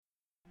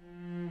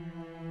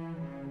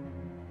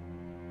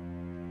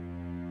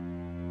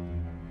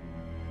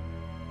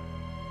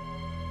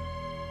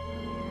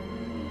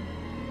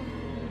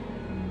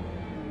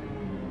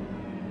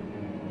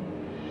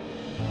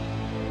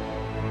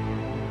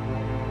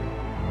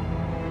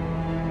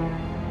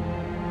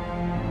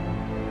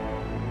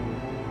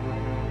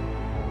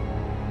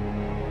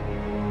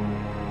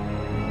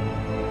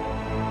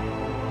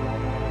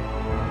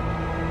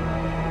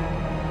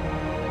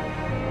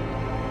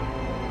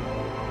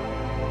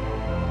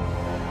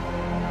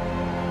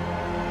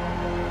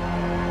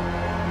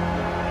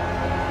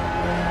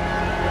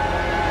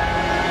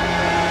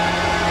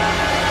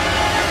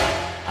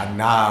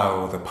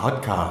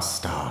podcast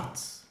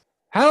starts.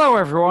 Hello,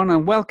 everyone,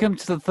 and welcome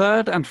to the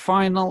third and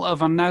final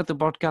of our Now the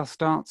Podcast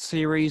Starts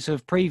series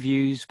of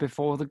previews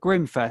before the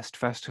Grimfest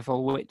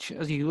Festival, which,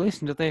 as you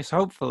listen to this,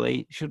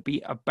 hopefully should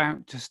be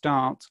about to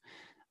start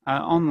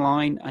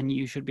online, and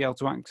you should be able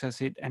to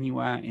access it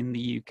anywhere in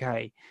the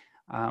UK.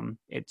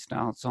 It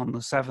starts on the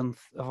 7th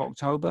of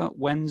October,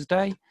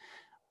 Wednesday,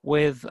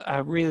 with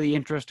a really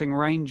interesting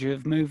range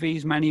of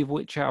movies, many of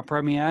which are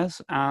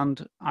premieres,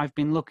 and I've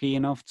been lucky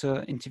enough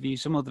to interview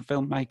some of the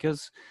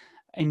filmmakers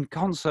in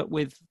concert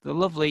with the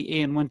lovely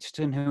Ian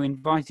Winterton, who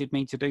invited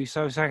me to do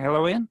so. Say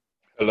hello, Ian.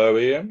 Hello,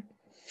 Ian.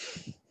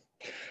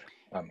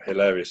 I'm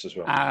hilarious as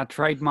well.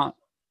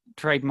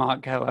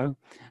 Trademark hello.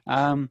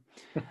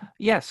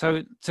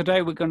 So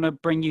today we're going to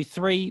bring you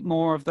three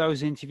more of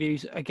those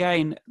interviews.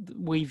 Again,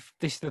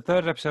 this is the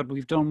third episode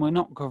we've done. We're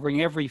not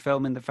covering every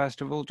film in the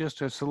festival,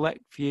 just a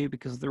select few,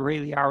 because there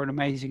really are an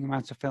amazing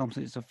amount of films.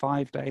 It's a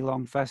 5-day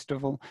long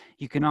festival.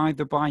 You can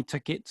either buy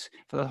tickets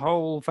for the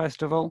whole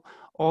festival,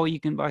 or you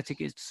can buy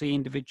tickets to see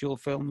individual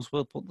films.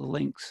 We'll put the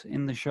links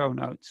in the show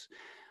notes.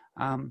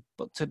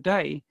 But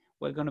today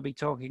we're going to be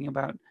talking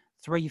about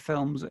three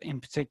films in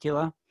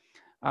particular.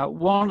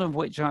 One of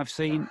which I've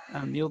seen,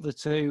 and the other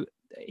two,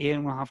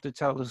 Ian will have to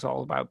tell us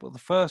all about. But the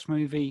first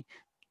movie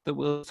that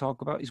we'll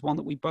talk about is one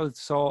that we both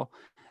saw,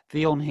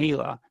 The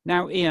Unhealer.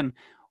 Now, Ian,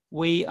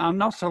 we are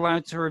not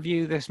allowed to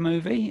review this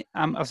movie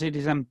as it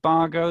is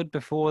embargoed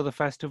before the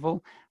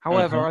festival.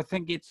 However, I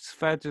think it's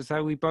fair to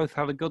say we both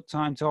had a good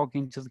time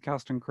talking to the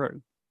cast and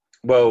crew.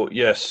 Well,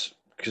 yes,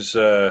 because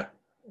they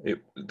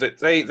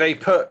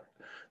put,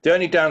 the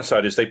only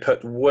downside is they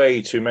put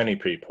way too many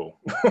people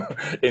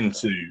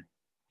into.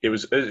 It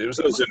was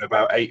us and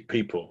about 8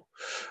 people.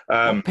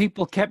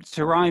 People kept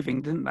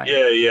arriving, didn't they?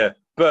 Yeah.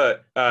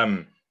 But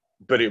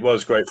it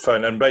was great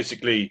fun. And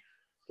basically,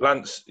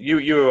 Lance,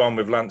 you were on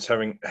with Lance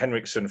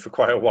Henriksen for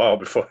quite a while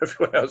before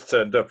everyone else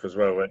turned up as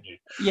well, weren't you?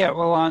 Yeah,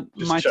 well,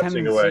 my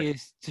tendency away.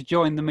 is to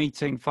join the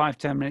meeting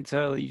 5-10 minutes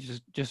early,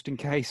 just in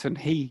case, and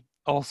he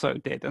also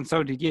did, and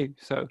so did you.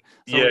 So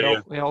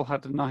we all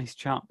had a nice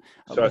chat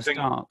at the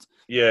start.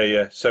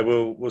 Yeah.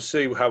 So we'll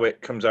see how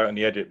it comes out in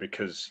the edit,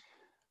 because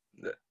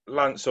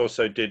Lance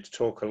also did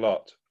talk a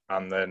lot,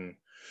 and then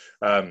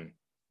and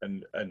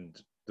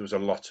there was a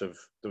lot.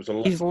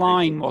 His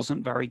line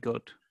wasn't very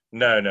good.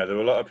 No, there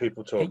were a lot of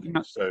people talking.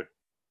 So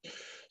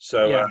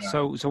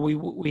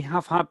we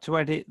have had to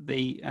edit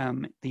the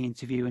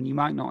interview, and you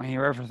might not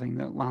hear everything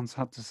that Lance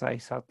had to say,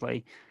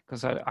 sadly,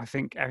 because I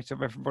think out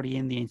of everybody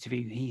in the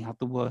interview, he had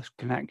the worst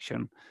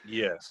connection.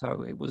 Yeah.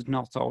 So it was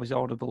not always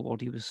audible what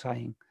he was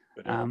saying.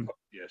 But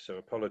so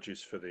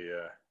apologies for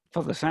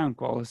the sound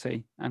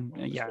quality, and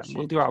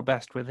we'll do our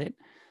best with it.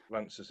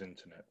 Lance's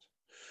internet,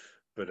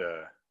 but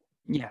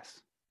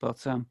yes,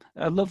 but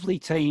a lovely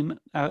team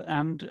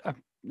and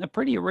a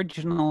pretty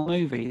original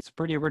movie. It's a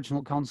pretty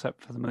original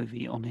concept for the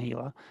movie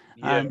Unhealer.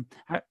 Yeah.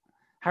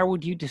 How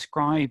would you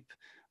describe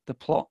the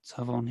plot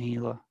of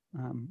Unhealer,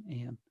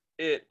 Ian?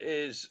 It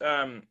is.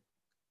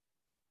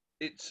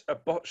 It's a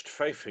botched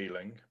faith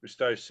healing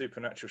bestows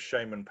supernatural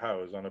shaman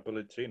powers on a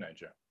bullied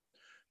teenager.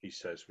 He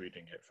says,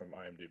 reading it from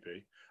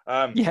IMDb.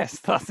 Yes,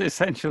 that's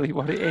essentially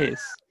what it is.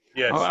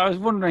 Yes. I was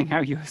wondering how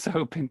you were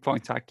so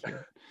pinpoint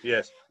accurate.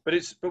 Yes, but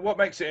what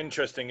makes it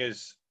interesting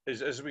is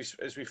as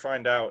we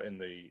find out in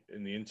the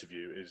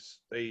interview, is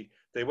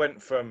they went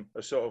from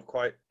a sort of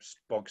quite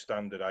bog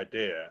standard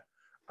idea,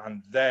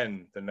 and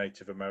then the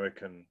Native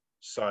American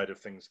side of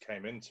things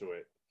came into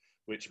it,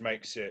 which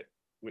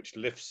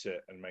lifts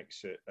it and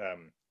makes it,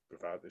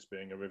 without this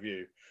being a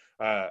review,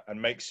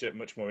 and makes it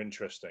much more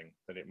interesting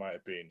than it might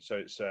have been. So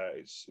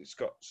it's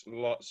got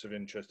lots of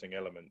interesting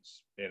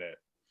elements in it.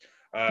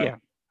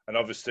 And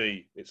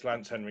obviously it's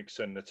Lance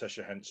Henriksen,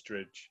 Natasha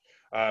Henstridge,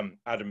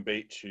 Adam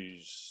Beach,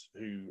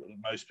 who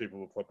most people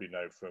will probably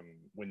know from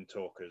Wind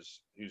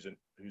Talkers, who's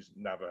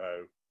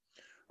Navajo.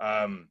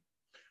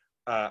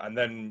 And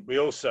then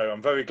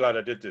I'm very glad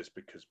I did this,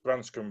 because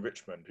Branscombe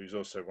Richmond, who's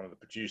also one of the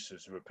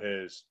producers who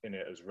appears in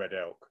it as Red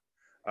Elk,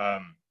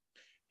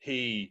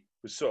 he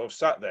was sort of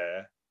sat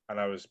there, and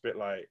I was a bit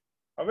like,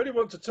 I really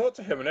want to talk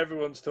to him, and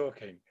everyone's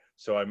talking.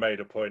 So I made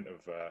a point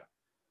of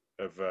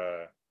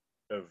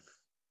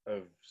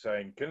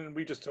saying, can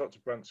we just talk to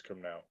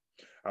Branscombe now?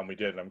 And we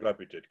did, and I'm glad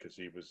we did, because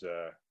he was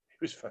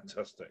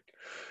fantastic.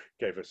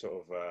 Gave a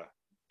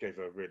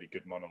really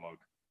good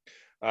monologue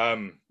while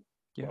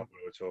we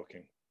were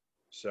talking.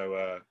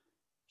 So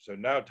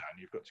now, Dan,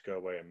 you've got to go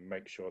away and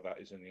make sure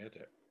that is in the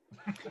edit.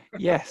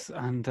 Yes,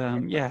 and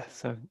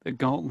so the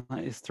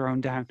gauntlet is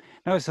thrown down.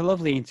 No, it's a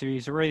lovely interview.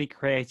 It's a really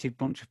creative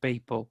bunch of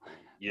people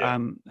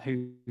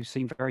who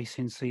seem very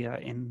sincere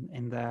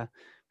in their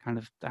kind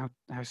of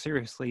how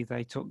seriously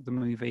they took the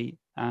movie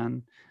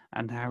and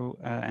how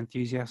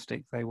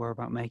enthusiastic they were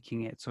about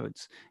making it. So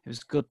it was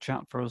a good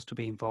chat for us to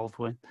be involved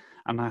with,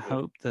 and I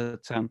hope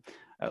that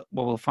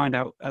we'll find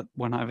out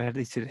when I've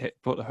edited it,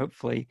 but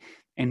hopefully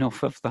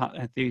enough of that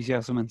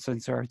enthusiasm and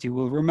sincerity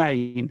will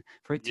remain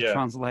for it to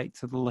translate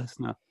to the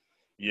listener.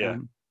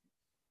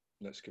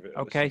 Let's give it a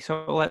okay,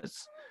 listen.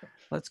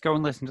 so let's go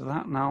and listen to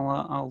that, and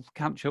I'll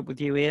catch up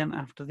with you, Ian,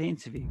 after the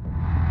interview.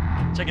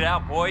 Check it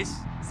out, boys.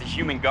 It's the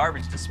human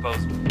garbage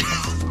disposal.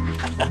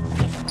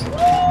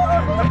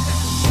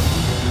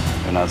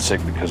 You're not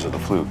sick because of the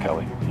flu,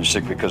 Kelly. You're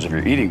sick because of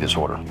your eating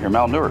disorder. You're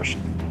malnourished.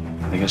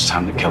 I think it's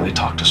time that Kelly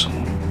talk to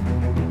someone.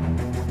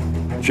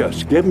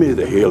 Just give me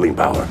the healing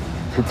power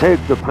to take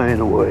the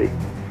pain away.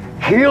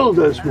 Heal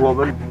this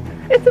woman.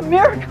 It's a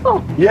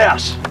miracle.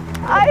 Yes.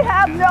 I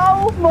have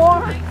no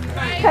more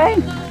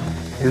pain.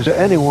 Is there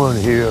anyone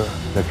here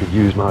that could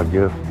use my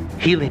gift?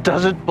 Healing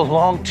doesn't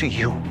belong to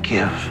you.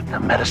 Give the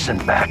medicine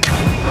back.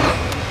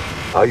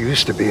 I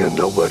used to be a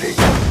nobody,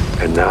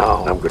 and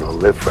now I'm gonna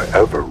live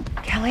forever.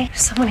 Kelly,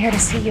 there's someone here to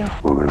see you.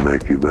 We're gonna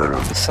make you better.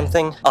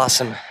 Something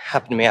awesome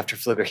happened to me after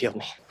Fluger healed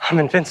me. I'm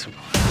invincible.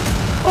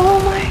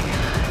 Oh my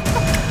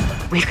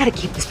God. We've got to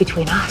keep this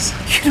between us.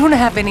 You don't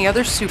have any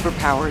other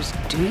superpowers,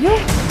 do you?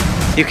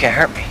 You can't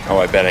hurt me. Oh,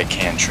 I bet I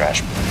can,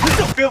 Trash.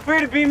 Feel free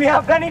to beat me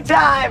up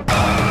anytime.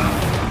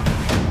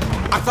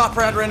 I thought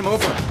Brad ran him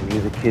over. Are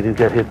you the kid who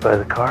got hit by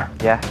the car?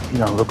 Yeah. You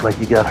don't look like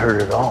you got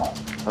hurt at all.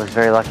 I was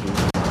very lucky.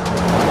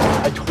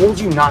 I told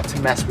you not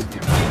to mess with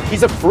him.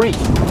 He's a freak.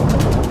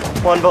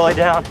 One bullet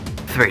down.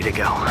 3 to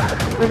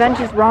go. Revenge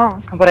is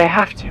wrong. But I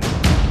have to.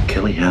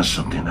 Kelly has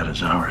something that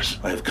is ours.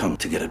 I have come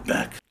to get it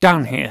back.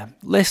 Down here,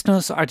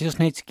 listeners, I just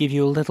need to give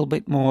you a little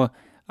bit more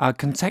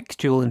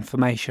contextual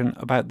information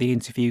about the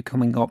interview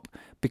coming up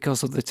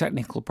because of the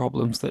technical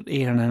problems that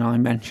Ian and I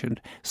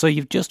mentioned. So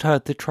you've just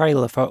heard the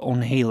trailer for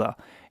Unhealer,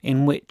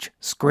 in which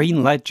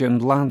screen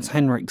legend Lance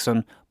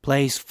Henriksen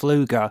plays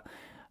Fluger,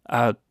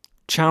 a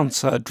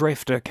chancer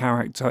drifter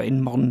character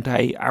in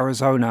modern-day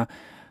Arizona,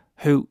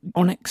 who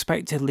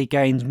unexpectedly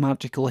gains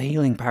magical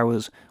healing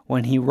powers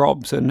when he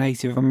robs a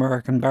Native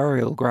American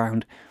burial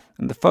ground.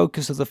 And the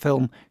focus of the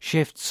film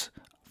shifts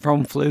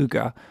from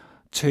Fluger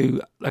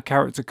to a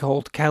character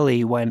called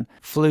Kelly when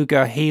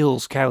Fluger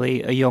heals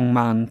Kelly, a young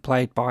man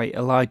played by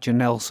Elijah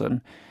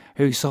Nelson,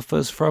 who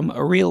suffers from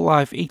a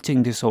real-life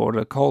eating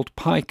disorder called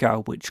pica,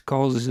 which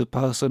causes a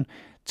person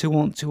to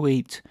want to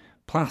eat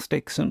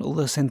plastics and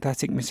other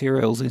synthetic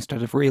materials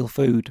instead of real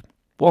food.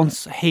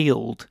 Once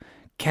healed,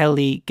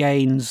 Kelly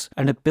gains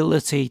an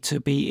ability to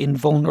be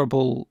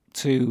invulnerable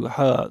to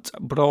hurt,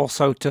 but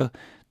also to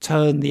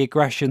turn the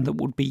aggression that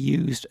would be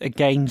used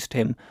against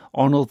him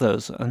on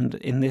others. And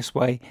in this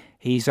way,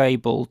 he's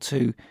able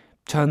to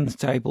turn the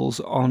tables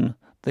on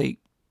the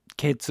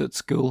kids at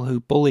school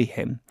who bully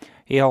him.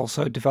 He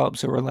also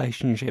develops a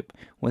relationship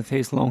with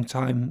his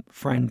longtime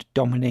friend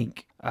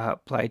Dominique,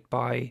 played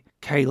by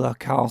Kayla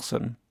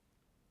Carlson.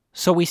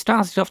 So we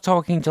started off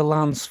talking to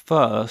Lance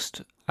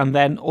first, and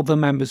then other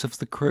members of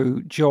the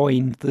crew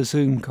joined the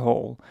Zoom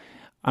call.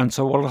 And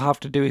so what I'll have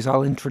to do is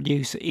I'll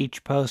introduce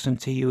each person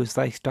to you as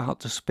they start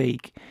to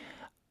speak.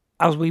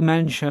 As we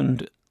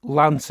mentioned,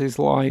 Lance's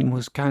line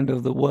was kind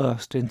of the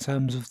worst in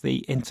terms of the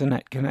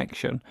internet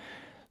connection.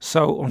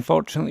 So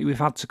unfortunately we've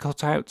had to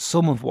cut out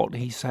some of what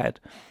he said.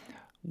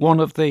 One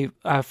of the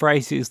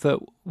phrases that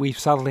we've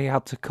sadly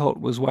had to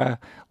cut was where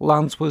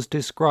Lance was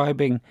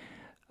describing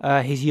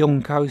his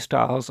young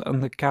co-stars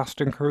and the cast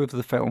and crew of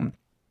the film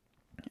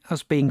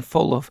as being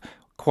full of,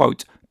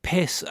 quote,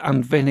 piss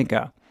and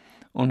vinegar,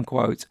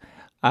 unquote.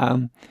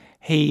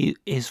 He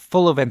is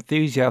full of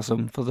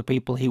enthusiasm for the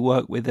people he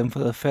worked with and for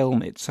the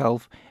film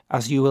itself,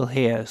 as you will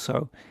hear,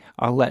 so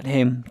I'll let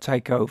him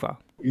take over.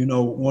 You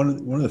know, one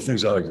of the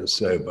things I like to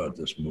say about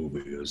this movie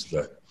is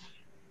that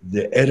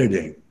the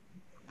editing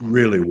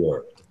really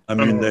worked. I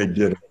mean, they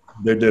did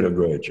a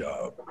great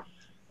job.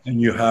 And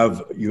you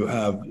have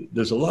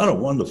there's a lot of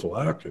wonderful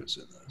actors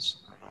in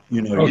this.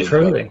 You know,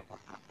 truly.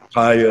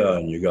 Kaya,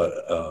 and you got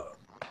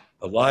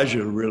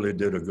Elijah really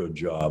did a good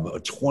job. A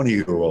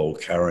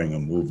 20-year-old carrying a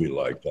movie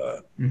like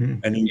that,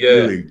 and he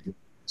really gave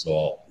it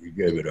all. He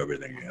gave it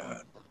everything he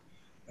had,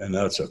 and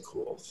that's a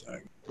cool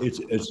thing.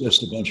 It's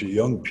just a bunch of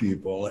young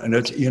people, and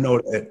it's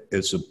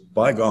it's a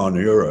bygone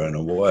era in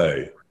a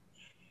way.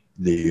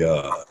 The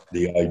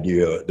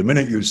idea, the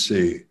minute you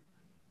see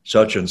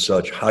such and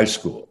such high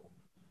school,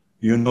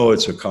 you know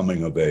it's a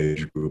coming of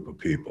age group of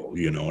people,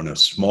 you know, in a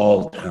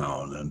small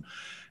town,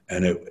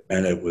 and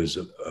it was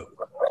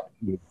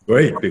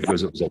great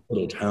because it was a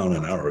little town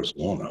in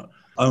Arizona.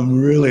 I'm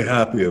really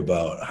happy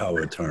about how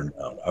it turned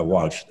out. I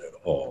watched it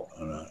all,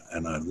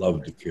 and I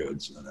loved the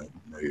kids, and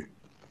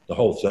the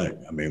whole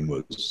thing. I mean,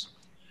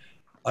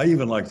 I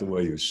even like the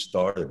way you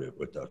started it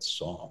with that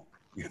song.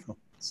 You know,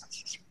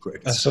 it's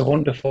great. That's song. a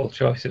wonderful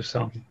choice of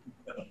song,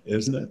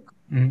 isn't it?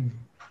 Mm.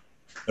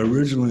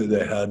 Originally,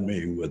 they had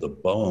me with a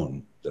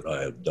bone that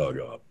I had dug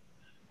up,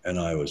 and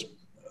I was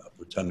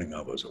pretending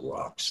I was a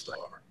rock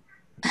star.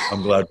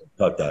 I'm glad to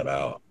cut that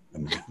out. I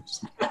mean,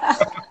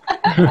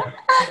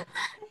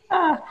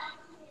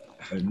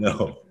 I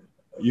know.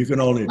 You can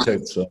only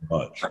take so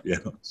much, you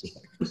know.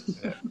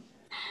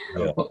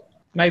 Well,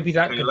 maybe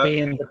that could be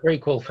in the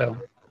prequel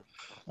film.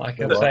 Like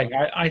I'm saying,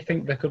 I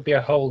think there could be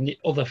a whole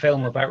other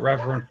film about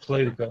Reverend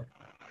Fluger.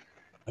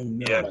 I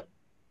know.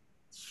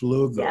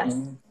 Fluger. Yes.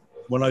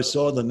 When I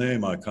saw the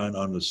name, I kind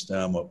of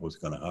understand what was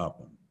going to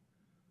happen.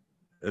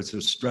 It's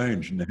a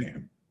strange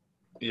name.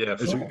 Yeah,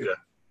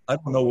 I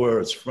don't know where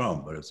it's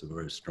from, but it's a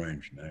very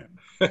strange name.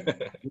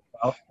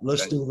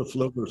 Let's do the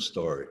Fluger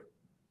story.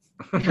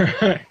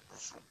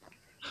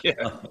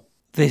 Yeah.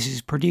 This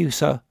is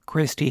producer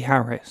Christy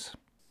Harris.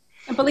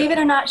 And believe it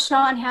or not,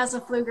 Sean has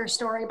a Fluger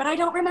story, but I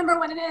don't remember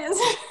what it is.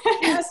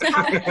 So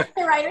how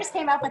the writers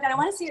came up with it. I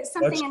want to see it's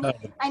something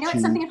I know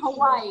it's something in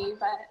Hawaii,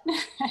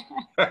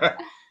 but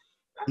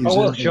oh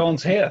well,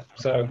 Sean's here,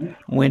 so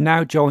we're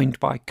now joined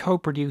by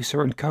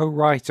co-producer and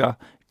co-writer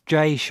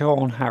J.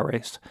 Sean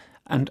Harris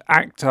and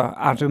actor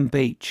Adam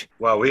Beach.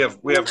 Well, we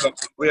have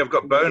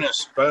got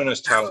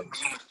bonus talent.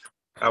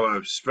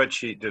 Our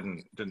spreadsheet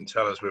didn't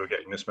tell us we were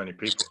getting this many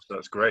people, so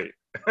that's great.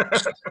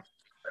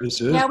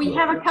 Yeah, we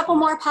have a couple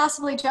more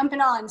possibly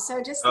jumping on.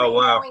 So just we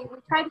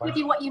tried to give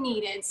you what you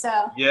needed.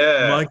 So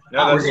yeah,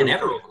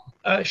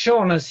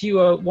 Sean, as you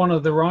are one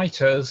of the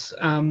writers,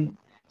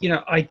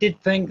 I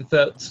did think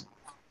that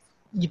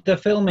the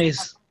film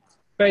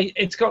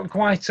it's got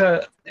quite in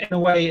a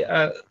way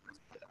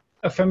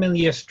a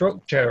familiar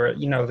structure.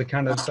 The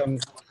kind of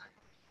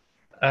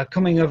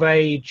coming of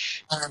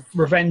age,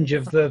 revenge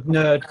of the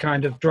nerd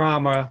kind of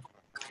drama.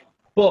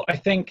 But I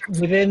think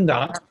within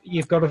that,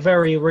 you've got a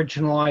very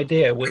original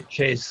idea,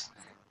 which is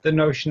the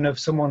notion of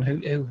someone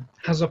who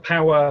has a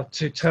power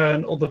to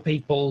turn other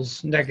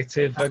people's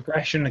negative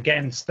aggression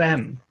against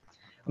them.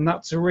 And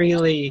that's a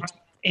really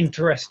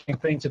interesting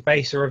thing to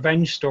base a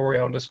revenge story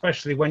on,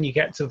 especially when you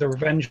get to the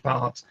revenge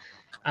part.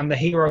 And the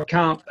hero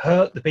can't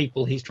hurt the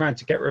people he's trying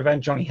to get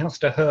revenge on. He has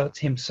to hurt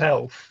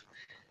himself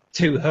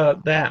to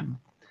hurt them.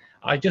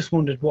 I just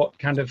wondered what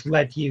kind of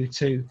led you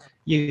to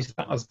use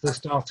that as the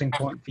starting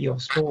point for your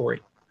story.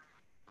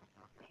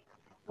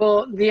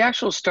 Well, the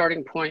actual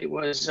starting point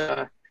was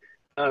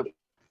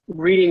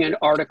reading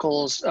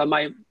articles.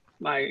 My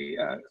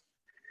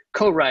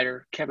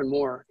co-writer Kevin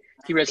Moore,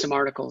 he read some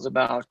articles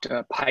about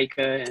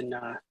pica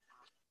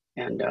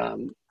and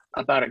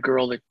about a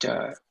girl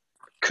that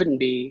couldn't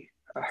be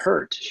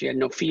hurt. She had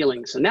no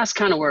feelings, and that's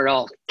kind of where it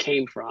all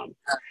came from.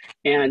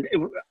 And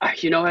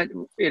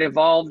it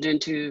evolved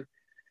into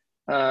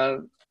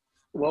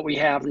what we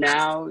have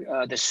now,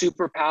 the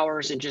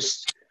superpowers, and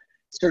just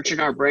searching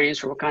our brains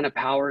for what kind of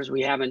powers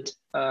we hasn't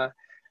been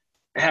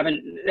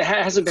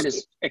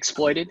as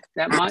exploited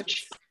that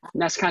much.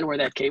 And that's kind of where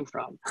that came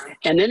from.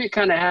 And then it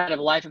kind of had a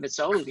life of its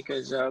own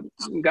because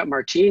we got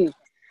Martin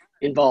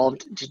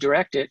involved to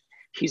direct it.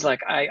 He's like,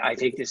 I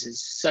think this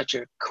is such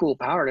a cool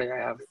power to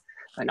have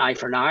an eye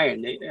for an eye,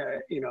 and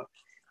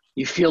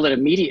you feel it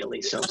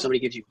immediately. So if somebody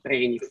gives you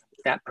pain,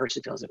 that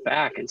person feels it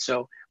back. And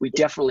so we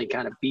definitely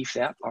kind of beefed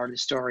that part of the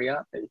story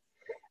up.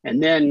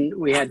 And then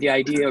we had the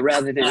idea,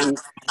 rather than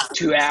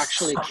to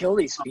actually kill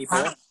these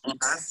people,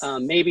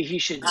 maybe he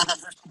should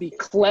be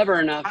clever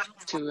enough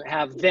to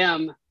have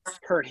them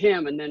hurt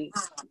him, and then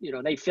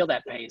they feel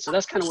that pain. So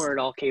that's kind of where it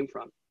all came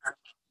from.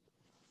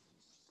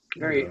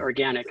 Very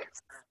organic.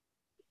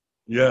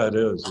 Yeah, it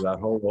is. That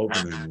whole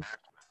opening was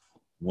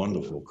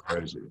wonderful,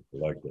 crazy. I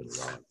liked it a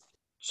lot.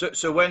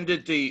 So when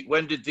did the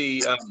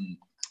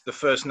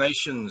First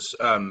Nations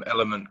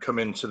element come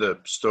into the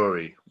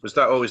story? Was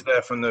that always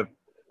there from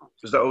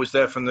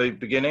the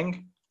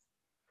beginning?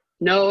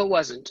 No, it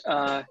wasn't.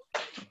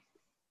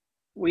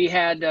 We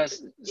had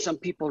some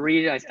people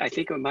read it. I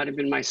think it might have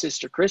been my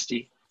sister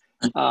Christy,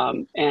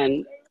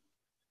 and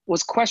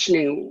was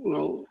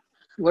questioning,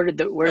 where did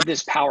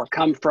this power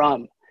come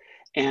from?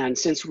 And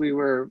since we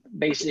were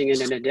basing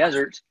it in a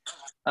desert,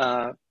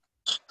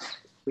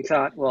 we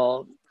thought,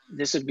 well,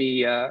 this would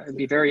be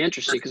very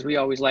interesting, because we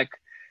always like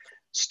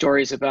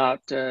stories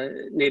about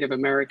Native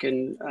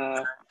American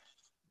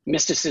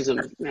mysticism.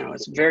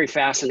 It's very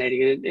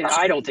fascinating, and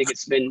I don't think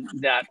it's been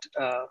that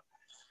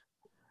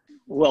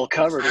well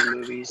covered in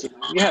movies.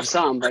 You have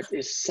some, but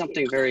it's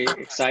something very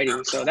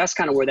exciting. So that's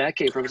kind of where that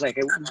came from. It's like,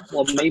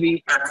 well,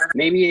 maybe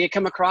they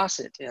come across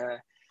it.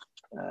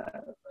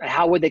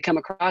 How would they come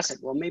across it?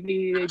 Well,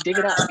 maybe they dig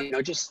it up.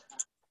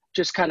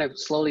 Just kind of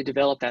slowly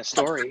develop that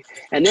story.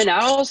 And then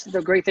also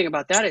the great thing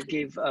about that, it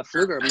gave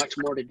Fluger much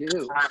more to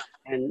do.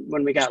 And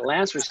when we got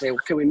Lance, we said, well,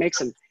 can we make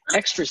some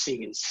extra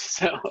scenes?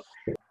 So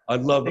I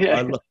love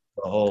the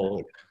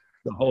whole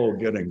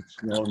getting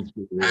thrown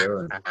through the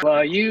air.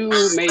 Well, you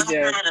made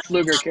the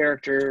Fluger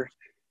character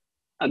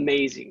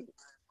amazing.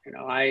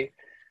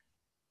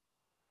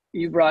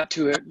 You brought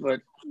to it what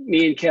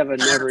me and Kevin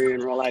never even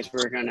realized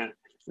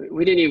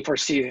we didn't even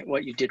foresee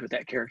what you did with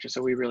that character.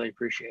 So we really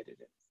appreciated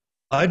it.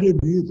 I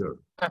didn't either.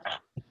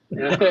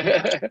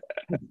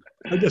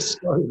 I just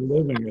started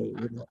living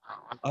it.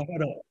 I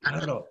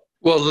had a.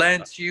 Well,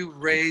 Lance, you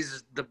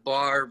raised the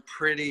bar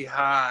pretty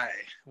high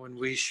when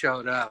we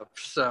showed up.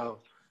 So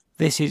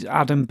this is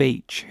Adam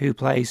Beach, who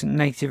plays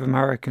Native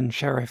American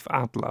Sheriff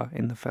Adler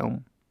in the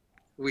film.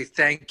 We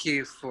thank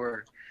you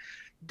for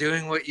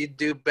doing what you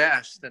do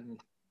best,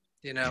 and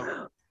you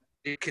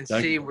can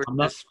see we're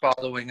just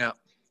following up.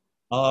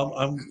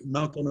 I'm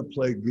not going to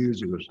play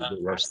geezers for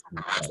the rest of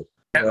the time.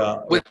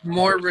 With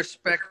more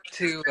respect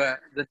to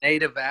the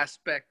native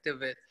aspect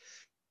of it,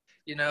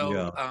 You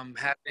know,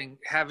 having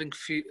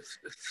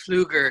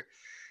Pfluger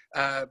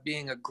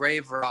being a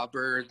grave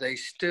robber, they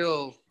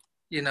still,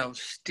 you know,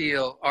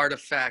 steal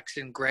artifacts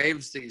in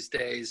graves these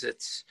days.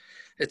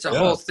 It's a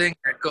whole thing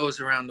that goes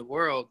around the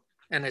world,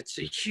 and it's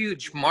a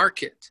huge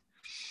market.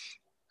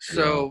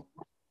 So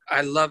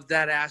I love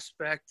that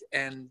aspect,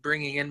 and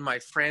bringing in my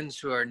friends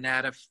who are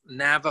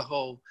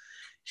Navajo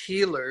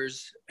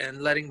healers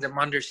and letting them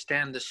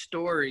understand the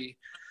story.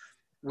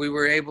 We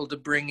were able to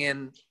bring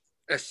in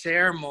a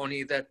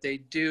ceremony that they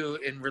do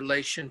in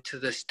relation to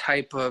this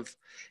type of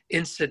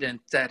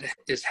incident that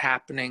is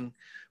happening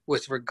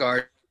with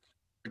regards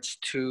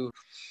to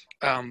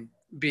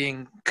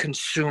being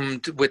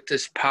consumed with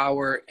this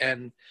power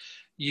and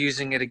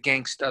using it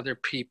against other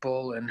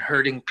people and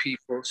hurting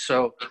people.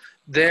 So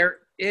there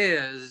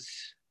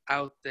is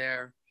out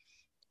there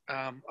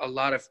a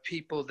lot of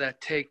people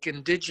that take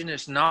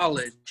indigenous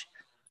knowledge,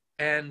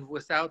 and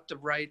without the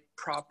right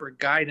proper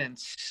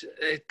guidance,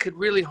 it could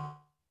really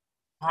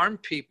harm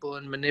people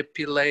and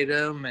manipulate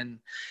them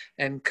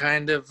and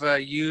kind of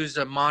use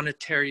a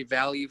monetary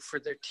value for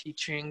their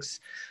teachings.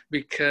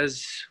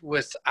 Because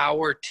with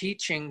our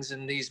teachings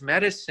and these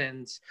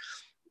medicines,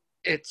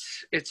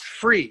 it's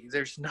free.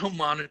 There's no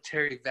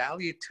monetary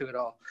value to it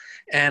all,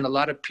 and a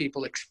lot of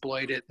people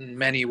exploit it in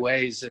many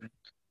ways. And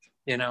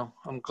you know,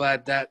 I'm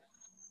glad that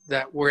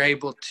we're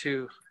able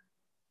to,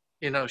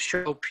 you know,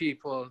 show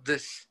people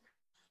this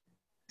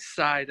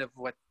side of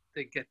what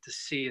they get to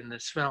see in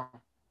this film.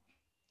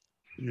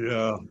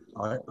 Yeah,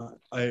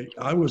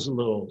 I was a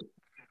little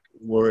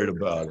worried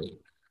about it,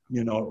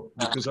 you know,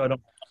 because I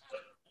don't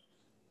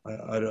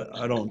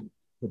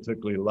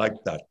particularly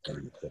like that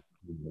kind of thing,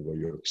 you know, where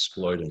you're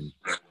exploiting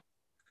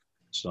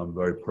some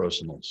very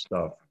personal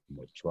stuff from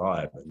the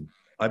tribe. And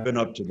I've been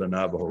up to the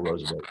Navajo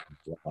reservation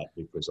a lot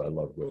because I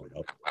love growing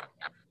up there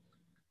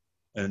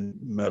and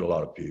met a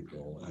lot of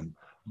people, and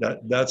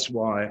that's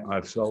why I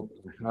felt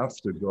I have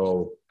to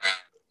go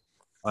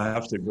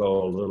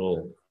a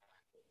little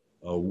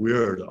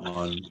weird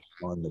on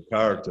the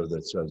character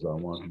that says, I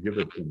want to give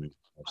it to me,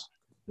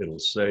 it'll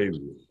save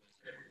you.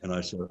 And I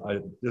said,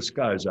 this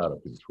guy's out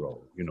of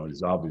control. You know,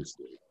 he's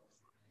obviously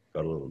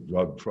got a little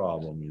drug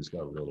problem. He's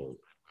got a little,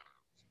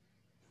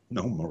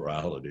 no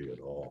morality at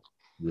all,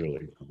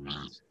 really.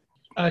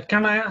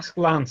 Can I ask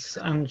Lance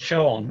and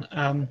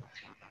Sean,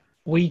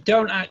 we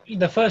don't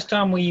the first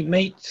time we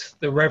meet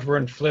the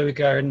Reverend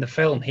Pfluger in the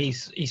film,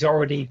 he's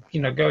already,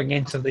 you know, going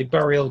into the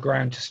burial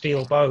ground to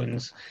steal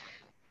bones.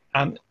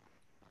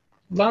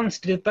 Lance,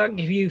 did that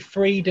give you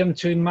freedom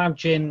to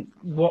imagine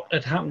what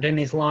had happened in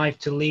his life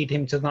to lead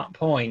him to that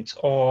point?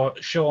 Or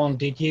Sean,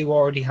 did you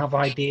already have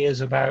ideas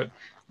about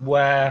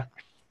where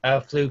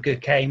Pfluger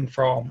came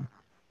from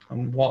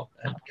and what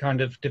had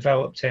kind of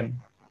developed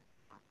him?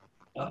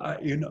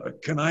 You know,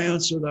 can I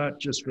answer that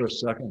just for a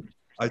second?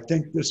 I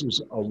think this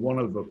is a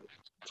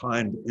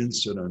one-of-a-kind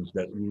incident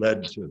that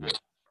led to this.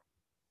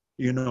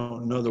 You know,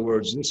 in other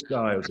words, this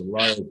guy is a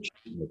liar,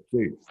 cheating, a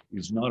thief.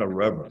 He's not a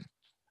reverend.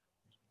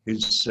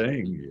 He's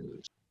saying he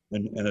is,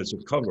 and it's a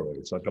cover.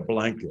 It's like a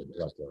blanket,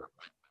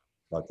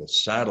 like a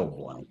saddle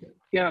blanket.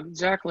 Yeah,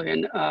 exactly.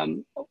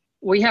 And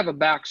we have a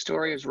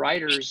backstory as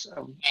writers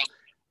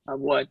of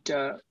what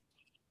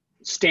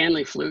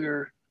Stanley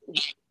Pfluger,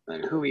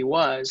 who he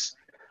was,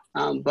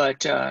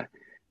 but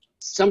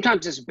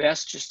sometimes it's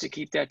best just to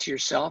keep that to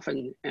yourself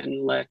and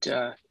let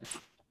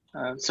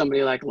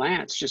somebody like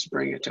Lance just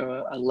bring it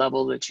to a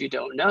level that you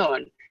don't know,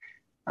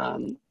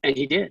 and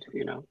he did,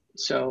 you know.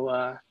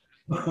 So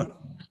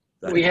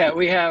we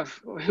have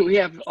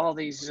all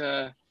these,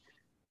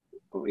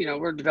 you know,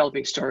 we're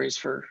developing stories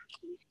for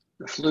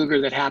the Pfluger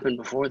that happened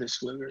before this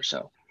Pfluger.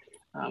 So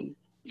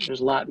there's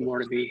a lot more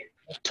to be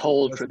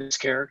told for this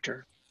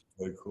character.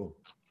 Very cool.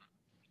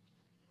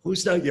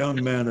 Who's that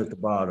young man at the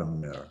bottom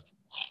there?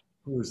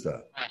 Who is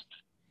that?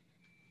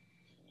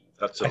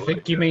 I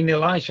think you mean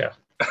Elijah.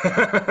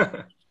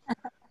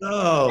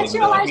 No,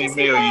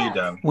 me or you,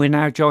 Dan. We're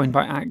now joined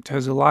by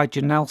actors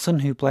Elijah Nelson,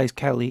 who plays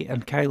Kelly,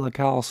 and Kayla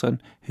Carlson,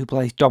 who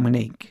plays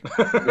Dominique.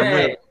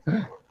 There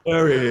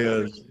he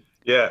is.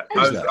 Yeah,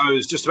 I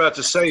was just about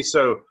to say,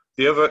 so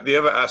the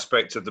other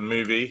aspect of the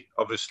movie,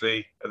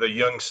 obviously, are the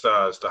young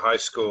stars, the high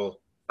school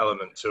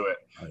element to it.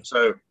 Right.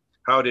 So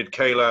how did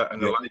Kayla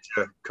and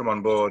Elijah come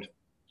on board?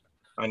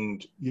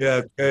 And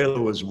yeah,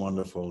 Kayla was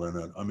wonderful in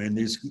it. I mean,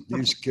 these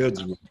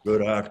kids were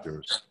good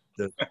actors.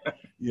 That,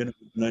 you know,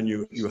 and then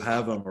you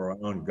have them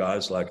around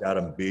guys like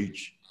Adam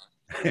Beach,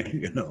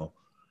 you know,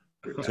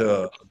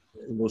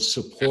 will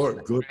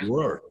support good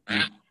work.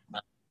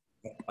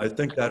 I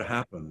think that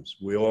happens.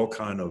 We all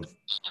kind of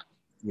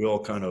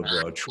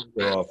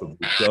trigger off of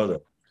each other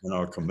in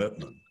our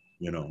commitment.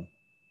 You know,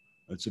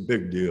 it's a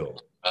big deal.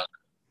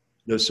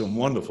 There's some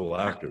wonderful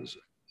actors.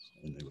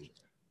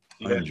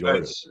 I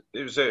enjoyed it.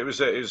 It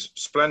was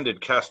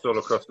splendid cast all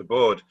across the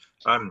board.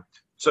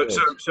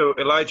 So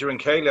Elijah and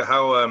Kayla,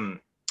 how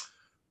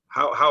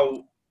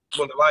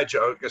well, Elijah,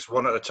 I guess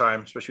one at a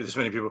time, especially with this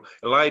many people.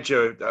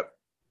 Elijah,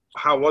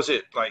 how was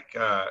it? Like,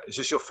 is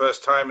this your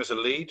first time as a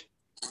lead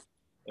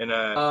in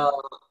a?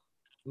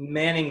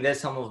 manning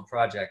this humble of a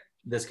project,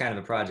 this kind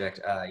of a project,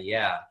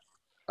 yeah.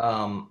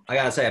 I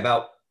gotta say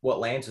about what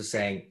Lance was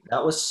saying,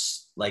 that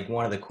was like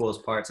one of the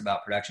coolest parts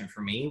about production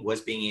for me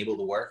was being able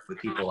to work with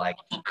people like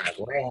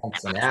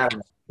Lance and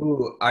Adam,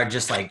 who are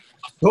just like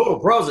total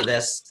pros at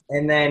this.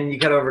 And then you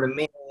cut over to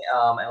me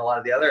and a lot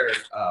of the other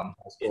high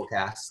school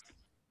cast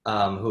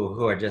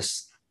who are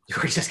just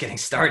getting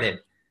started.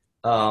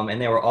 And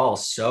they were all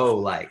so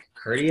like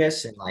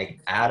courteous, and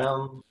like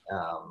Adam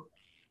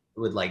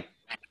would like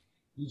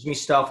teach me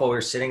stuff while we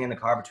were sitting in the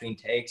car between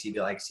takes. He'd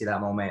be like, see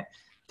that moment?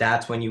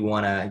 That's when you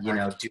want to,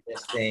 do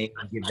this thing,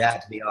 give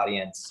that to the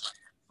audience.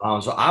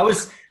 So I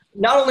was,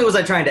 not only was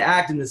I trying to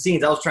act in the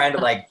scenes, I was trying to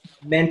like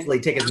mentally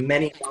take as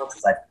many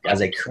notes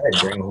as I could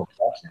during the whole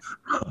production.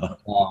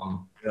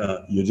 Yeah,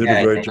 you did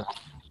a great job.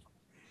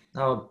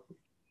 Oh,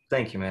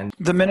 thank you, man.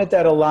 The minute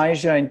that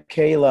Elijah and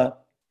Kayla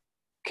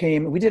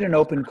came, we did an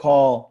open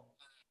call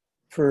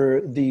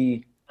for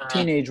the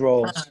teenage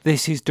roles.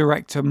 This is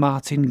director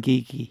Martin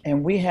Gigi.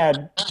 And we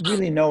had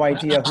really no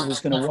idea who was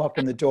going to walk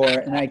in the door.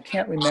 And I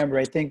can't remember,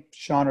 I think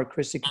Sean or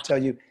Chrissy could tell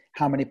you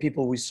how many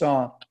people we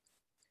saw.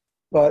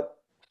 But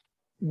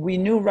we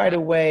knew right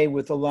away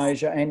with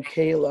Elijah and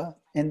Kayla.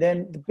 And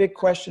then the big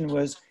question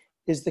was,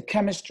 is the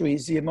chemistry,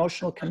 is the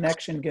emotional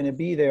connection going to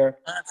be there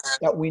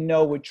that we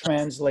know would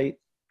translate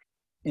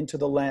into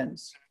the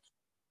lens,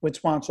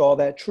 which wants all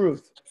that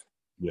truth?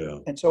 Yeah.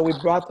 And so we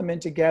brought them in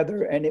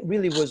together, and it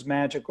really was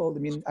magical. I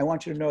mean, I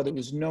want you to know there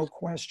was no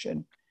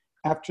question.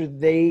 After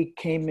they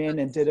came in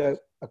and did a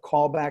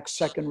callback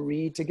second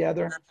read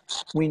together,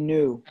 we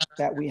knew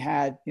that we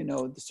had,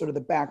 sort of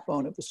the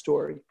backbone of the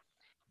story.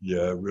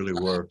 Yeah, it really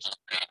works.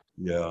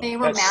 Yeah. They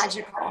were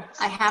magical.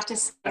 I have to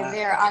say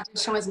their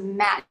audition was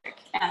magic,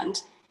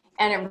 and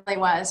it really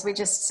was. We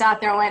just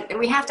sat there and went,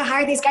 we have to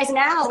hire these guys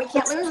now. We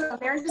can't lose them.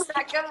 They're just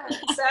that good.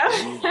 So.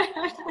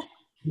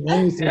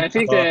 I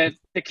think that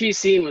the key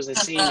scene was the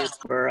scene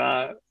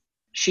where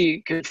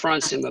she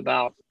confronts him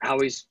about how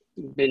he's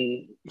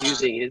been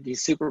using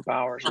these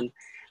superpowers, and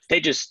they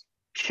just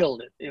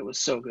killed it. It was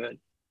so good.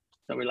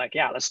 So we're like,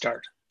 yeah, let's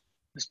start.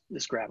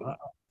 Let's grab him.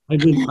 I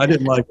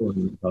didn't like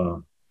when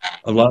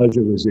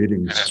Elijah was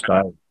eating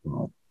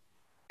styrofoam.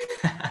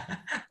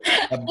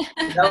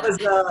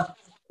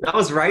 That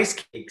was rice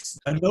cakes.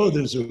 I know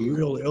there's a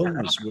real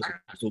illness with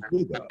people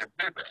do that.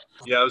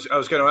 Yeah, I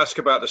was going to ask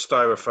about the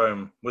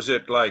styrofoam. Was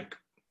it like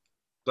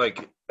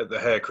at the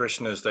Hare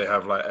Krishnas they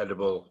have like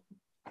edible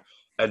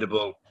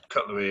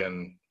cutlery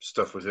and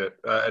stuff? Was it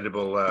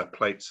edible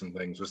plates and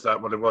things? Was that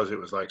what it was? It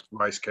was like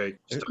rice cake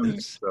stuff.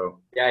 So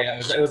yeah,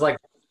 it was like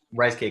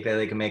rice cake that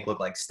they can make look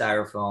like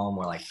styrofoam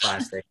or like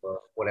plastic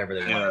or whatever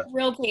they want.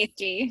 Real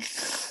tasty.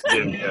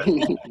 Yeah.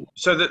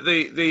 So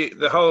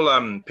the whole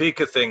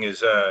Pika thing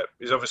is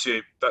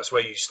obviously that's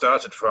where you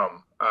started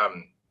from.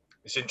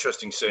 It's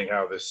interesting seeing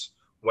how this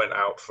went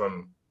out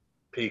from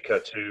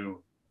Pika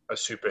to a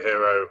sort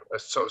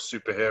of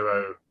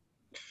superhero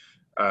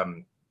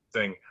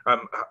thing.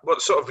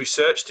 What sort of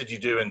research did you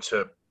do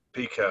into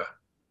Pika?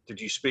 I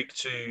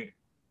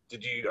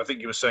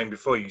think you were saying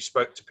before you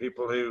spoke to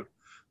people who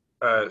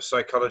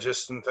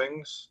psychologists and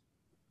things?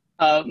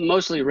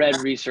 Mostly read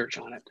research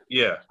on it.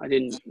 Yeah. I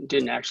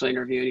didn't actually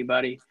interview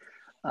anybody,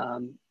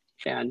 and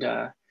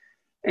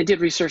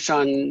did research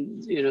on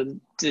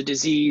the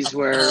disease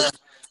where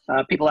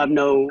people have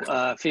no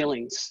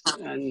feelings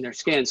in their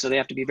skin, so they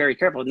have to be very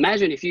careful.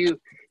 Imagine if you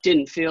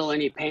didn't feel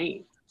any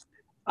pain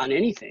on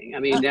anything. I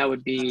mean, that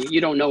would be,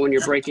 you don't know when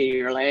you're breaking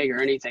your leg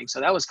or anything. So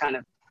that was kind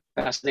of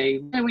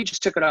fascinating, and we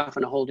just took it off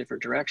in a whole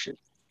different direction.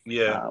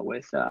 Yeah.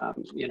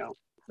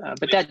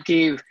 But that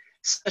gave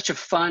such a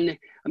fun.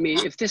 I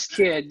mean, if this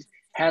kid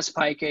has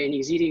pica and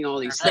he's eating all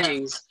these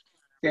things,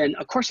 then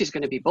of course he's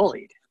going to be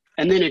bullied.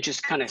 And then it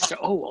just kind of said,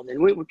 oh, well, then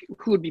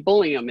who would be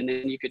bullying him? And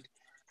then you could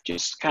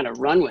just kind of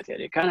run with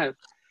it. It kind of,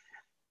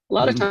 a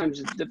lot of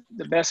times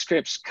the best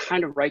scripts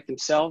kind of write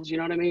themselves, you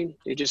know what I mean?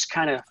 They just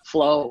kind of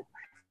flow.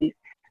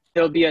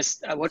 There'll be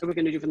what are we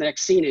going to do for the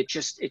next scene? It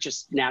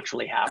just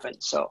naturally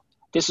happens. So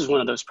this is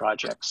one of those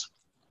projects.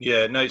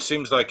 Yeah, no, it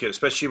seems like it,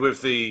 especially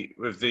with the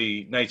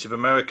Native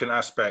American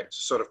aspect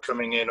sort of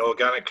coming in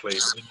organically.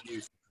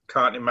 You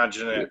can't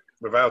imagine it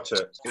without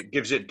it. It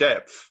gives it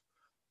depth.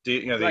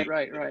 The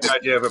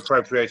idea of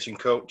appropriating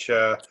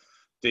culture.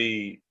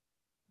 It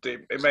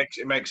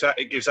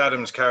gives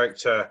Adam's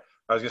character.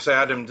 I was going to say,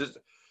 Adam,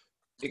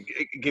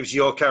 it gives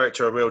your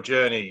character a real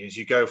journey as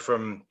you go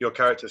from your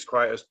character's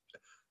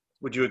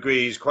would you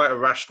agree, he's quite a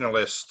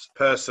rationalist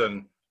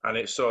person, and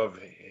it's sort of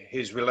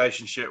his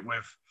relationship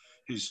with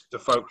the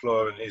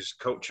folklore and his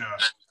culture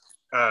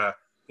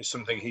is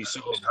something he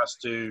sort of has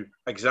to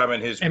examine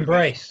his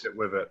relationship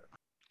with it.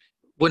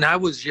 When I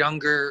was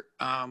younger,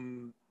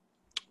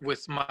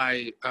 with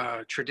my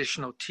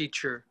traditional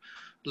teacher,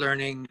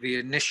 learning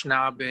the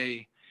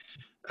Anishinaabe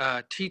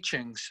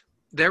teachings,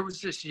 there was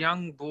this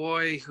young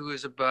boy who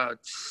was about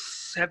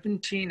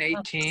 17,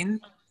 18,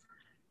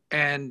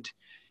 and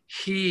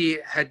he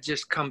had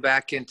just come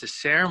back into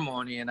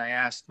ceremony, and I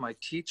asked my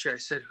teacher, I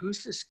said,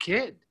 who's this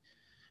kid?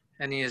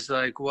 And he is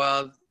like,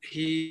 well,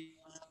 he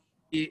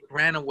he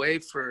ran away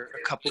for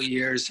a couple of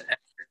years and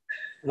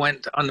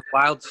went on the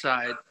wild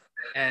side,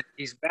 and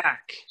he's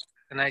back.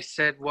 And I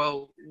said,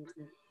 well,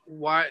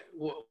 why?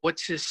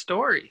 What's his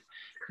story?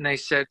 And they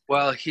said,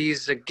 well,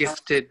 he's a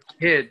gifted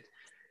kid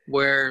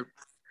where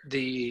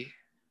the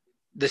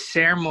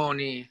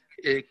ceremony,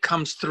 it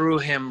comes through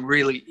him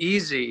really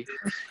easy,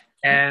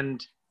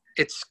 and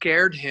it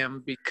scared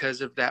him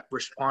because of that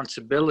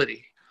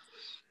responsibility.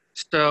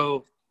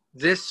 So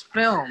this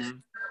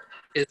film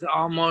is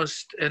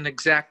almost an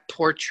exact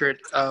portrait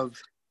of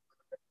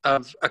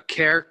a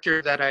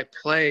character that I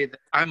play that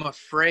I'm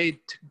afraid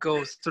to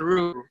go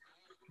through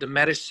the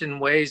medicine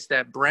ways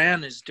that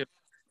Bran is doing,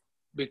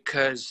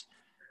 because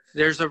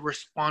there's a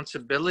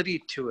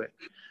responsibility to it.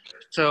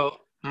 So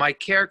my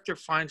character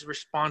finds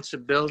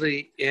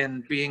responsibility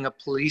in being a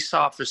police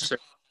officer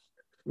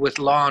with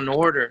law and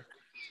order,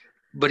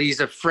 but he's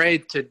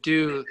afraid to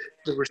do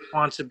the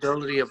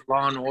responsibility of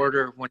law and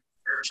order when it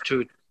comes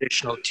to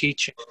traditional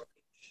teaching.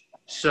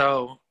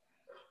 So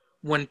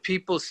when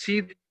people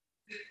see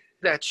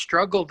that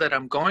struggle that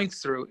I'm going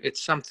through,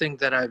 it's something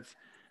that I've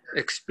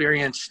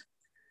experienced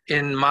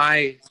in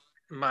my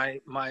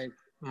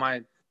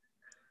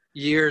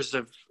years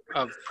of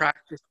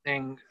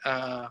practicing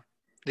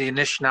the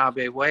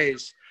Anishinaabe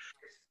ways.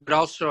 But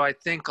also, I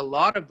think a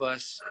lot of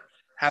us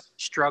have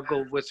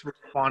struggled with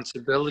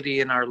responsibility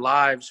in our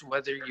lives,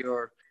 whether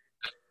you're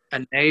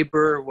a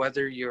neighbor,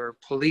 whether you're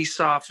a police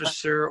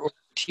officer or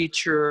a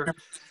teacher,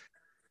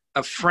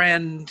 a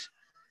friend.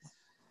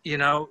 You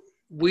know,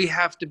 we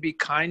have to be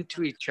kind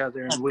to each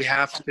other, and we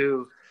have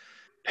to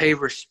pay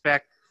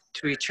respect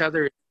to each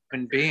other as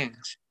human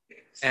beings.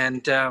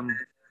 And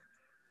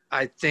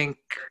I think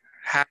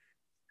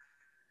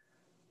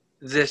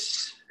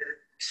this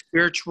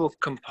spiritual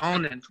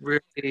component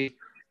really,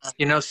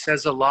 you know,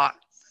 says a lot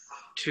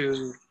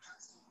to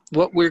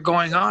what we're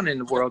going on in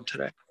the world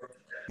today.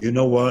 You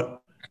know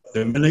what?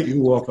 The minute you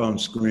walk on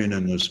screen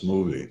in this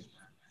movie,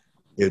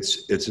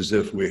 it's as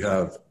if we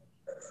have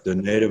the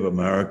Native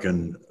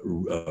American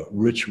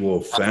ritual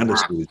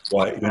fantasies.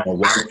 Why, you know,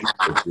 what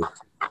people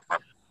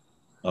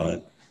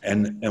do.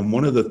 And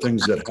one of the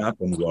things that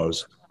happened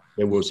was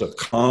there was a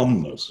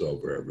calmness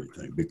over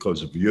everything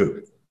because of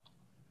you.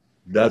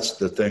 That's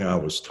the thing I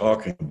was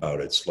talking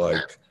about. It's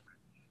like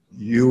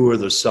you were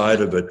the side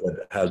of it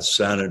that had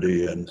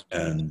sanity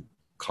and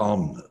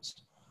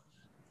calmness,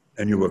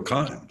 and you were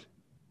kind.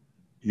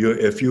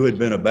 If you had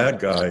been a bad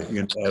guy,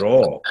 you know, at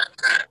all,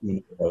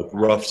 you know,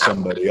 rough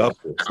somebody up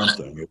or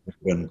something,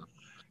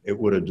 it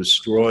would have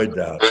destroyed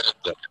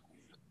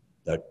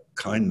that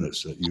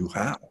kindness that you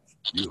have.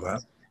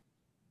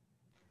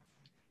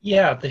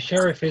 Yeah, the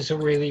sheriff is a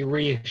really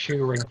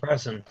reassuring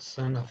presence,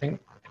 and I think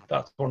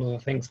that's one of the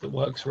things that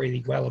works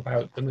really well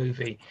about the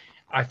movie.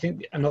 I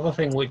think another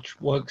thing which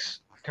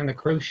works kind of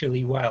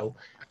crucially well,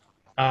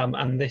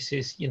 and this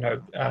is, you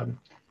know,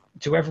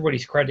 to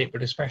everybody's credit,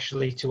 but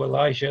especially to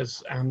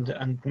Elijah's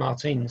and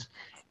Martine's,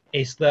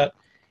 is that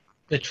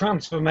the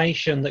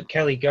transformation that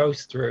Kelly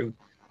goes through,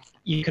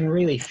 you can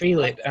really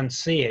feel it and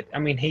see it. I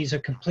mean, he's a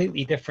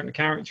completely different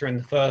character in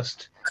the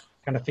first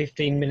kind of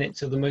 15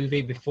 minutes of the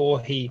movie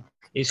before he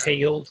is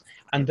healed,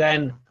 and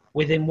then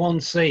within one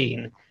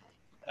scene,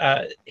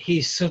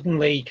 he's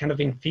suddenly kind of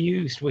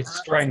infused with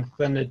strength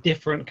and a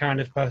different kind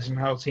of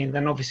personality. And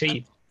then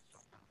obviously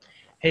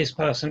his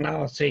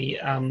personality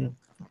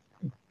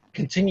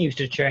continues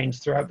to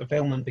change throughout the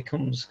film and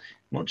becomes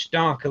much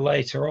darker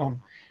later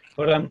on.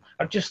 But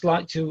I'd just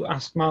like to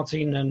ask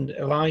Martine and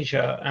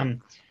Elijah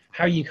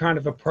how you kind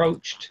of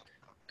approached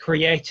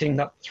creating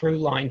that through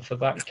line for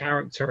that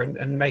character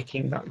and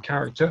making that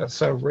character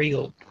so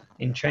real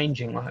in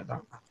changing like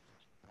that.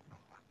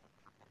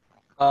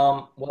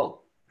 Well,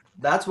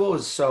 that's what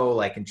was so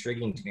like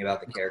intriguing to me about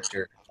the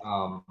character,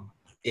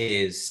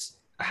 is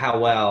how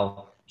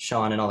well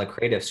Sean and all the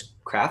creatives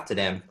crafted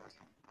him,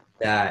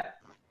 that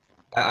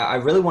I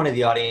really wanted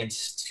the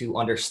audience to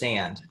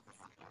understand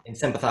and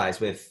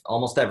sympathize with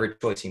almost every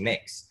choice he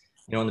makes.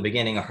 You know, in the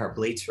beginning, our heart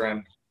bleeds for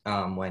him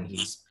when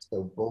he's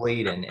so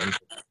bullied and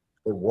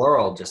the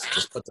world just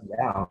puts him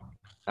down,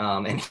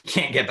 and he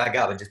can't get back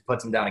up and just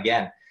puts him down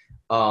again.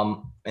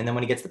 And then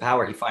when he gets the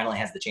power, he finally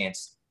has the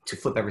chance to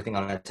flip everything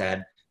on its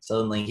head.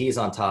 Suddenly he's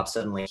on top.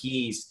 Suddenly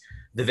he's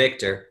the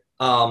victor.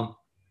 And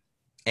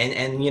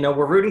you know,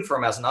 we're rooting for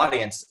him as an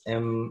audience.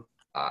 And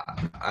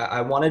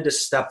I wanted to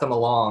step them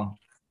along,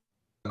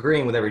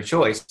 agreeing with every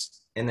choice.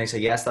 And they say,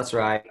 yes, that's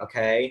right.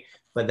 Okay.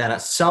 But then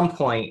at some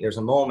point, there's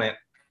a moment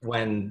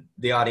when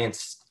the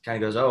audience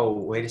kind of goes, oh,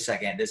 wait a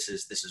second, this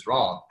is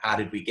wrong. How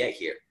did we get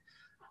here?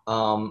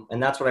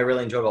 And that's what I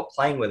really enjoy about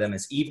playing with him,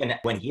 is even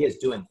when he is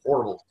doing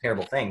horrible,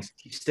 terrible things,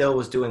 he still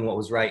was doing what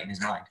was right in his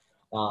mind.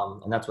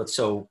 And that's what's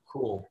so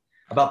cool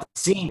about the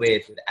scene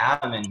with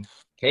Adam and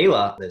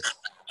Kayla. There's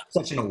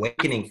such an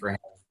awakening for him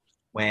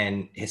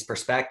when his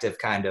perspective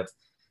kind of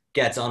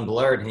gets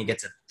unblurred and he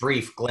gets a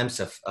brief glimpse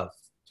of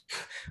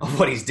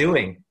what he's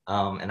doing.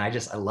 And I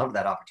love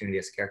that opportunity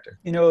as a character.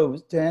 You know,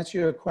 to answer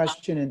your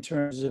question in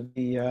terms of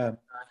the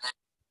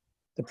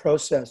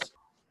process,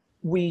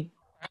 we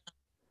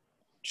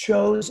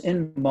chose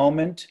in the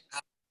moment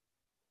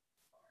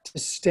to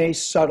stay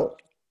subtle.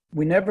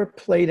 We never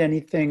played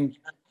anything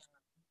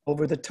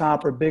over the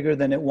top or bigger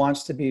than it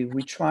wants to be.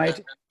 We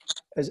tried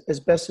as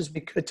best as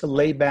we could to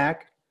lay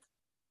back.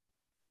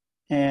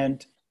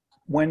 And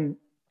when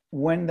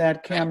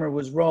that camera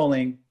was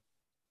rolling,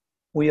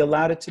 we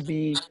allowed it to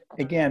be,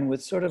 again,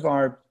 with sort of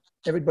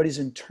everybody's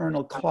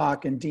internal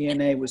clock and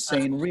DNA was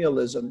saying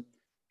realism,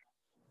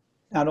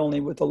 not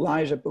only with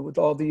Elijah, but with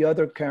all the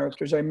other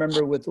characters. I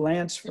remember with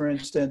Lance, for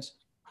instance,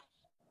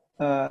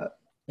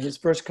 his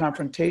first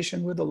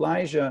confrontation with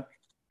Elijah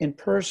in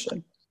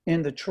person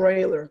in the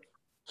trailer.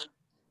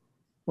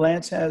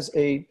 Lance has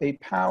a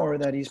power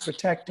that he's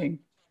protecting,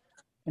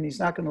 and he's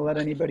not going to let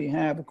anybody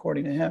have,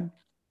 according to him.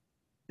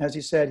 As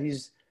he said,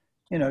 he's,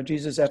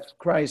 Jesus F.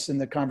 Christ in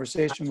the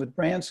conversation with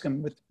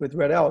Branscombe, with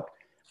Red Elk,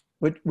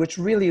 which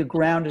really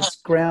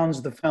grounds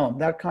the film.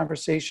 That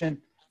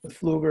conversation with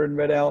Pfluger and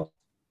Red Elk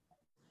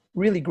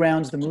really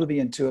grounds the movie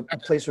into a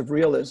place of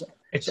realism.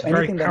 It's So a very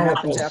anything that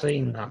powerful happens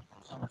scene, that.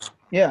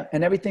 Yeah,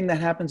 and everything that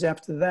happens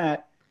after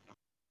that,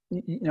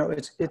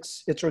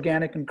 it's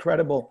organic and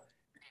credible.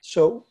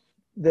 So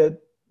the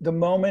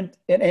moment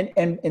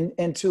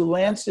and to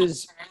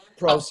Lance's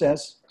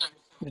process,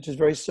 which is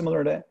very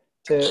similar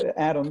to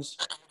Adam's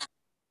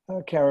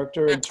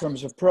character in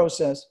terms of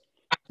process,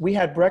 we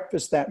had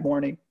breakfast that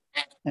morning,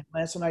 and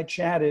Lance and I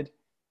chatted,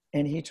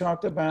 and he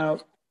talked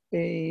about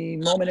a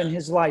moment in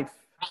his life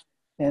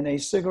and a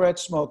cigarette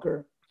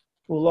smoker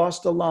who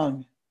lost a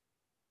lung,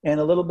 and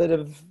a little bit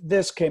of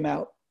this came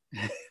out.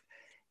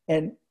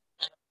 And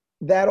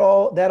that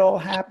all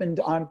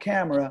happened on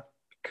camera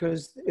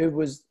because it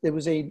was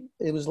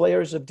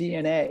layers of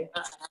DNA.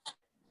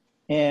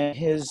 And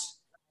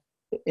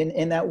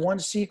in that one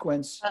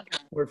sequence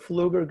where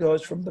Pfluger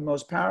goes from the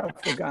most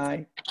powerful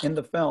guy in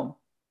the film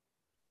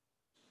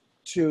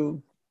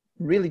to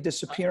really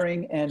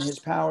disappearing and his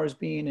powers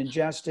being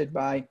ingested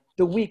by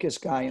the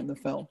weakest guy in the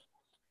film.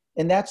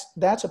 And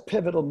that's a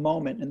pivotal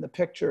moment in the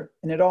picture.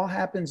 And it all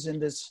happens in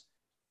this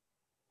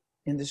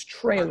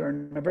trailer,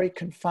 in a very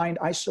confined,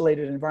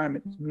 isolated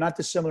environment, not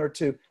dissimilar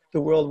to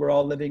the world we're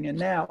all living in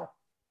now.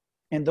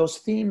 And those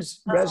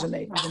themes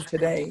resonate even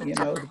today,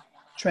 the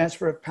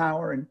transfer of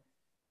power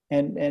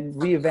and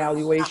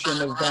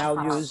reevaluation of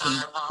values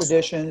and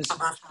traditions,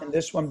 and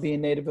this one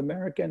being Native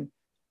American,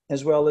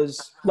 as well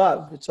as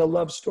love. It's a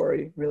love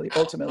story, really,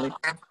 ultimately.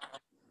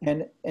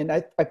 And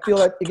I feel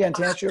like, again,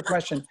 to answer your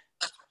question,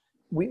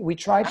 we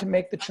tried to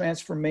make the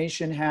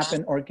transformation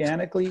happen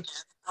organically,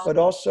 but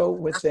also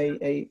with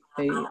the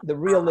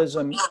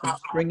realism of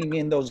bringing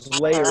in those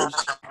layers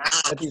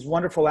that these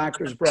wonderful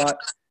actors brought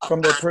from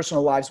their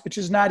personal lives, which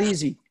is not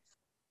easy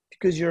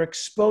because you're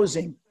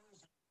exposing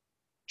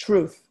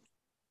truth.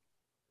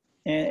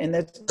 And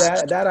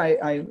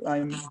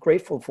I'm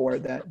grateful for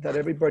that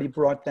everybody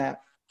brought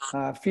that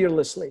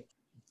fearlessly.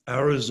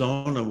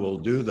 Arizona will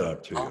do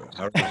that to you.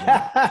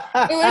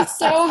 It was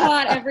so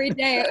hot every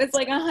day. It was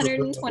like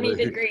 120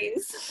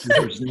 degrees.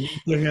 There's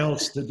nothing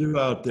else to do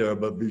out there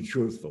but be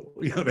truthful.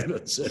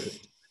 That's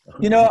it.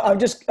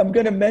 I'm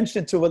going to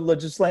mention to what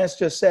Lance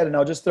just said, and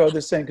I'll just throw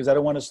this in because I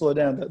don't want to slow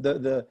down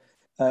the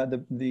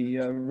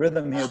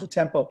rhythm here, the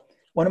tempo.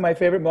 One of my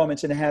favorite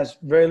moments, and it has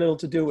very little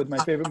to do with my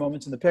favorite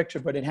moments in the picture,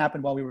 but it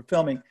happened while we were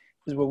filming,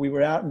 is when we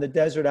were out in the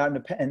desert, out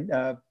in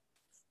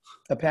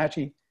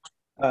Apache,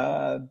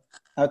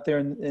 out there,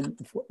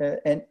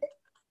 and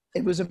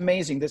it was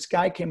amazing. This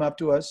guy came up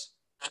to us.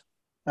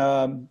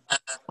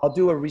 I'll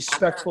do a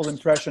respectful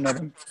impression of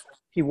him.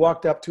 He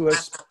walked up to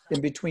us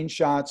in between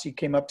shots. He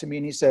came up to me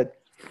and he said,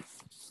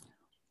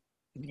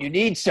 "If you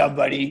need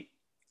somebody,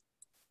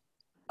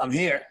 I'm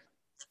here."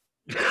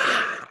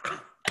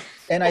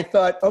 And I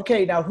thought,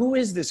 okay, now who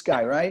is this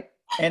guy, right?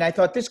 And I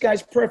thought, this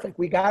guy's perfect.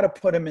 We got to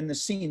put him in the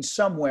scene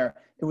somewhere.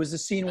 It was the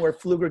scene where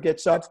Pfluger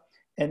gets up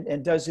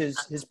and does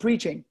his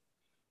preaching.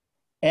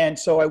 And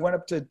so I went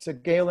up to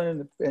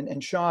Galen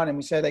and Sean, and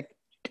we said, like,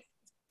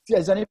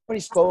 has anybody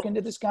spoken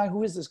to this guy?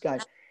 Who is this guy?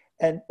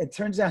 And it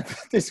turns out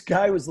that this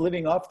guy was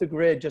living off the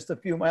grid just a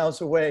few miles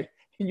away,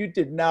 and you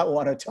did not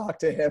want to talk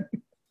to him.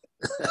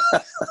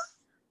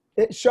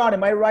 Sean,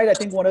 am I right? I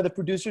think one of the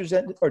producers,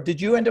 or did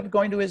you end up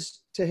going to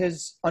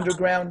his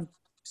underground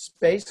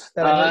space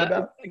that I heard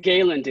about?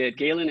 Galen did.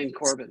 Galen and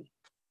Corbin,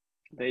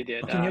 they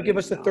did. Can you give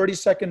us a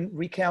 30-second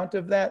recount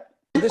of that?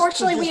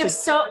 Unfortunately,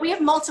 we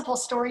have multiple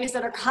stories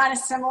that are kind of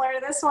similar to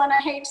this one. I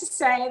hate to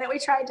say that we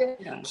tried to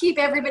keep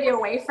everybody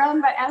away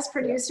from, but as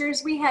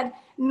producers, we had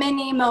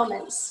many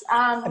moments.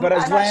 But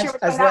as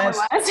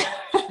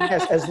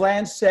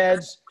Lance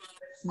says,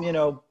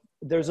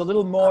 there's a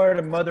little more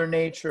to Mother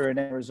Nature in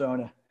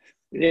Arizona.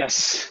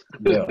 Yes.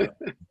 Yeah.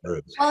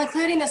 Well,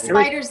 including the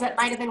spiders that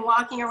might have been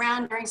walking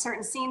around during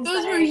certain scenes.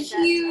 Those were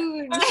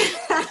huge.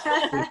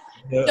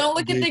 Don't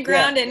look at the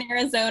ground in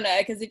Arizona,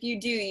 because if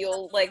you do,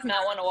 you'll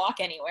not want to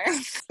walk anywhere.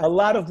 A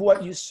lot of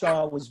what you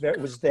saw was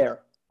there.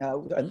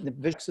 And the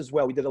visuals as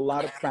well. We did a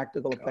lot of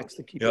practical effects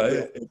to keep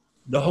it.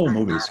 The whole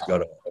movie's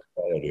got a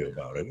quality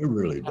about it. It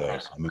really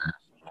does. I mean,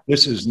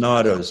 this is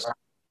not as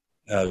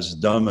as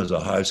dumb as a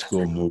high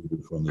school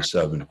movie from the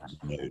 70s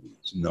and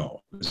 80s.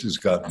 No, this has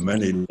got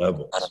many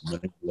levels,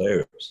 many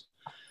layers,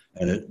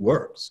 and it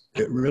works.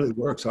 It really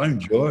works. I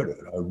enjoyed it.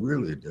 I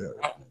really did.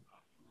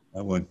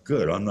 I went,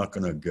 good. I'm not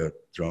going to get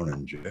thrown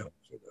in jail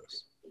for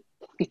this.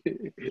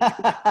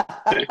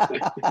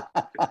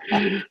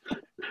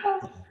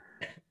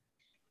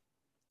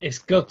 It's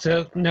good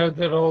to know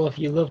that all of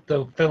you loved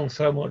the film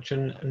so much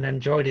and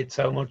enjoyed it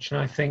so much.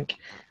 And I think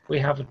we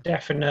have a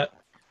definite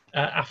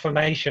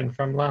affirmation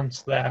from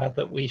Lance there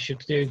that we should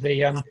do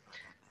the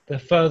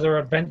further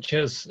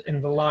adventures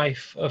in the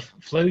life of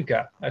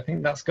Pfluger. I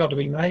think that's got to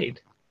be made.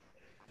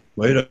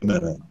 Wait a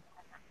minute.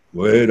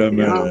 Wait a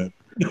minute.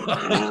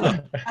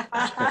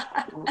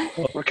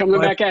 We're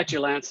coming back at you,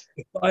 Lance.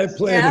 If I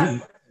played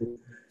him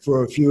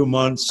for a few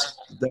months,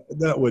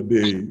 that would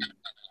be,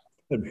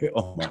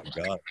 oh my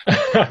God.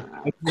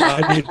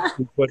 I need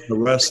to put the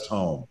rest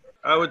home.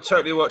 I would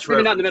totally watch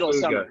Maybe not in the middle of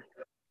summer.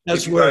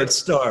 That's where it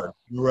starts.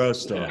 The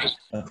rest home.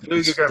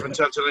 Pfluger go from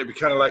time to time, it'd be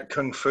kind of like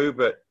Kung Fu,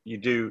 but you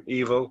do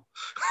evil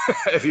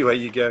everywhere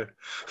you go.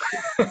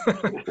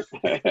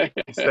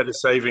 instead of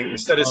saving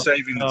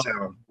the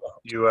town,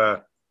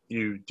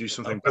 you do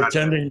something bad.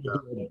 Pretending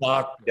to be a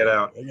doctor. Get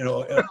out. You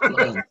know,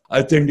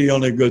 I think the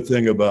only good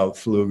thing about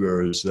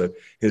Pfluger is that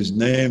his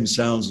name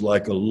sounds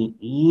like a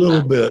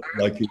little bit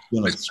like he's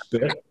going to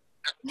spit.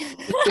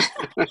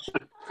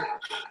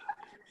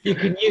 You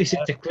can use it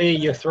to clear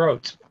your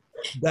throat.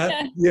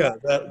 That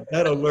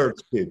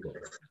alerts people.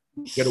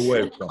 Get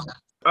away from it.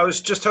 I was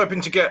just hoping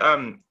to get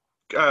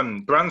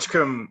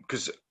Branscombe,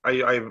 because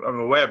I'm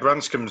aware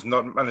Branscombe's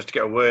not managed to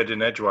get a word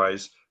in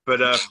edgewise,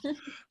 but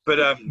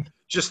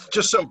just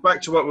sort of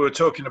back to what we were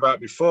talking about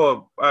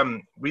before.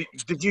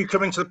 Did you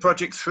come into the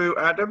project through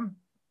Adam?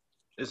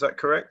 Is that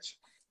correct?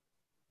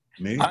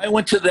 Me? I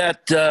went to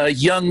that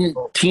young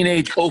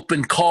teenage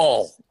open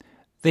call.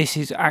 This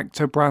is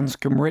actor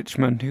Branscombe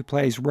Richmond, who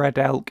plays Red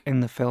Elk in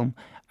the film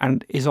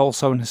and is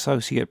also an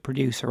associate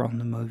producer on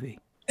the movie.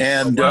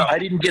 And I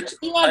didn't get.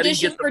 He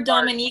auditioned for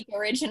Dominique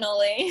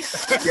originally.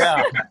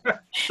 Yeah.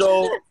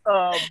 So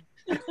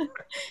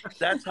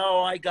that's how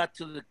I got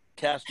to the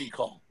casting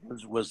call.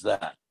 Was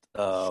that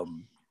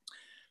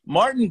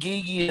Martin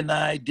Gigi and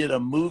I did a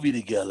movie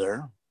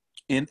together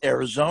in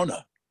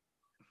Arizona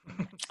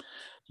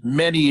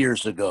many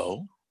years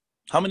ago.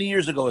 How many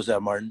years ago was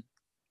that, Martin?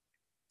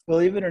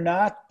 Believe it or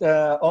not,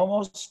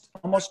 almost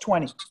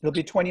 20. It'll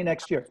be 20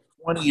 next year.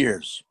 20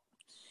 years.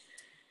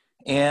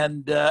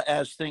 And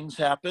as things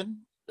happen,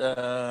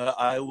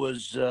 I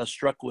was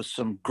struck with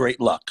some great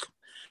luck.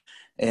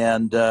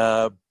 And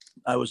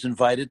I was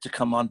invited to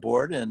come on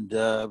board. And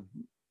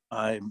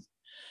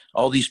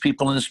all these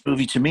people in this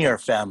movie to me are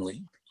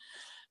family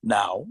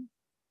now.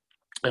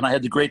 And I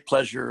had the great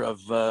pleasure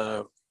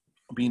of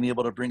being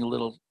able to bring a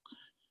little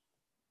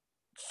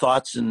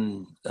thoughts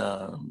and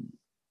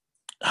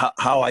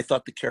how I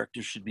thought the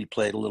characters should be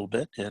played a little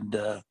bit. And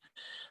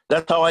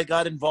that's how I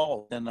got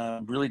involved, and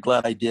I'm really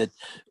glad I did.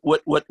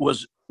 What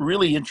was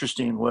really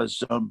interesting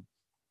was,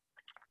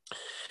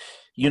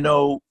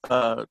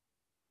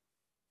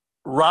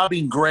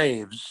 robbing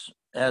graves,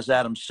 as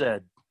Adam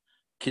said,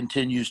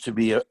 continues to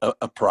be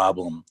a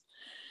problem.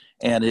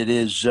 And it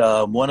is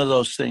one of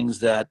those things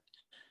that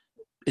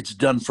it's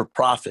done for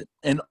profit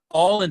in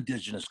all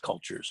indigenous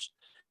cultures.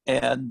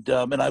 And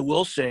I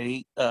will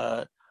say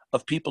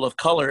of people of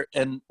color,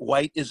 and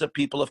white is a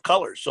people of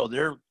color, so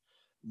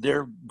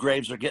their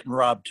graves are getting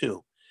robbed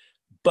too.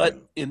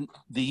 But in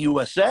the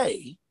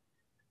USA,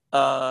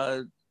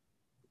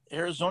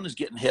 Arizona's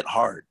getting hit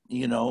hard,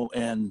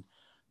 and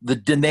the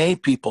Dene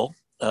people,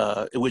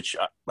 which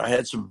I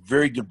had some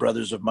very good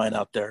brothers of mine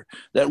out there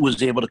that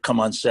was able to come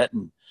on set,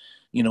 and,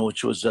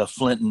 which was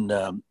Flint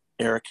and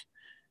Eric.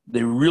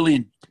 They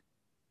really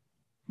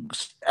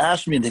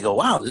asked me, and they go,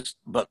 wow, this,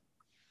 but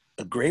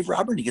a grave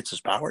robber and he gets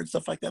his power and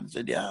stuff like that. I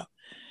said, yeah.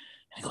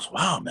 And he goes,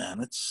 wow, man,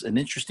 it's an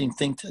interesting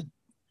thing to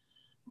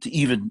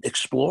even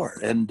explore.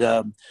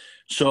 And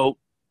so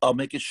I'll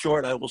make it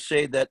short. I will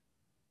say that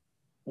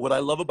what I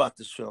love about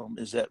this film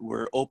is that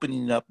we're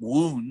opening up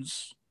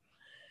wounds,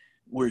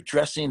 we're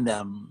addressing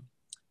them,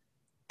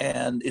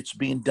 and it's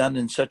being done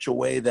in such a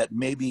way that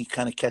maybe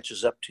kind of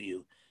catches up to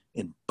you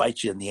and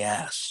bites you in the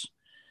ass.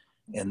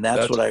 And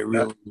that's what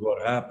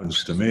what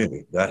happens to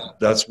me.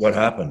 That's what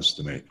happens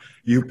to me.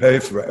 You pay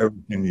for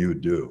everything you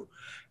do.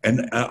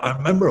 And I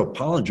remember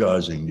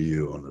apologizing to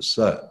you on the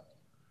set.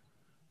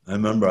 I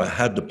remember I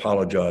had to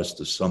apologize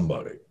to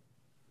somebody.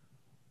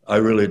 I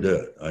really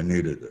did. I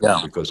needed it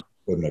because I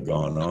couldn't have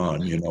gone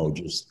on,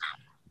 just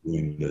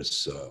being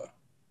this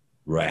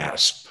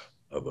rasp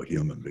of a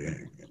human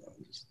being.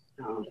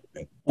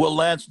 Well,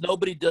 Lance,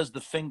 nobody does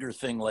the finger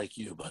thing like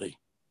you, buddy.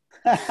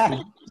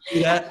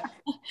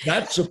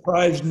 that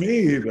surprised me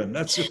even.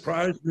 That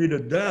surprised me to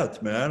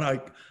death, man.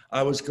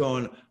 I was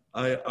going,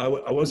 I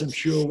wasn't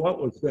sure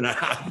what was going to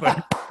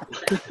happen.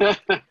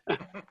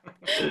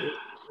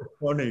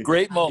 Funny.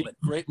 Great moment.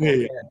 Great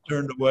moment. I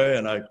turned away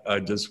and I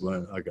just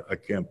went, I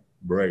can't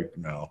break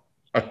now.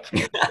 I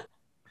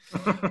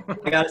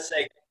gotta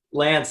say,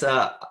 Lance,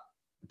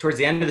 towards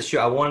the end of the shoot,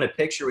 I wanted a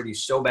picture with you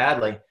so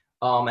badly.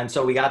 And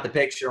so we got the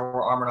picture, and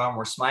we're arm in arm,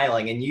 we're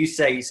smiling. And you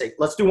say,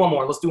 let's do one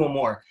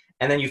more.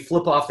 And then you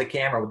flip off the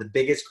camera with the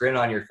biggest grin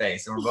on your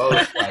face. And we're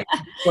both like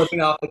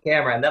flipping off the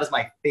camera. And that is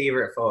my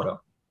favorite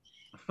photo.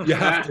 You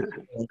have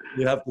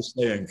to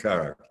stay in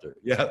character.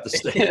 You have to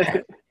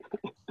stay.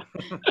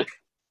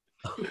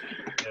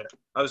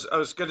 I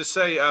was going to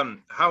say,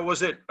 how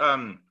was it?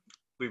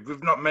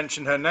 We've not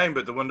mentioned her name,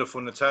 but the wonderful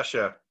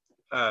Natasha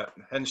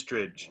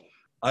Henstridge.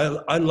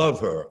 I love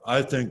her.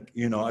 I think,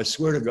 I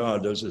swear to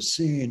God, there's a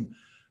scene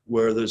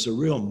where there's a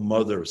real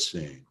mother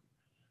scene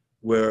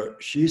where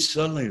she's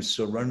suddenly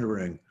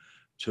surrendering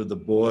to the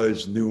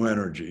boy's new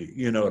energy.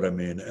 You know what I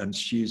mean? And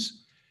she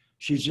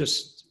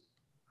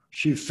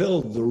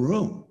filled the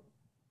room.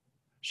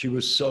 She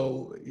was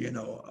so,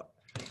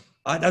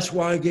 that's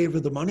why I gave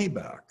her the money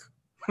back.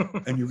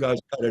 And you guys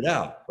cut it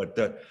out.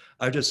 But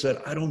I just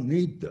said, I don't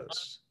need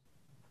this.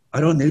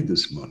 I don't need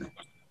this money.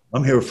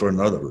 I'm here for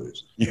another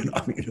reason.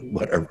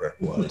 Whatever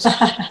it was.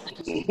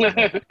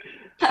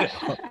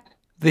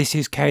 This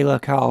is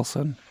Kayla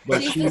Carlson.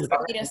 She's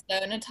the sweetest,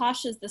 though.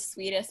 Natasha's the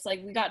sweetest.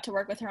 Like, we got to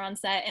work with her on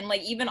set, and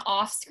like even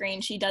off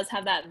screen, she does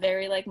have that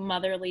very like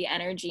motherly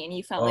energy, and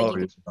you felt like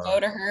you could go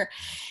to her,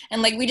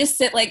 and like we just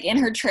sit like in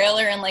her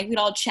trailer, and like we'd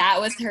all chat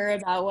with her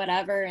about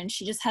whatever, and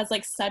she just has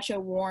like such a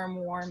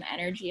warm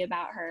energy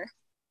about her.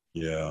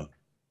 Yeah,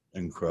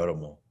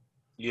 incredible.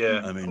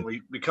 Yeah, I mean,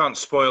 we can't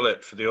spoil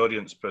it for the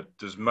audience, but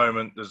there's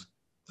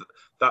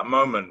that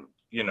moment,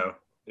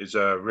 is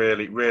a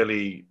really,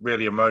 really,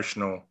 really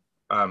emotional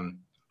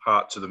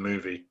heart to the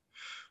movie,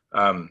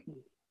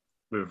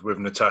 with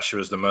Natasha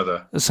as the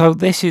mother. So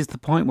this is the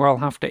point where I'll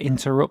have to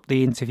interrupt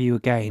the interview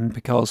again,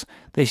 because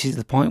this is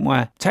the point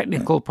where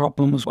technical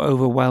problems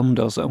overwhelmed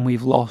us and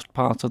we've lost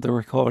part of the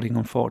recording,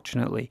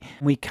 unfortunately.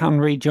 We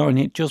can rejoin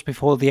it just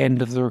before the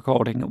end of the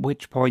recording, at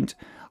which point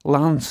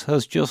Lance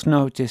has just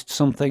noticed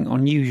something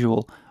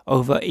unusual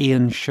over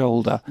Ian's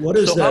shoulder. What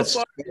is that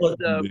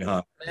skeleton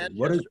behind?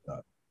 What is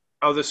that?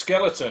 Oh, the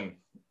skeleton.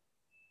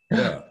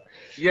 Yeah.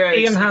 Yeah.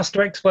 Ian has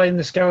to explain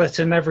the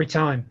skeleton every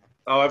time.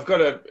 Oh, I've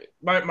got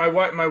my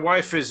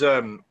wife is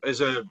a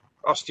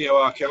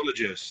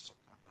osteoarchaeologist.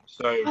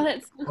 So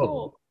that's so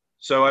cool.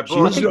 So I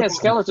think that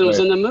skeleton was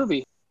in the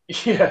movie.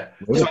 Yeah.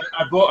 So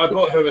I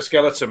bought her a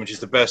skeleton, which is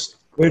the best.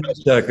 Wait a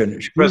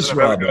second.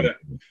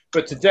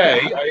 But today,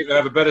 I even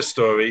have a better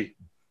story.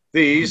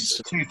 These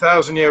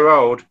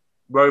 2,000-year-old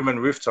Roman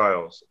roof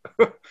tiles.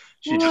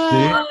 She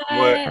just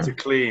worked to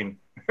clean.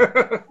 She's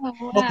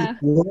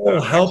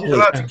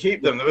allowed to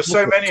keep them. There were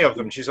so many of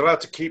them. She's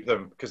allowed to keep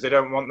them because they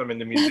don't want them in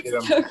the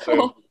museum. So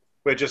cool.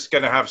 We're just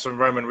going to have some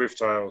Roman roof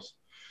tiles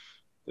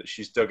that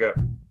she's dug up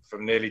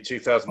from nearly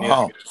 2,000 years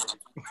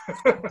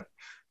ago.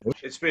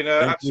 It's been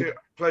an absolute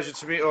pleasure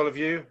to meet all of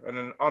you, and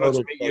an honor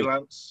to meet you,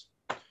 Lance.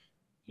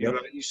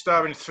 You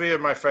star in 3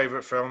 of my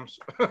favorite films,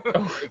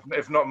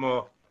 if not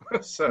more.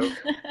 So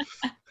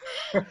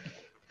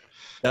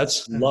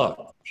that's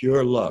luck,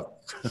 pure luck.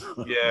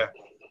 Yeah,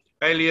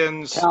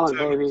 Aliens,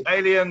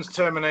 Aliens,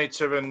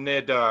 Terminator, and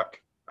Near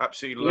Dark.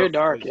 Absolutely Near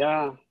Dark,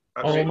 yeah.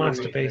 All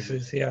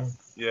masterpieces, yeah.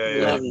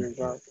 Yeah.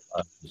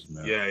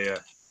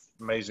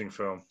 Amazing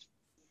film.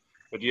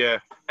 But yeah.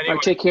 Anyway. All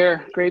right, take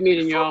care. Great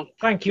meeting y'all.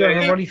 Thank you,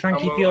 everybody.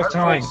 Thank you for your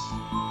time.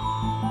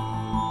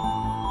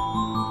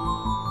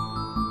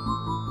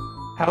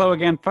 Hello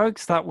again,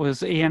 folks. That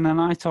was Ian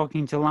and I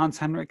talking to Lance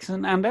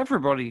Henriksen and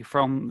everybody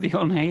from The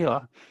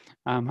Unhealer.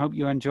 Hope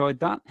you enjoyed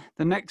that.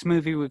 The next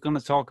movie we're going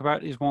to talk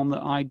about is one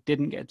that I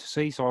didn't get to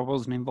see, so I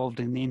wasn't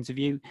involved in the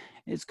interview.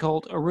 It's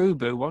called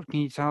Urubu. What can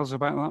you tell us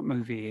about that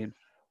movie, Ian?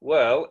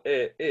 Well,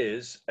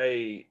 it's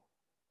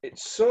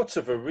sort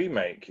of a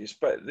remake.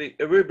 The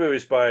Urubu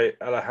is by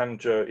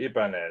Alejandro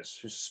Ibanez,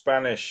 who's a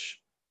Spanish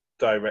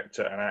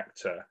director and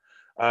actor,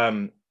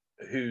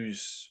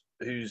 who's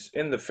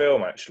in the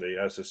film actually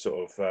as a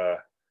sort of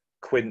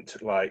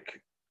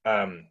Quint-like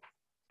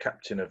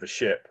captain of a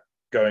ship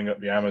going up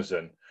the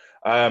Amazon.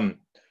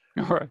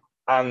 Right.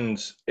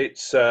 And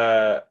it's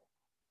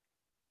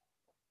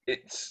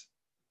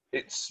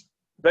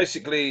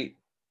basically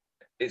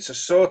a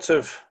sort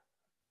of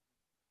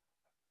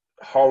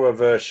horror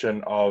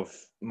version of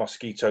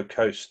Mosquito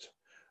Coast.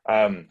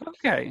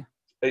 Okay.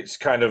 It's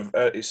kind of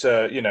it's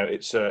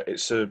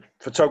a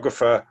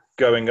photographer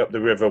going up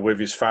the river with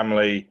his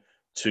family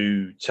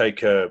to take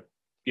he's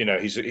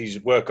a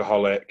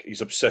workaholic.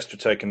 He's obsessed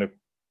with taking a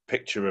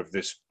picture of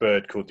this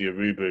bird called the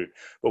Urubu.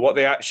 But what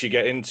they actually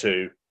get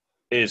into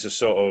is a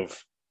sort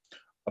of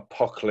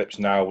apocalypse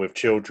now with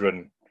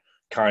children.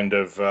 Kind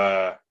of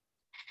and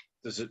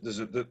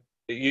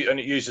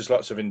it uses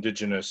lots of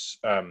indigenous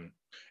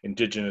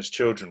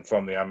children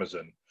from the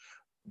Amazon.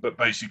 But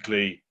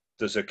basically,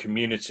 there's a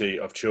community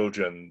of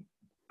children,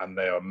 and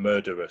they are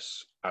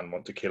murderous and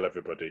want to kill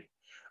everybody.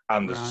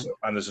 And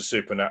there's a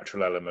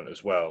supernatural element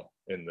as well,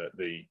 in that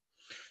the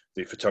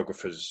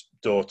photographer's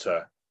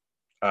daughter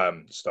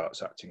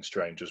starts acting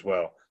strange as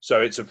well.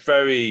 So it's a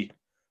very,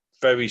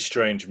 very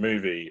strange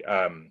movie,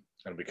 and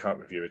we can't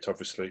review it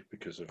obviously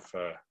because of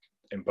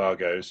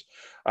embargoes,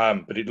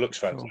 but it looks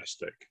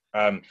fantastic.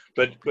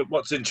 But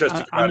what's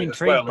interesting I'm about it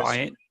as well intrigued by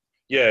is, it.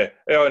 yeah,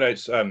 I know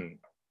it's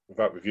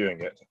without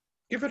reviewing it,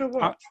 give it a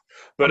watch.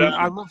 But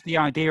I love the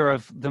idea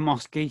of the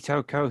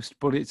Mosquito Coast,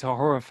 but it's a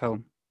horror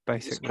film,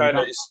 basically.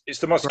 it's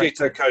the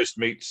Mosquito Coast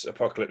meets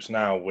Apocalypse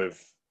Now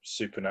with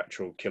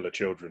supernatural killer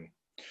children,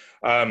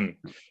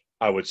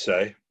 I would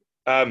say.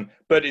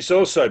 But it's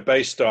also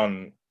based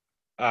on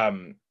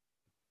Who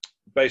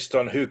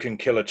Can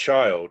Kill a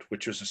Child,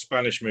 which was a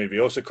Spanish movie,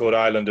 also called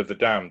Island of the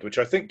Damned, which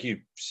I think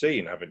you've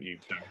seen, haven't you?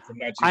 From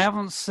I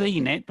haven't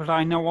seen it, but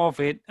I know of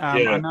it. Yeah.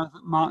 I know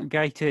that Mark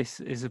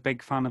Gatiss is a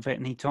big fan of it,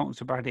 and he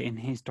talks about it in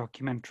his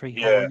documentary,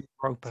 Yeah. Horror in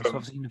Europa. So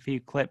I've seen a few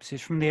clips.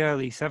 It's from the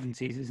early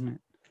 70s, isn't it?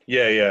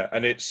 Yeah,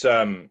 and it's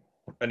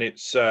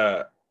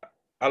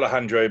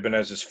Alejandro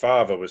Ibanez's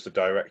father was the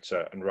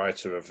director and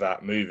writer of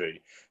that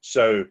movie.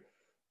 So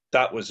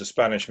that was a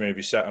Spanish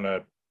movie set on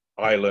a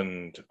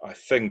island, I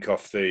think,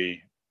 off the.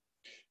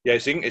 Yeah,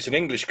 it's an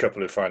English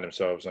couple who find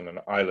themselves on an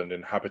island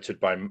inhabited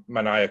by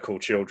maniacal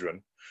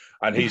children,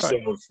 and he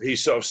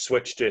sort of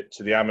switched it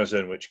to the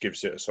Amazon, which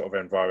gives it a sort of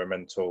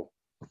environmental,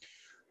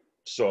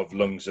 sort of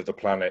lungs of the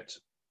planet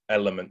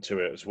element to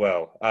it as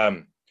well.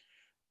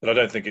 But I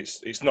don't think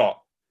it's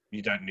not.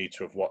 You don't need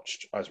to have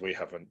watched, as we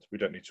haven't. We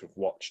don't need to have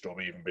watched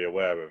or even be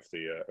aware of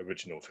the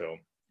original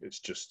film. It's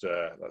just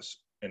that's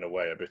in a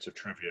way a bit of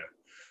trivia,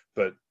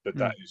 but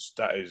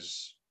that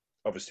is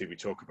obviously we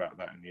talk about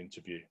that in the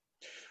interview.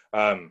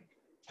 The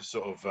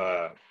sort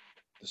of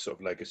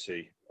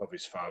legacy of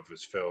his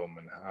father's film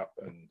and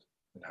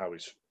how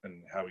his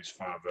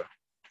father,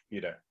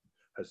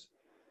 has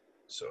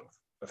sort of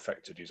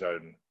affected his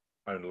own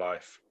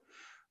life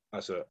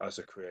as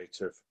a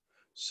creative.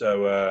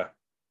 So,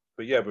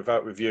 but yeah,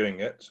 without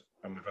reviewing it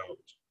and without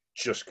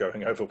just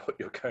going over what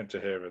you're going to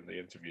hear in the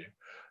interview,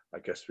 I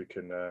guess we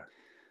can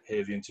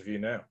hear the interview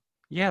now.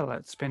 Yeah,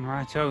 let's spin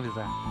right over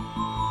there.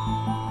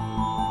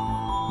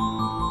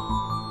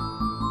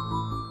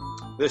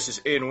 This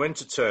is Ian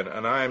Winterton,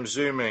 and I am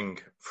zooming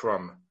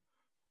from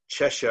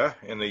Cheshire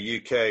in the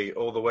UK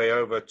all the way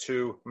over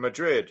to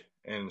Madrid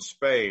in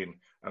Spain,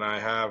 and I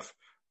have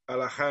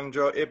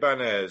Alejandro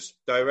Ibanez,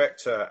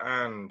 director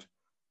and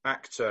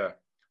actor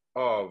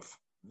of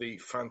the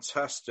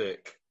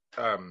fantastic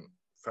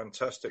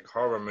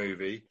horror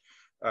movie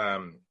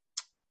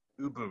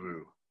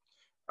Ubaru.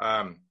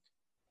 And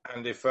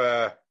if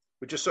we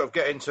just sort of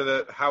get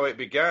into how it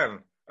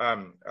began,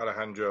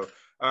 Alejandro,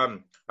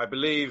 I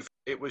believe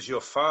it was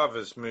your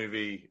father's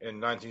movie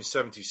in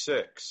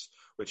 1976,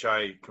 which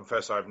I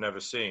confess I've never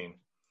seen.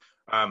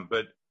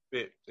 But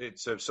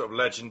it's a sort of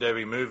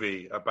legendary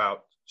movie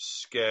about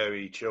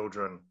scary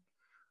children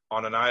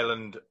on an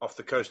island off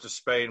the coast of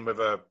Spain with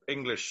an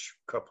English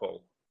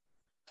couple.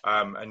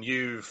 And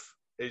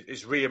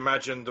is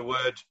reimagined the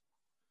word.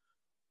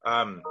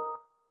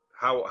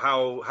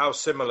 How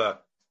similar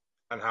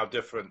and how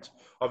different?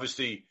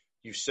 Obviously,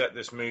 you set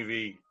this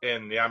movie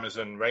in the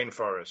Amazon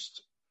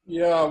rainforest.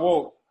 Yeah,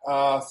 well,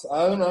 I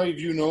don't know if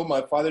you know,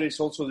 my father is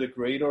also the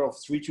creator of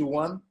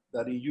 321,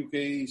 that in UK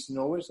is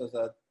known as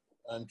an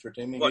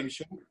entertainment game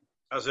show.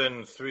 As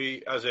in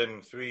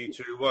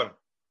 321.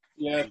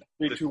 Yeah,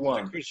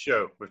 321. The quiz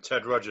show with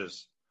Ted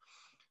Rogers.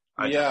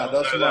 My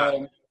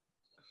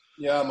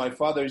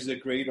father is the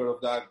creator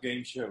of that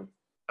game show.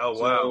 Oh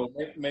wow!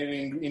 So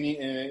maybe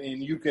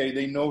in UK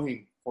they know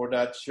him for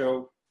that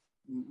show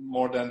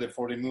more than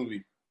for the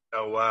movie.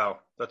 Oh wow,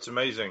 that's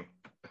amazing.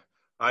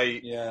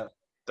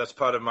 That's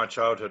part of my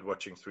childhood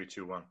watching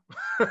 321.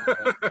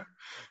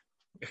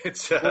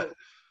 It's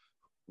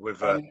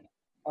with about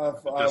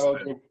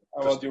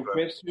your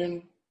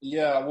question.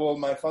 Yeah, well,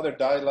 my father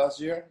died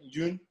last year,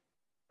 June.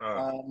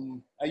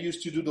 I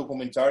used to do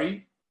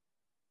documentary,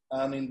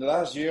 and in the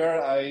last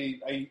year,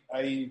 I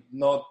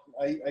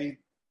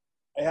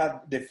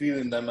had the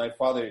feeling that my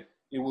father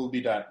will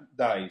be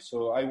die.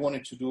 So I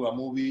wanted to do a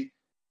movie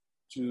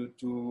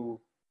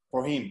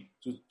for him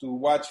to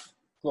watch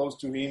close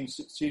to him,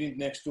 sitting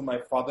next to my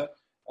father,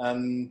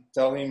 and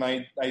tell him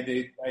I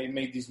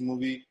made this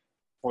movie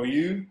for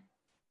you,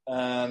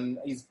 and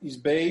it's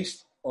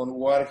based on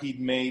what he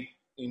made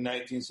in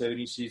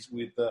 1976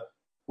 with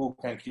Who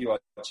Can Kill a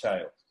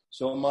Child.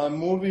 So my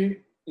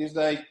movie is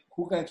like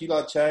Who Can Kill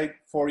a Child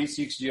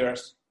 46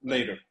 years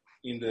later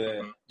in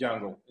the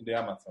jungle, in the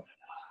Amazon.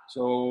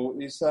 So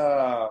it's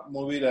a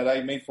movie that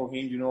I made for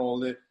him, all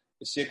the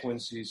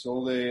sequences,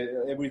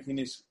 everything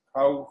is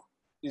how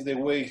is the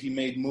way he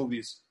made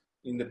movies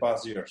in the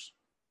past years.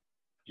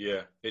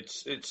 Yeah,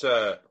 it's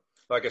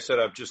like I said,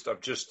 I've just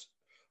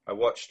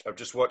watched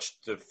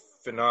the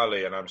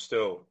finale, and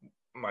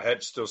my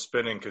head's still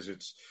spinning because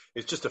it's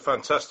just a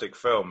fantastic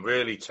film,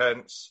 really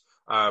tense.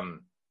 And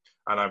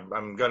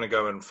I'm going to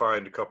go and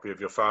find a copy of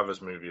your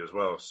father's movie as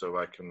well, so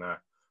I can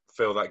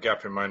fill that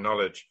gap in my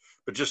knowledge.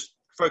 But just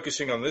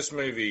focusing on this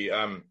movie,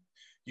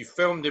 you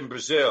filmed in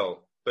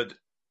Brazil, but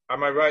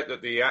am I right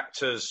that the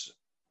actors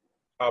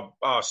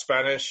are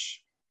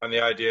Spanish, and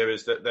the idea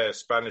is that they're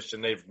Spanish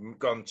and they've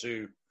gone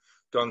to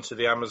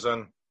the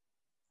Amazon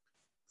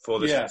for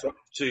this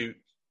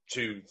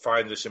to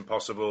find this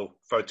impossible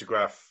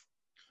photograph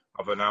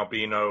of an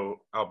albino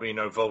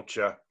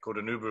vulture called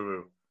an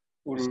urubu.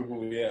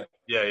 Urubu, yeah.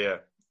 Yeah.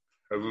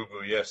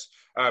 Urubu, yes.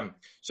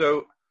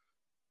 So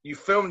you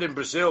filmed in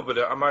Brazil, but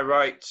am I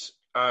right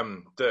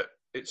that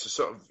it's a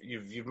sort of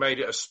you've made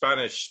it a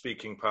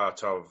Spanish-speaking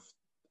part of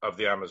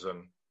the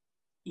Amazon?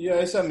 Yeah,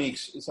 it's a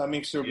mix. It's a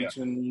mixture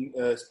between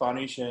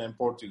Spanish and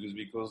Portuguese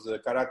because the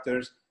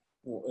characters,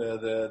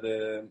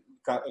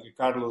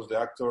 Carlos, the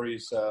actor,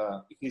 is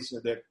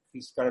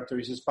his character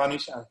is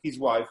Spanish and his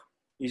wife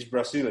is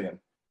Brazilian.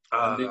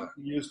 And they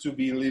used to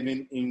be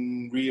living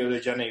in Rio de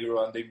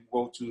Janeiro, and they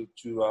go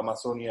to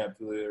Amazonia,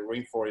 to the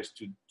rainforest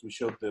to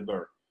shoot the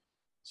bird.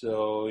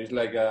 So it's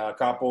like a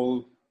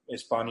couple, a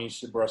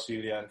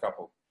Spanish-Brazilian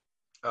couple.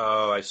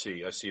 Oh, I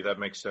see. That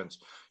makes sense.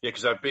 Yeah,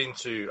 because I've been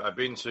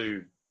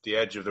to the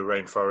edge of the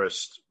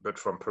rainforest, but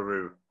from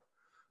Peru.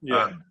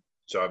 Yeah.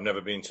 So I've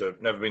never been to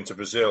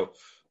Brazil,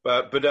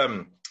 but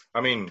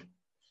I mean,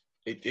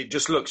 it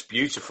just looks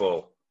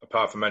beautiful.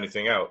 Apart from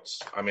anything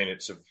else, I mean,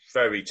 it's a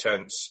very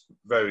tense,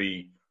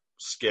 very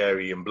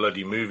scary and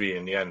bloody movie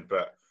in the end.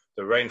 But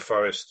the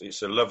rainforest,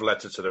 it's a love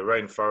letter to the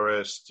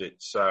rainforest.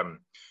 It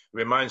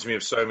reminds me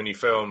of so many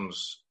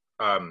films.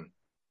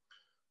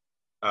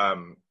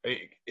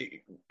 It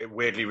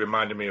weirdly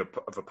reminded me of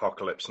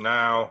Apocalypse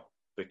Now,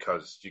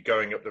 because you're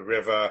going up the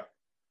river.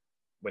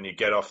 When you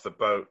get off the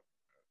boat,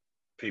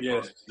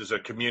 there's a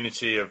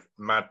community of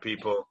mad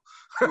people.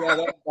 Yeah,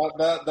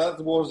 that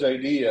was the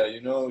idea.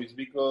 It's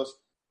because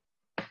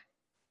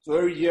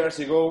 30 years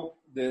ago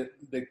the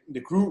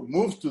crew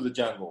moved to the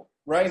jungle.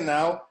 Right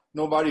now,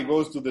 nobody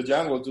goes to the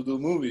jungle to do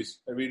movies.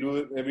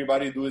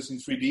 Everybody does it in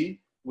 3D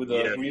with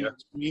a green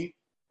screen.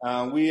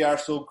 We are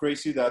so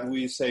crazy that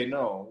we say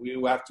no.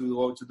 We have to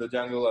go to the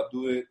jungle and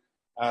do it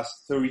as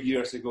 30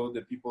 years ago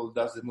the people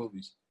does the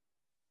movies.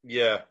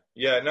 No,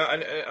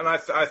 and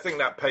I think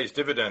that pays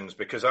dividends,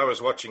 because I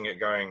was watching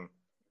it going,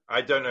 I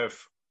don't know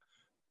if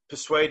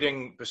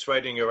persuading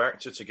your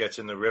actor to get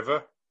in the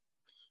river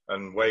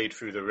and wade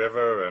through the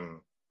river, and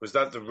was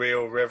that the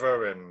real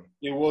river? And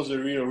it was a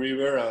real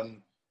river,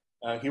 and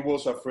he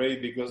was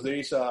afraid because there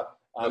is a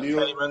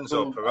little caimans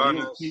or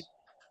piranhas.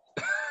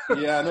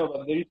 Yeah, no,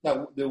 but there is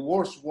the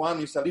worst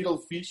one is a little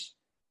fish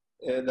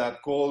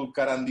that called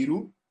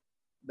carandiru,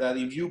 that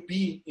if you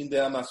pee in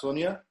the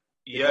Amazonia,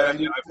 I've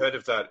heard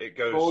of that. It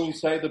goes go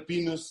inside the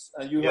penis,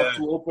 and you have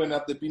to open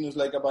up the penis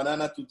like a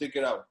banana to take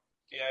it out.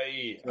 Yeah,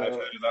 I've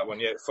heard of that one.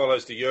 Yeah, it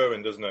follows the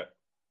urine, doesn't it?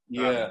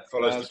 Yeah,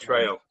 follows the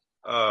trail.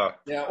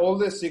 Yeah, all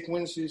the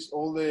sequences,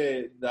 all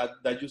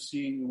that you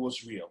see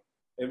was real.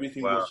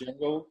 Everything was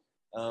jungle.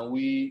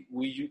 We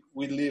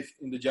lived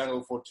in the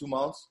jungle for 2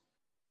 months,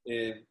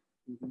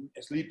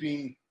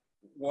 sleeping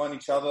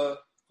each other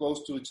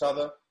close to each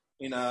other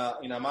in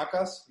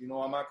hamacas. You know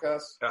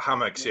hamacas?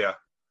 Hammocks, yeah.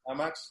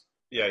 Hammocks.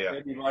 Yeah.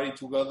 Everybody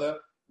together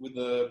with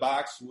the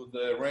bags, with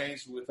the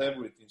reins, with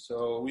everything.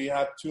 So we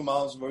had 2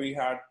 months very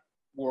hard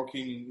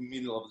working in the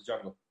middle of the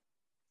jungle.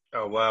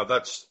 Oh wow,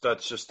 that's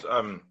just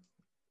I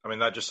mean,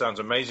 that just sounds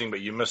amazing.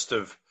 But you must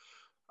have,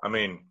 I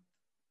mean,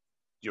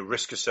 your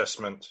risk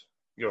assessment,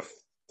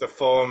 the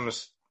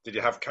forms. Did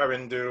you have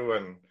Carindu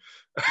and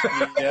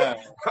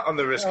on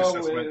the risk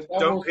assessment?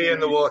 Don't pee in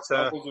the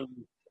water.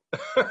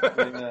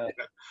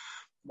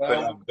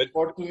 But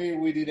fortunately,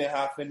 we didn't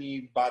have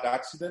any bad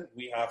accident.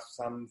 We have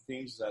some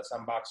things,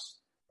 some bugs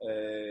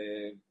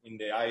in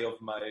the eye of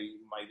my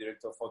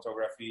director of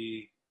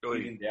photography.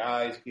 In the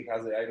eyes, he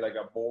has the eye like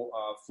a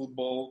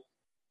football.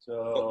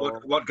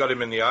 So what got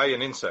him in the eye?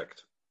 An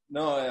insect?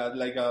 No,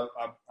 like a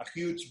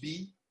huge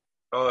bee.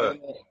 Oh,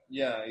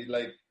 yeah. It's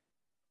like,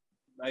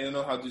 I don't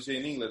know how to say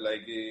in English.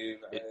 Like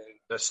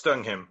that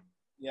stung him.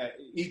 Yeah,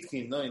 eat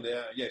him. No, in the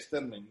eye. Yeah,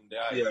 stung him in the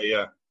eye.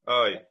 Yeah.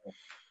 Oh,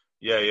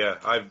 yeah.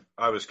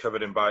 I was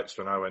covered in bites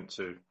when I went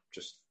to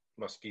just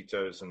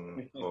mosquitoes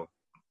and.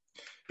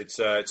 It's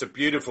a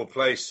beautiful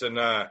place, and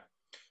I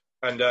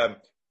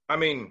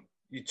mean,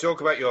 you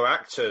talk about your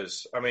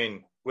actors. I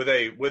mean, were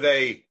they?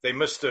 They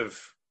must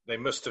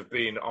have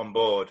been on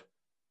board.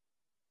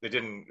 They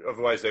didn't,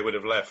 otherwise they would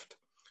have left.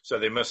 So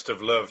they must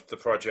have loved the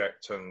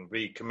project and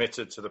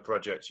recommitted to the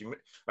project.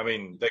 I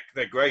mean,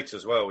 they're great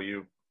as well.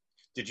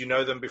 Did you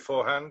know them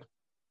beforehand?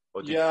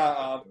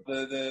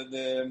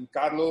 The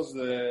Carlos,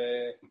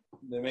 the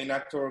main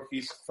actor,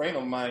 he's a friend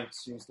of mine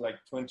since like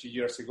 20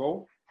 years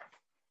ago.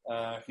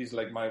 He's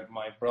like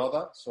my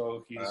brother,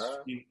 so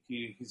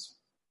he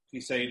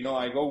said, no,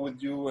 I go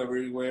with you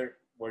everywhere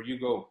where you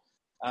go.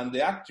 And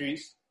the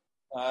actress,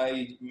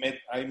 I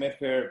met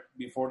her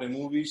before the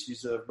movie.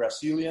 She's a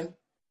Brazilian,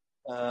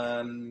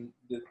 and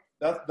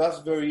that's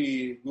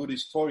very good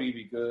story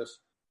because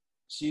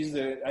she's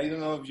I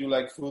don't know if you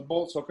like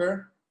football,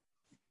 soccer.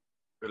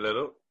 A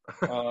little.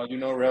 You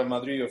know Real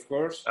Madrid, of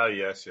course. Oh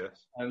yes.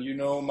 And you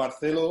know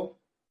Marcelo.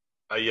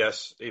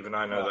 Yes, even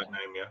I know that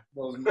name. Yeah.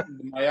 Well,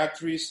 my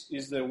actress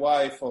is the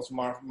wife of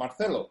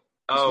Marcelo.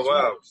 Oh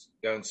wow!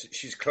 Yeah, and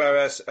she's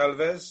Clarice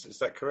Alves. Is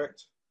that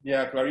correct?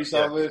 Yeah, Clarice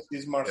Alves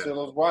is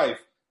Marcelo's wife.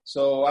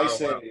 So I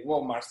said,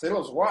 well,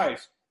 Marcelo's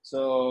wife.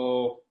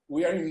 So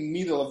we are in the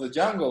middle of the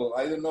jungle.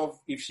 I don't know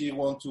if she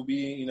want to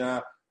be in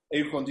a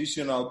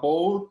air-conditioned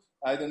boat.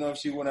 I don't know if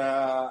she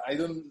wanna. I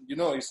don't.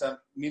 It's $1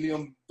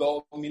 million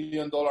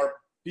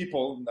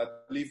people that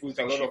live with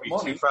a lot of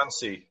money. Too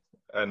fancy.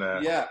 And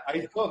yeah,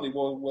 I thought it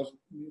was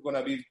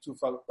gonna be too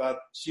far, but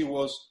she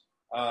was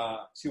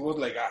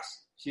like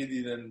us. She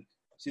didn't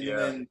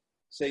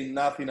say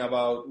nothing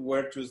about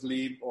where to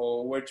sleep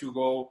or where to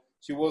go.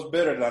 She was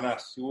better than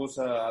us. She was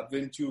an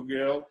adventure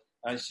girl,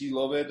 and she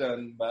loved it.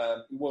 And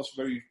it was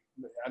very.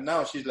 And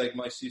now she's like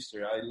my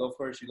sister. I love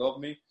her. She loved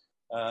me.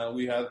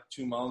 We had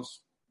 2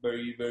 months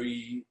very,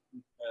 very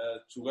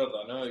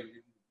together. No?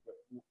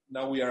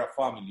 Now we are a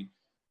family.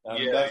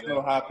 That's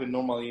not happen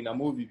normally in a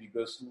movie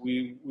because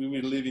we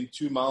will live in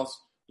 2 months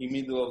in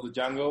the middle of the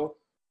jungle.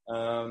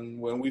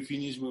 When we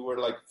finished, we were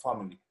like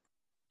family.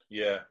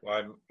 Yeah,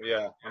 I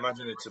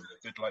imagine it's a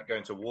bit like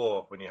going to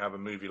war when you have a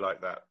movie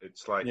like that.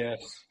 It's like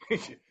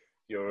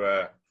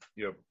your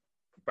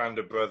band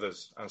of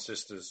brothers and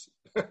sisters.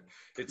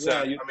 It's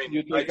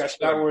you take a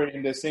shower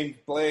in the same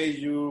place.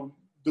 You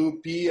do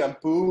pee and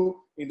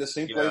poo in the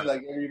same place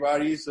like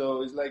everybody.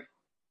 So it's like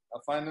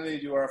finally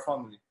you are a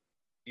family.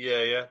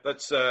 Yeah.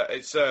 That's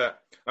it's. I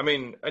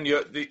mean, and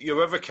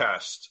your other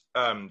cast,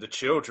 the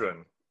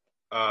children,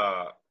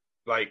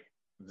 like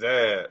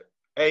they're.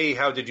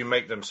 How did you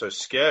make them so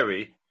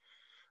scary?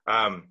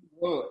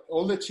 Well,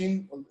 all the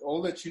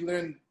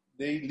children,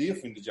 they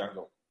live in the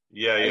jungle.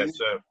 Yeah.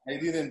 I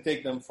didn't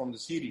take them from the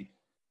city.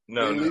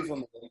 No. They live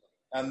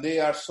and they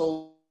are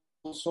so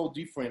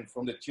different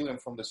from the children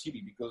from the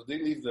city because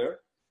they live there.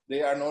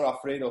 They are not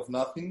afraid of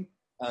nothing,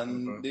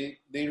 and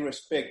they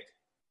respect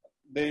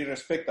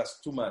us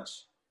too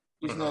much.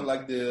 It's not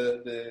like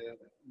the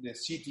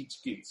city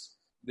kids.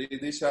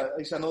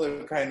 It's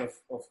another kind of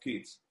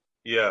kids.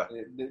 Yeah.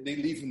 They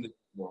live in the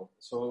world.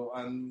 So,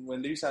 and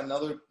when there's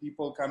another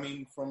people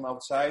coming from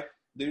outside,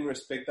 they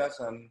respect us,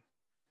 and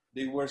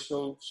they were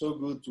so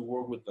good to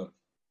work with them.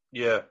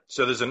 Yeah.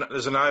 So there's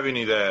an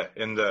irony there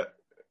in that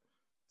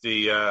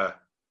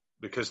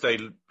because they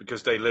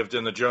lived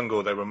in the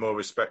jungle, they were more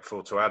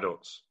respectful to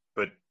adults.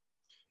 But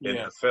in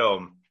the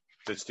film,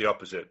 it's the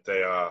opposite.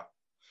 They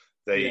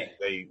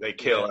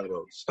kill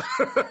adults.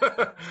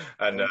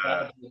 And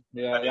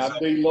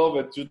they love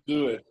it to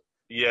do it.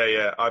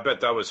 Yeah. I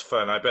bet that was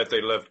fun. I bet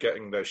they loved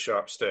getting those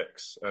sharp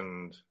sticks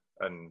and.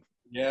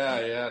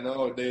 Yeah.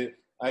 No,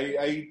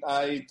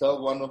 I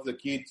tell one of the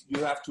kids,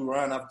 you have to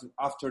run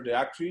after the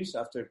actress,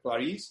 after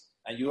Clarice,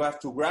 and you have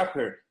to grab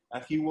her.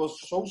 And he was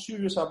so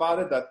serious about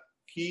it that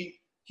he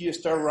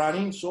started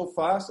running so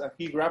fast, and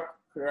he grabbed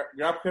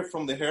her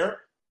from the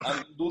hair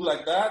and do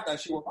like that, and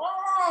she went,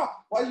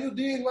 what you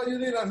did?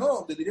 I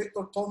know the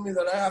director told me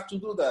that I have to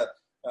do that.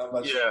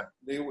 But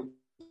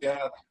they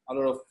had a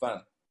lot of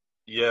fun.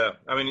 Yeah,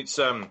 I mean it's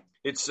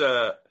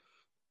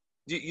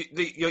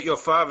your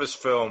father's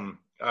film.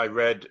 I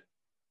read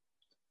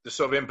the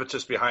sort of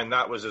impetus behind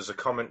that was as a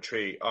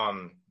commentary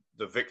on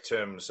the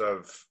victims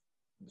of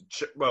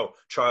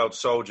child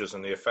soldiers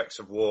and the effects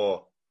of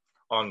war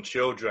on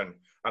children.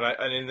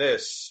 And in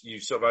this, you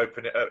sort of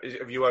open it up.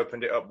 Have you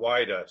opened it up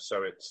wider?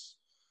 So it's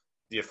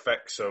the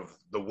effects of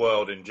the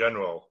world in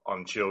general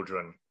on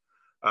children.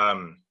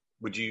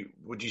 Would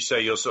you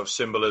say your sort of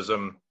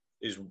symbolism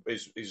is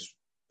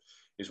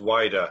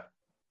wider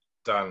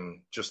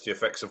than just the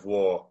effects of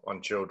war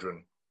on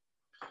children?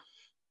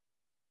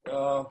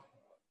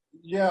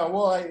 Yeah,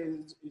 well,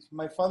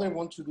 my father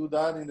wants to do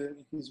that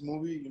in his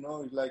movie.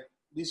 It's like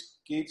these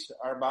kids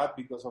are bad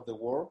because of the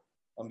war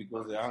and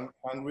because they're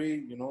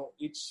hungry.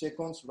 Each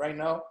second right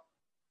now,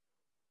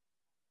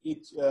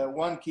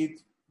 one kid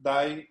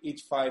die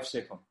each 5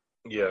 seconds.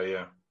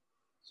 Yeah.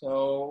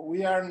 So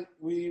we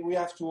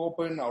have to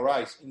open our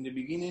eyes. In the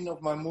beginning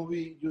of my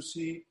movie, you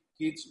see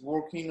kids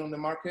working on the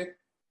market,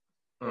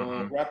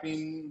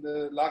 wrapping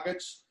the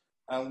luggage.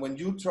 And when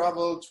you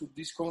travel to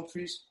these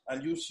countries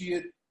and you see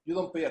it, you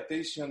don't pay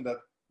attention that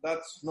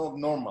that's not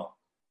normal.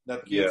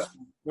 That kids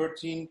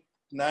 13,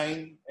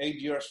 9, 8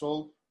 years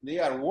old, they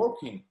are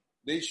working.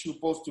 They're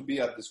supposed to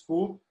be at the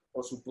school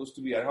or supposed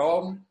to be at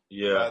home.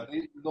 Yeah.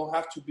 They don't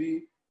have to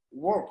be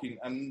working.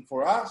 And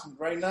for us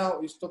right now,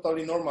 it's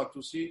totally normal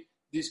to see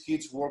these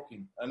kids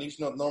working, and it's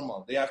not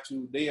normal. They have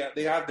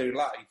their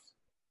life.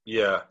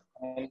 Yeah.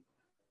 And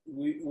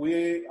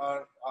we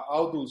are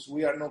adults.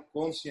 We are not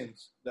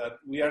conscious that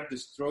we are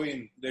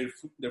destroying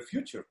their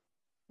future.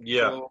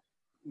 Yeah. So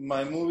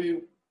my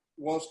movie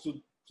wants to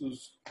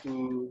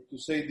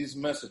say this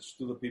message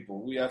to the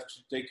people. We have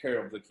to take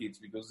care of the kids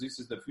because this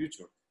is the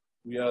future.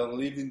 We are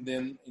leaving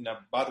them in a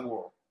bad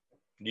world.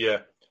 Yeah.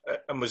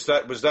 And was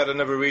that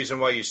another reason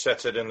why you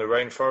set it in the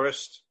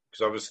rainforest?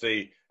 Because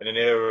obviously in an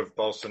era of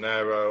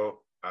Bolsonaro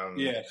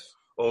and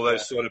all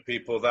those sort of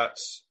people,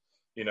 that's,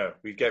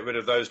 we get rid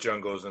of those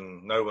jungles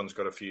and no one's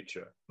got a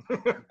future.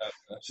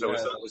 So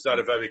was that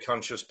a very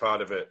conscious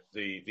part of it,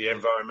 the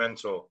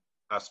environmental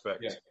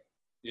aspect?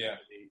 Yeah.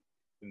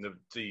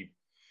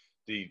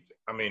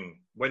 I mean,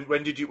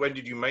 when did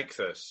you make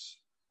this?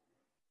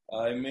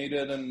 I made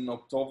it in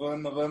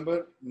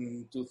November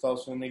in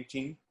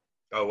 2018.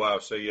 Oh wow!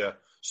 So yeah,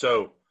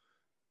 so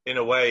in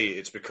a way,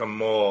 it's become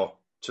more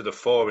to the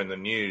fore in the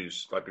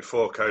news. Like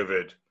before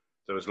COVID,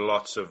 there was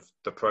lots of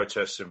the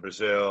protests in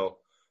Brazil,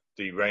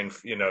 the rain,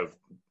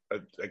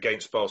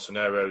 against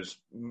Bolsonaro's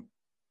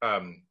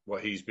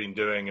what he's been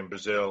doing in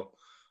Brazil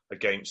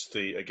against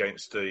the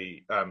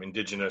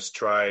indigenous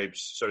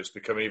tribes. So it's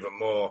become even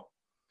more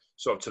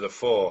sort of to the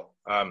fore.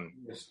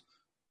 Yes.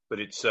 But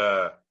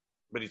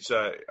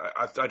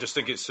I just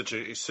think it's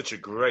such a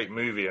great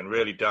movie and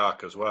really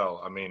dark as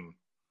well. I mean,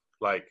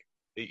 like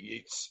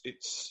it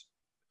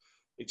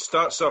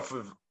starts off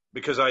with,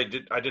 because I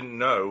didn't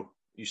know,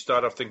 you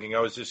start off thinking,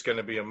 oh, is this going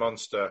to be a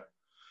monster?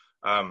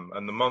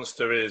 And the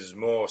monster is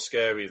more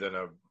scary than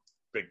a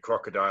big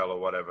crocodile or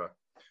whatever.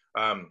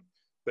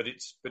 But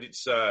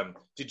it's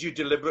did you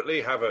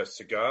deliberately have a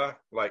cigar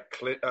like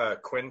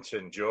Quint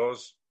in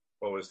Jaws,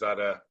 or was that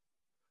an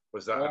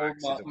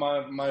accident?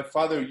 My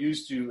father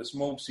used to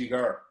smoke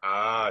cigar.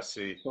 Ah, I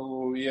see.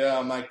 So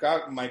yeah, my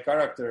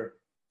character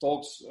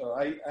talks.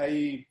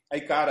 I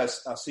cut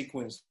a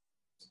sequence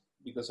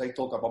because I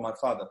talk about my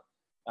father.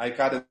 I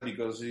cut it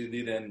because he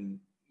didn't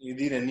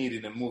need it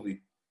in the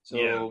movie.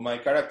 So my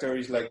character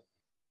is like,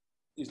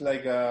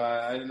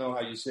 I don't know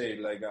how you say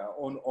it, like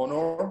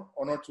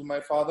honor to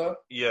my father.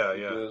 Yeah.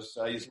 Because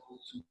I smoke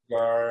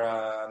cigar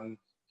and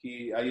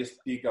I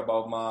speak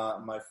about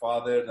my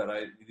father that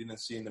I didn't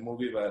see in the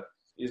movie, but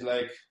it's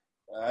like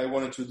I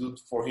wanted to do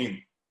it for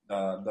him,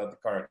 that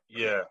character.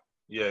 Yeah.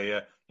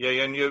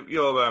 And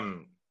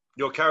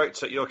your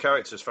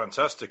character's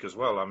fantastic as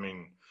well. I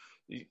mean,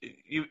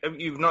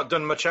 you've not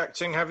done much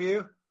acting, have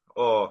you,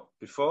 or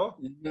before?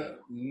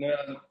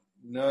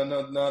 No,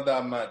 not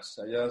that much.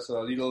 Just a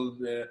little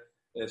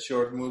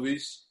short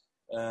movies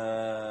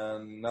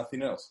and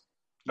nothing else.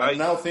 But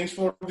now, thanks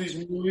for this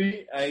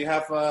movie, I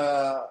have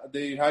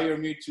they hired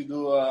me to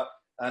do a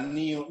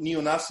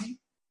neo-Nazi.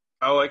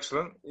 Oh,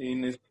 excellent!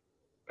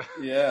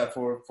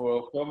 For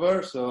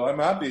October. So I'm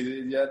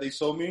happy. Yeah, they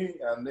saw me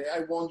and I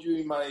want you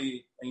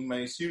in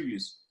my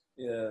series.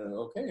 Yeah,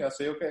 okay. I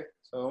say okay.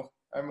 So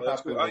I'm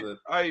happy with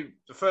it.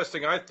 The first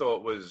thing I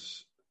thought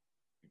was,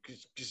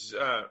 because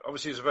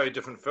obviously it's a very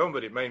different film,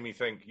 but it made me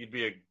think you'd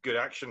be a good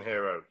action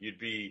hero. You'd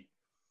be,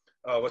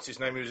 what's his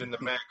name? He was in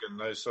the Meg and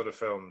those sort of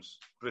films.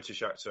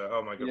 British actor.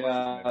 Oh my god.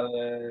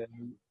 Yeah,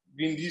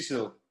 Vin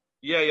Diesel.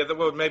 Yeah.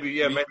 Well,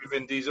 maybe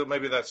Vin Diesel.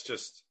 Maybe that's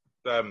just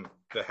the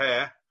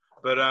hair.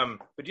 But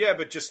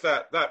just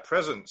that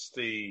presence.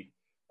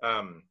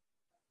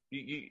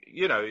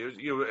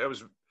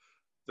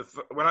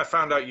 When I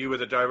found out you were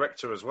the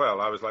director as well,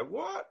 I was like,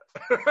 what?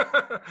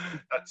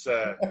 That's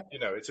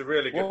it's a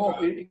really good.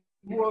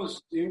 Well,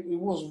 it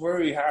was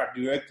very hard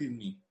directing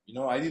me.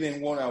 I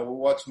didn't want to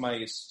watch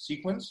my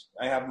sequence.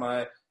 I have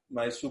my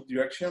sub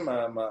direction,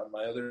 my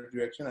other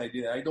direction.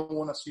 I don't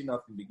want to see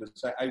nothing because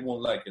I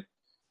won't like it.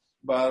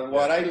 But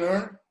what I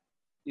learned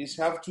is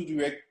how to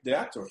direct the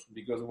actors,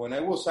 because when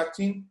I was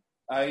acting,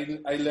 I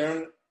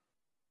learned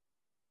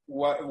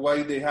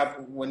why they have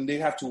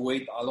to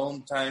wait a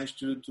long time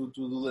to do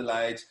the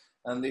lights,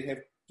 and they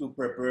have to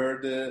prepare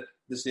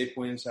the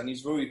sequence, and it's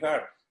very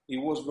hard.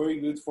 It was very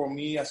good for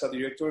me as a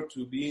director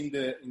to be in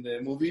the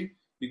movie,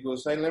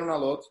 because I learned a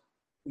lot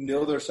in the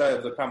other side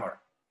of the camera.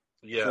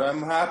 Yeah. So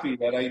I'm happy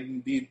that I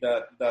did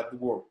that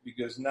work,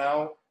 because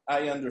now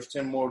I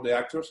understand more the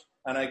actors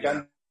and I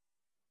can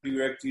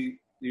direct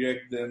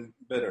them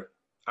better.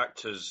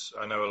 Actors,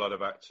 I know a lot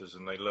of actors,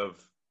 and they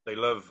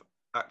love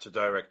actor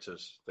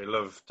directors. They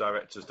love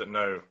directors that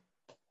know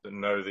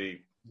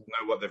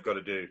what they've got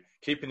to do,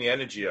 keeping the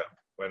energy up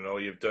when all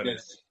you've done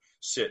is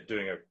sit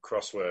doing a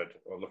crossword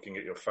or looking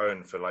at your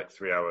phone for like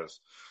 3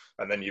 hours,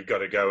 and then you've got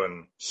to go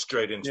and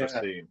straight into a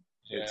scene.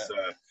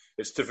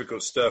 It's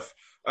difficult stuff.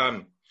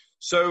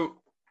 So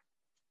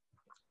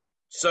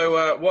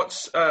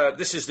what's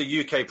this is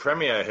the UK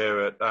premiere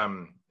here at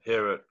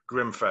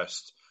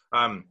Grimfest.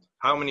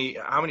 How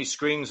many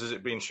screens has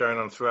it been shown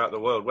on throughout the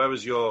world? Where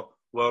was your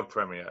world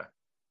premiere?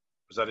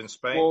 Was that in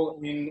Spain? Well,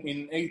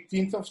 in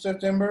 18th of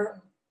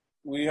September,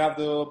 we have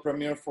the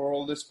premiere for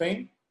all the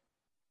Spain.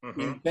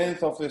 Mm-hmm. In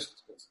 10th of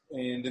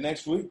in the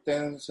next week,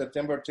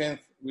 September 10th,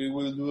 we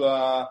will do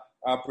a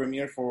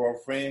premiere for our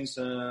friends.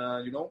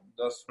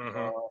 That's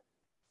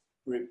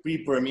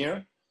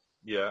pre-premiere.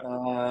 Yeah.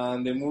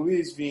 And the movie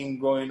has been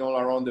going all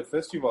around the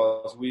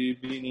festivals.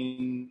 We've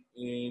been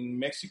in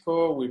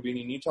Mexico. We've been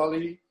in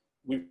Italy.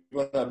 We're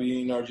gonna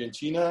be in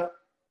Argentina.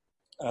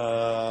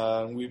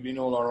 We've been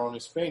all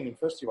around Spain in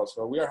festivals.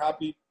 So we are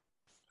happy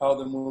how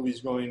the movie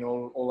is going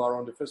all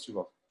around the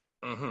festival.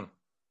 Mm-hmm.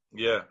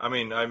 Yeah, I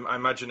mean, I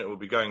imagine it will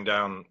be going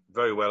down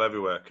very well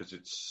everywhere, because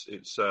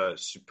it's a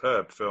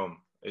superb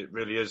film. It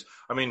really is.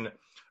 I mean,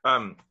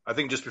 I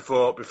think just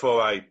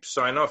before I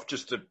sign off,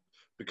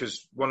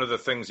 because one of the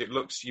things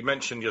you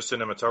mentioned your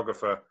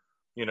cinematographer,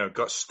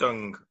 got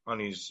stung on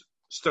his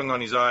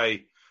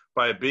eye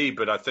by a bee,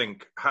 but I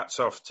think hats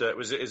off to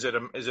is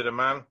it a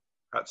man?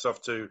 Hats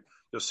off to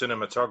your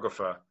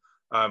cinematographer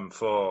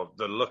for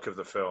the look of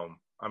the film.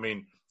 I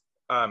mean,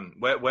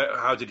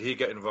 how did he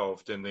get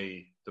involved in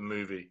the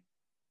movie?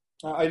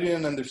 I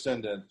didn't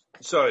understand that.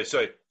 Sorry.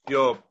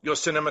 Your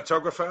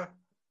cinematographer,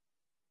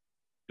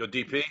 your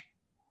DP.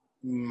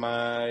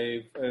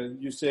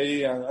 You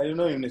say I don't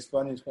know in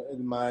Spanish.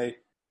 My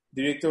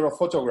director of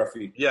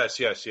photography. Yes.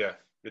 Your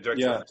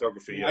director of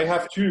photography. Yes. I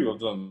have two of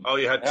them. Oh,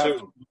 you had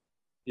two.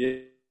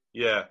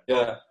 Yeah.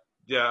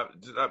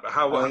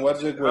 How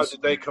did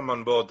they come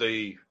on board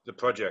the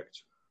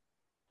project?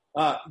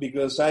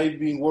 Because I've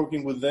been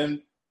working with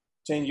them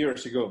 10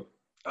 years ago.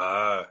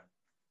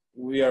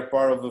 We are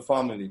part of the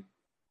family.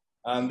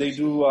 And they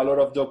do a lot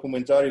of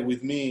documentary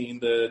with me in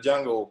the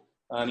jungle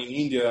and in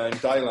India and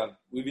Thailand.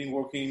 We've been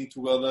working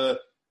together,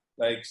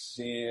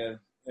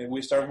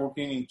 we started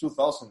working in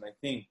 2000, I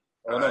think.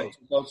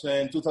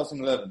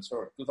 2011,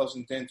 sorry.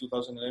 2010,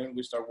 2011,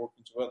 we started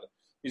working together.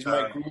 It's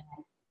my group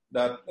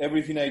that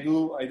everything I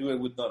do it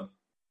with them.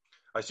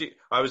 I see.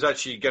 I was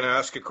actually going to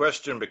ask a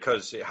question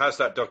because it has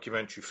that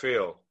documentary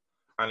feel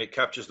and it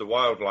captures the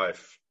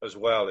wildlife as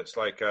well. It's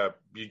like,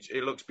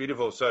 it looks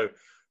beautiful. So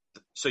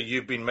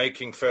you've been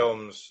making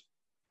films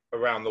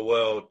around the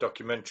world,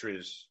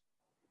 documentaries.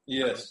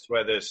 Yes.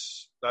 Where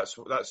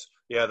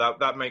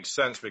that makes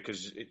sense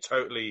because it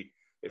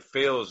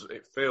feels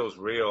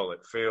real.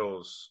 It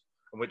feels,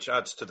 which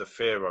adds to the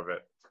fear of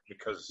it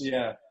because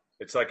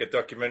it's like a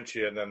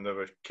documentary and then there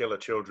were killer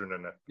children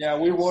in it. Yeah,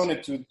 we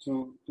wanted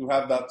to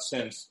have that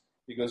sense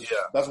because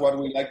that's what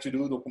we like to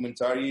do,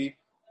 documentary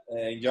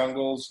in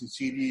jungles, in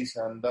cities,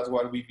 and that's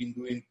what we've been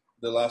doing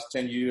the last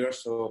 10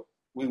 years. So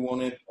we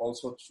wanted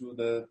also to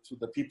the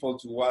people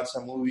to watch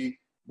a movie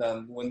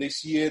that when they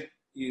see it,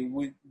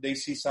 they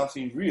see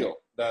something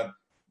real, that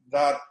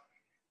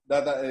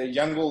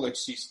jungle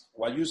exists.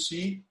 What you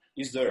see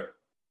is there.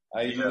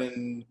 I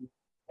didn't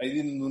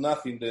do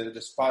nothing.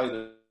 The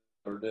spider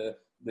or the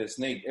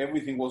snake,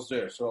 everything was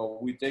there. So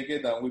we take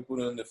it and we put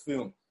it in the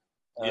film,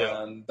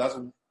 and that's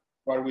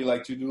what we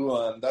like to do,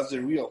 and that's the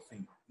real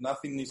thing.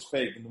 Nothing is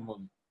fake in the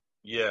movie.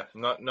 Yeah,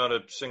 not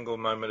a single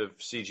moment of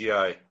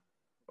CGI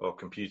or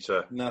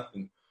computer.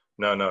 Nothing.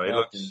 No. It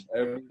looks.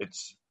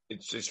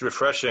 It's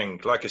refreshing.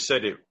 Like I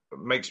said, it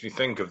makes me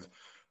think of,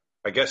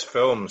 I guess,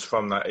 films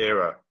from that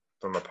era,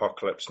 from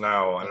Apocalypse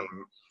Now, and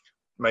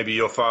maybe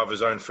your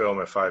father's own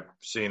film if I've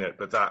seen it.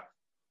 But that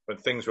when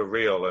things were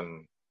real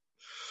and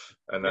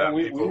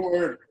we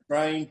were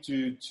trying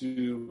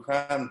to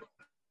hunt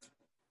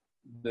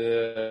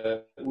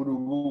the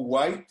Urubu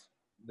white,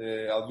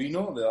 the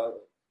albino,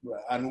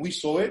 and we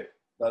saw it,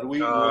 but it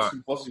was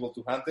impossible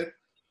to hunt it.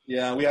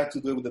 Yeah, we had to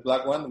do it with the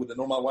black one, with the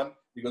normal one,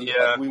 because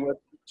we were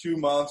 2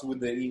 months with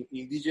the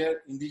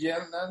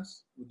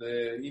Indians, with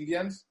the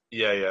Indians.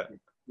 Yeah.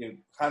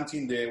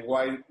 Hunting the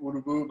white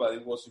Urubu, but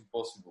it was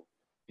impossible.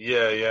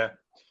 Yeah.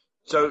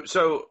 So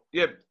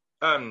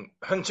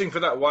hunting for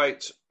that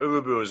white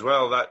Urubu as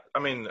well. That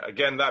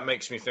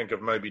makes me think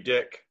of Moby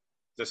Dick,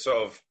 the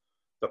sort of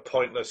the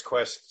pointless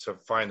quest to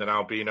find an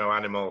albino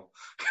animal,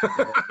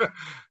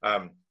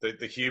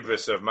 the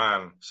hubris of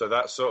man. So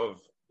that's sort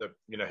of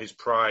his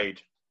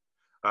pride,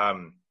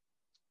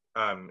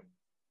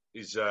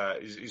 is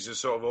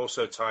sort of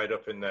also tied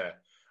up in there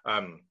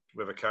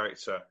with a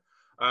character.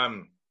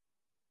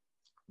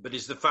 But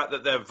is the fact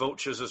that they're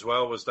vultures as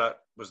well, was that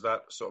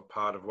sort of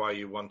part of why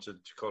you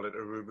wanted to call it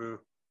Urubu?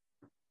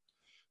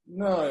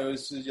 No, it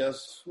was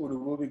just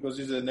Urubu because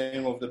it's the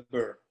name of the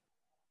bird.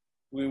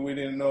 We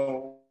didn't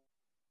know.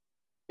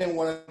 I didn't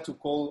want to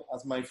call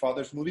as my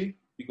father's movie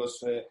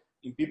because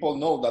people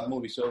know that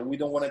movie, so we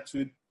don't want it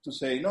to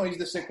say, no, it's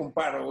the second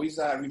part or it's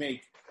a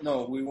remake.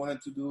 No, we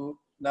wanted to do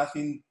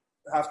nothing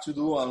have to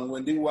do, and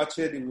when they watch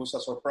it, it was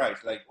a surprise.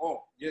 Like,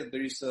 oh, yeah,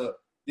 there is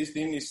this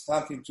thing is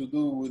something to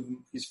do with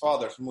his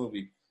father's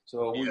movie.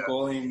 So we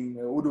call him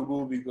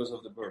Urubu because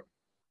of the bird.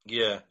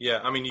 Yeah.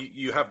 I mean,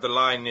 you have the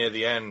line near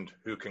the end,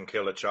 who can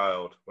kill a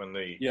child,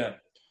 which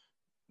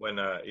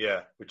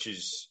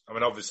is, I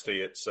mean,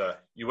 obviously it's,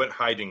 you weren't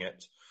hiding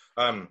it.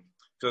 So I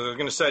was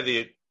going to say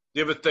the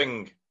other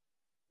thing,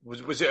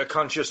 was it a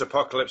conscious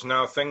Apocalypse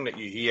Now thing that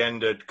he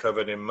ended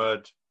covered in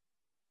mud?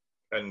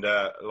 And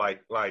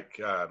like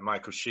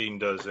Michael Sheen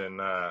does in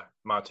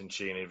Martin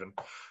Sheen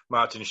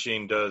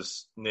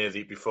does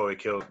before he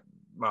killed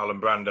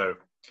Marlon Brando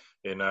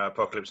in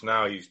Apocalypse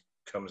Now. He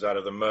comes out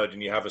of the mud,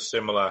 and you have a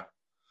similar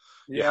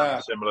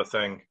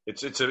thing.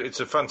 It's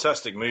a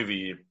fantastic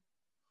movie.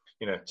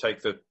 You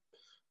take the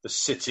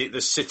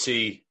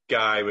city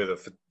guy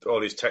with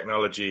all his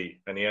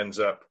technology, and he ends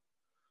up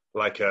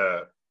like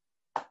a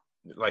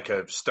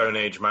Stone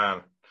Age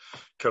man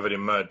covered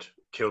in mud,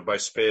 killed by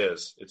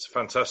spears. It's a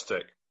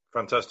fantastic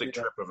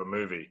trip of a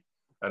movie.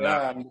 And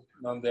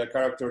and the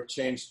character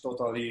changed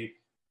totally.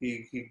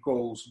 He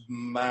goes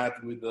mad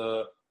with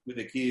the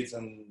kids,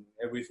 and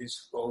everything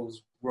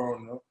goes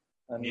wrong. No?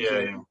 And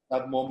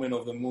that moment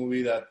of the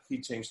movie that he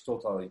changed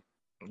totally.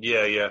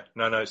 Yeah.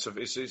 No.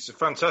 It's a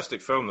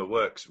fantastic film that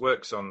works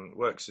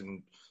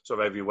in sort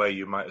of every way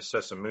you might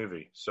assess a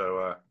movie.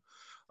 So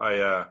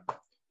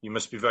you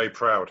must be very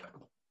proud.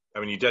 I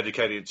mean, you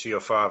dedicated it to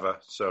your father,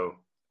 so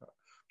I'm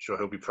sure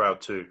he'll be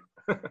proud too.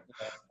 I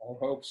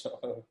hope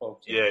so.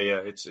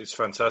 Yeah, it's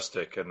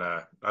fantastic, and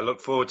I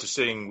look forward to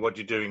seeing what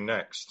you're doing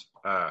next.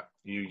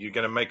 You're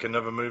going to make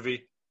another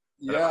movie?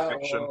 Yeah,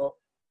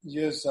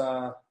 yes.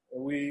 I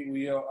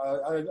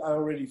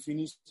already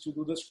finished to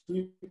do the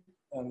script,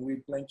 and we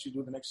plan to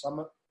do the next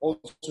summer.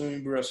 Also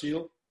in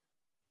Brazil,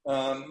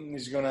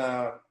 it's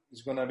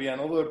gonna be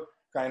another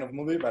kind of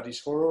movie, but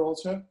it's horror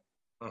also.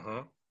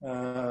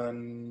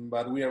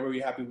 But we are very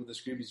happy with the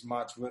script. It's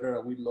much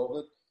better. We love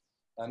it,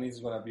 and it's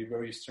gonna be a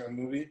very strong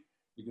movie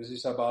because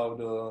it's about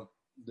the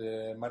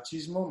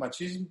machismo.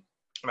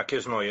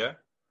 Machismo, yeah.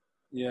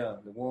 Yeah,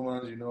 the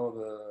woman,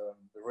 the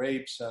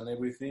rapes and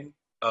everything.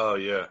 Oh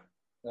yeah.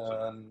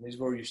 And it's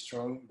very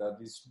strong. That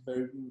it's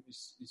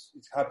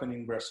happening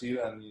in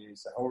Brazil, and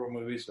it's a horror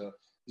movie, so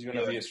it's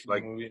gonna be a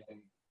strong movie.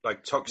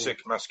 Like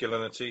toxic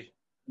masculinity.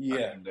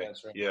 Yeah,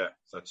 that's right. Yeah,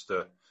 that's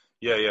the.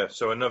 Yeah.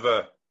 So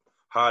another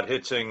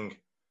hard-hitting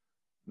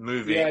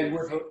movie. Yeah,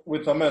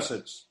 with a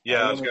message.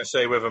 Yeah, I was going to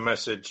say with a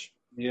message.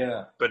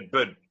 Yeah. But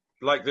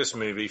like this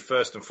movie,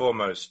 first and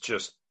foremost,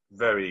 just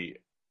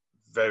very,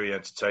 very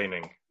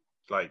entertaining.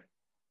 Like,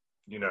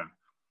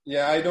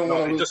 Yeah, I don't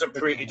want to.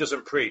 He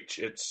doesn't preach.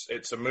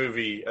 It's a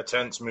movie, a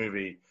tense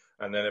movie,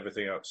 and then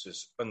everything else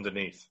is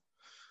underneath.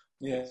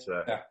 Yeah,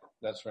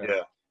 that's right.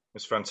 Yeah,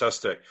 it's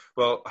fantastic.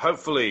 Well,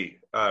 hopefully,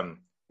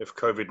 if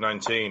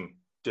COVID-19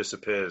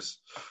 disappears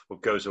or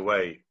goes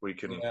away, we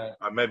can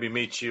maybe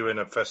meet you in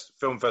a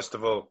film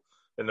festival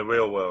in the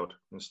real world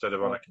instead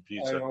of on a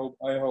computer.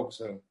 I hope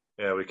so.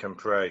 Yeah, we can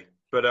pray.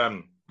 But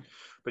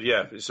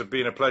yeah, it's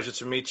been a pleasure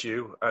to meet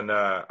you, and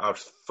I'll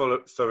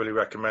thoroughly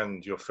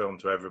recommend your film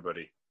to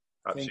everybody.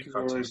 Absolutely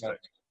fantastic.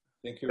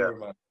 Thank you very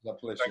much. It's a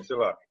pleasure. Thanks a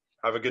lot.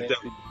 Have a good day.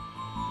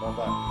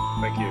 Bye-bye.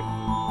 Thank you.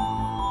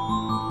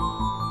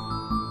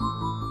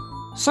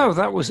 So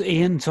that was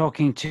Ian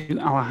talking to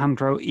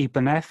Alejandro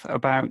Ibanez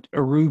about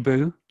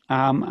Urubu.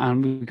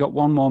 And we've got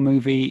one more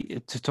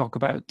movie to talk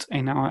about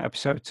in our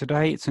episode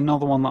today. It's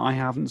another one that I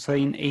haven't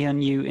seen.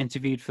 Ian, you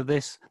interviewed for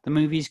this. The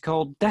movie's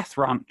called Death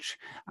Ranch.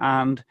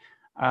 And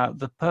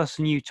the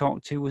person you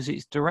talked to was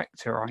its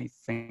director, I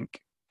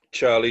think.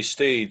 Charlie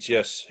Steeds,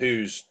 yes,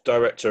 who's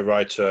director,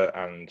 writer,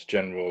 and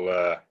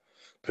general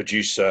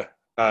producer,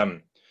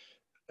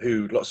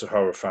 who lots of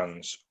horror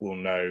fans will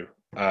know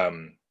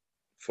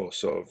for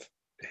sort of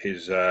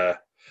his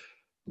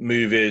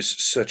movies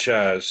such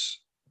as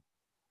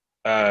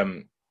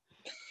the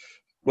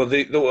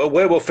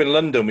Werewolf in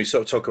London we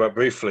sort of talk about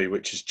briefly,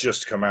 which has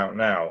just come out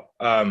now.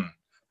 But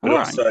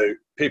also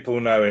people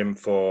know him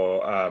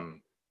for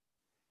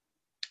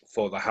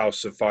The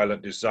House of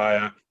Violent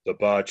Desire, The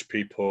Barge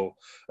People,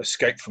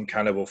 Escape from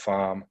Cannibal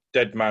Farm,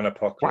 Dead Man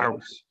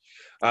Apocalypse.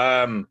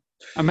 Wow.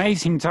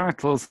 Amazing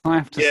titles, I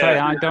have to say.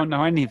 I don't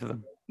know any of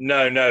them.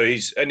 No,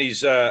 he's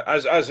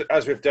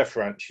as with Death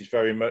Ranch, he's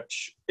very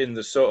much in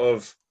the sort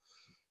of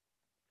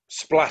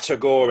splatter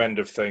gore end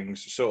of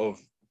things, sort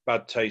of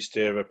Bad Taste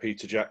era,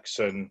 Peter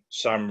Jackson,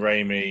 Sam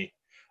Raimi.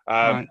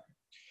 And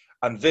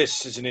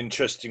this is an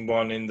interesting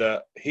one in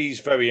that he's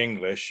very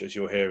English, as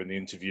you'll hear in the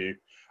interview.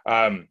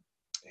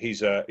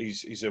 He's a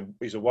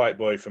white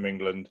boy from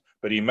England,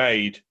 but he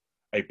made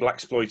a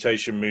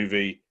blaxploitation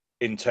movie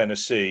in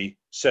Tennessee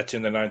set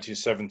in the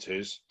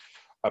 1970s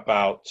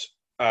about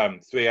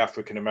 3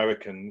 African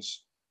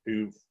Americans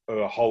who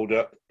are holed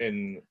up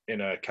in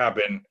a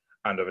cabin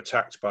and are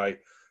attacked by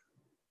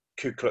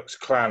Ku Klux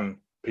Klan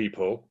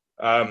people,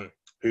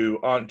 who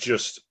aren't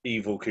just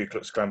evil Ku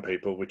Klux Klan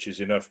people, which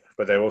is enough,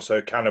 but they're also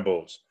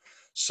cannibals.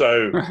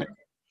 So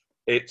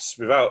it's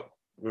without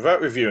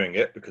reviewing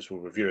it, because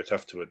we'll review it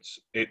afterwards.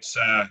 It's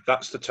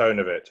that's the tone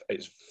of it.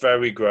 It's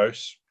very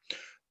gross.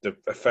 The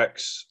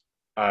effects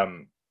are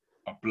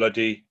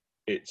bloody.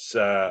 It's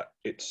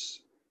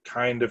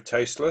kind of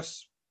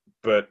tasteless,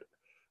 but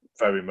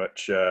very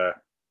much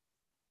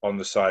on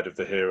the side of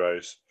the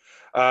heroes.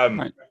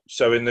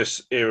 So in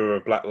this era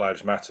of Black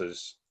Lives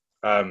Matters,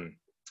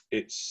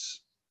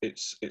 it's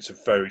a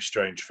very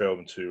strange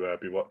film to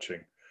be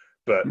watching.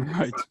 But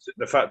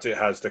the fact it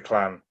has the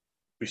Klan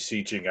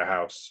besieging a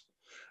house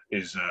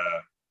is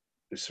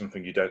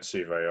something you don't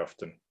see very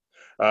often.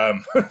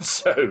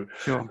 So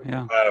sure,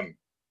 yeah.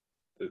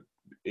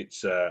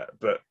 It's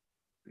but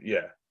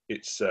yeah,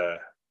 it's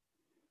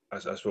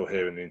as we'll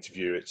hear in the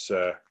interview, it's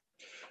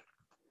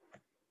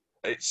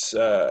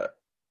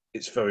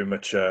very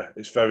much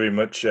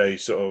a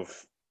sort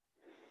of.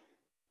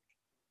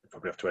 I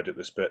probably have to edit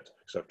this bit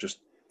because I've just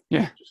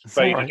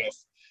faded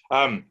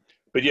off.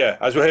 But yeah,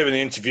 as we'll hear in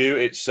the interview,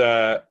 it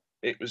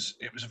was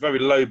a very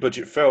low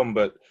budget film,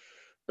 but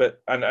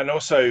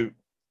also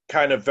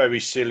kind of very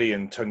silly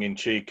and tongue in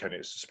cheek, and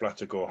it's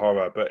splatter gore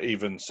horror. But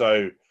even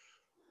so,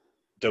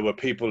 there were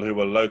people who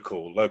were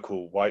local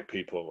white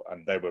people,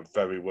 and they were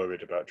very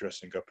worried about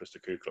dressing up as the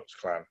Ku Klux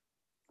Klan.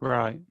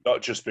 Right.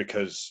 Not just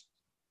because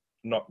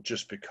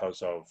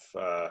of.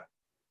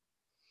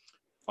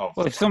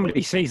 Well, if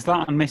somebody sees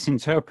that and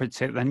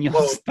misinterprets it, then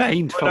you're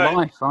stained for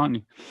life, aren't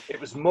you?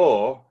 It was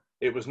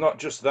not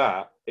just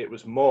that. It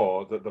was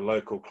more that the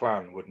local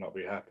clan would not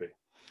be happy.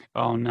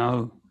 Oh,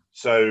 no.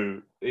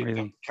 So it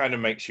Really? kind of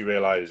makes you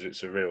realize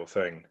it's a real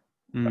thing.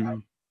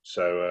 Mm.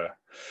 So,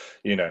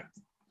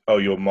 oh,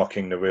 you're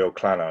mocking the real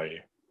Klan, are you?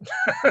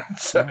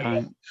 so,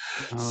 Right.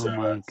 Oh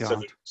my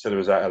God. So there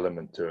was that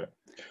element to it.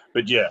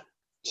 But yeah,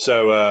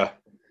 so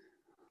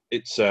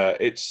it's a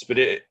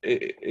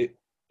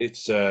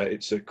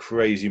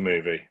crazy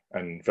movie,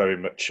 and very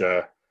much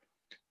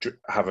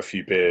have a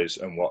few beers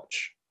and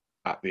watch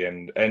at the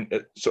end,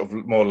 and sort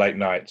of more late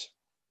night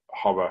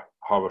horror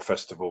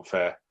festival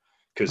fare,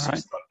 because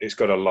Right. it's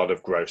got a lot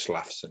of gross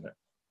laughs in it.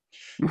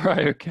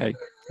 Right, okay.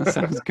 That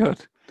sounds good.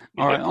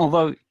 All right,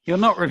 although you're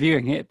not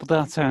reviewing it, but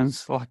that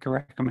sounds like a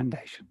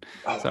recommendation.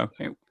 So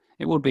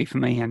it would be for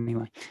me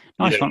anyway.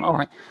 Nice one. All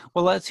right.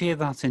 Well, let's hear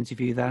that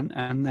interview then,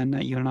 and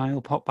then you and I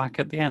will pop back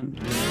at the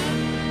end.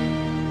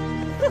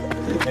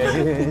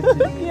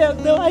 You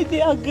have no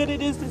idea how good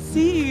it is to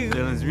see you.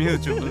 Feelings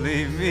mutual,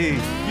 believe me.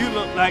 You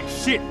look like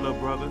shit, little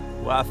brother.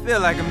 Well, I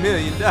feel like $1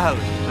 million. I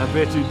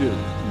bet you do.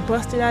 You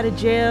busted out of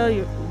jail,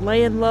 you're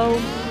laying low.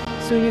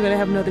 Soon you're gonna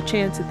have another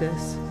chance at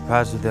this.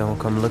 Probably they won't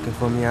come looking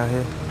for me out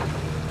here.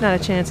 Not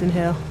a chance in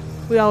hell.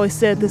 We always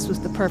said this was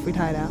the perfect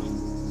hideout.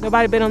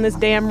 Nobody been on this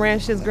damn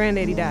ranch since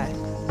Granddaddy died.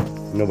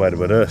 Nobody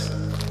but us.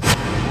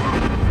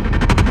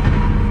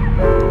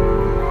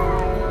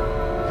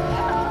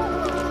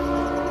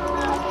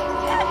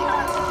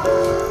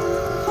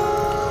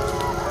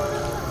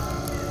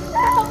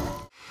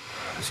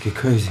 Let's get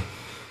crazy.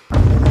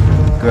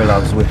 Girl I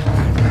was with,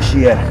 where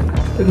she at?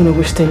 They're gonna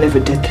wish they never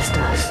did this to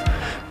us.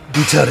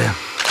 You tell them,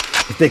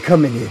 if they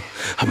come in here,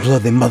 I'll blow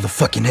their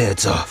motherfucking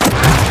heads off.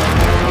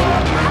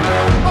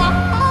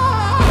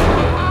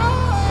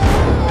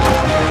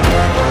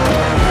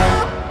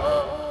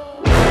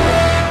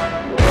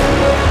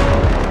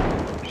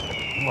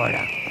 What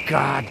a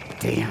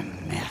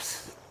goddamn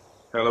mess.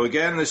 Hello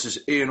again, this is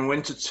Ian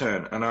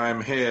Winterton, and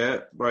I'm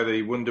here by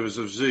the wonders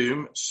of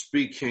Zoom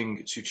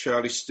speaking to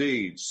Charlie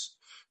Steeds,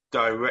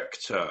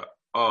 director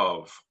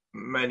of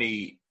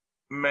many,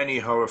 many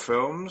horror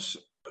films,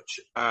 such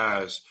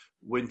as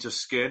Winter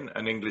Skin,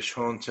 An English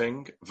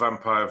Haunting,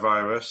 Vampire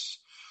Virus,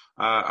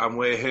 and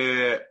we're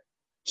here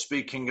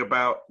speaking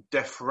about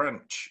Death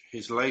Ranch,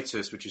 his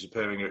latest, which is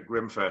appearing at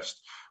Grimfest,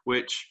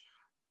 which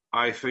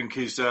I think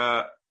is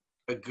a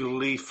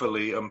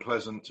gleefully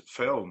unpleasant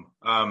film.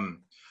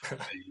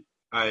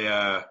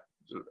 I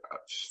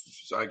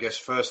guess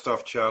first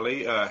off,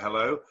 Charlie,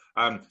 hello.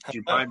 Do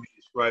you mind me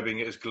describing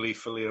it as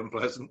gleefully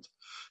unpleasant?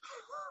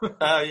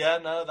 Yeah,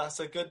 no, that's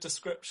a good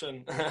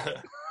description.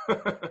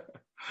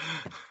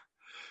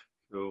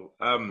 Cool.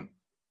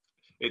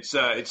 It's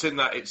in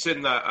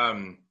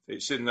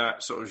that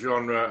sort of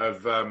genre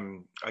of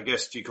I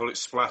guess, do you call it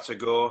splatter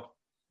gore?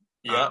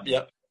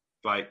 Yep.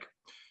 Like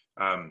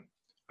I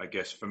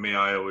guess for me,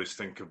 I always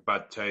think of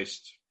Bad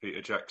Taste,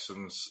 Peter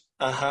Jackson's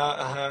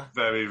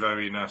very,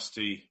 very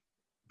nasty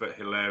but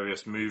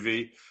hilarious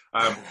movie.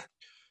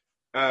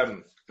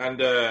 And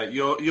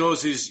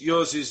yours is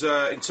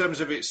in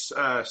terms of its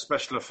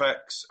special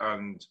effects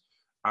and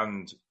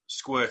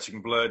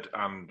squirting blood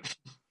and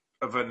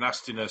other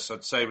nastiness,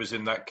 I'd say was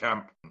in that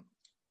camp.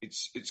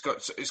 It's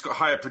got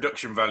higher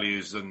production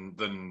values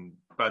than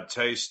Bad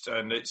Taste,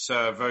 and it's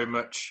very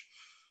much.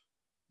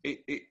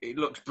 It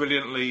looks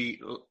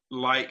brilliantly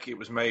like it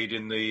was made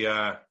in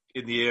the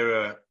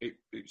era.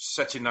 It's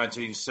set in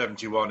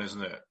 1971,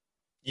 isn't it?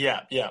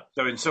 Yeah.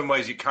 So in some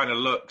ways, it kind of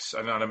looks,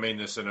 and I mean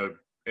this in a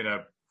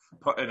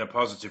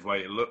positive way.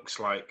 It looks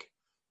like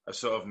a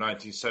sort of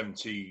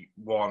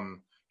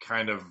 1971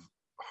 kind of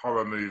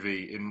horror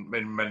movie in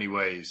many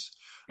ways.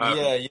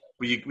 Yeah.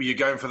 Were you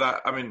going for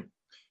that? I mean,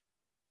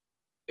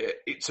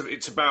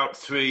 it's about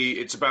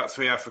three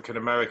African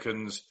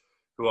Americans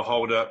who are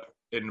holed up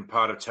in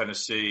part of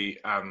Tennessee,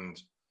 and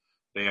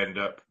they end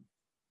up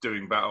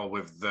doing battle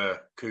with the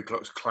Ku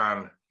Klux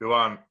Klan, who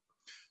aren't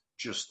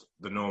just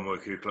the normal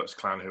Ku Klux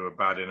Klan who are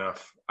bad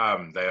enough.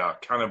 They are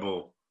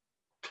cannibal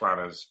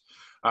clanners.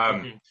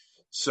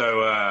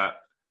 So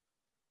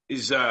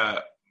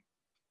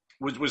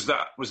was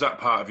that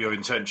part of your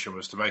intention,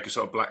 was to make a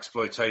sort of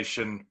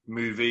blaxploitation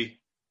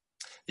movie?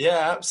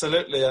 Yeah,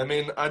 absolutely. I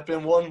mean, I'd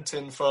been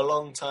wanting for a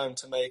long time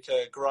to make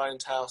a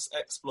grindhouse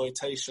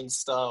exploitation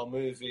style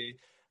movie.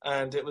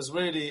 And it's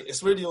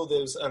really all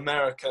those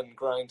American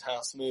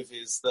grindhouse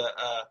movies that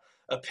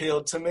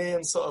appealed to me,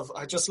 and sort of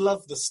I just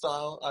love the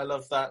style. I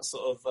love that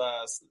sort of,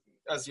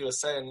 as you were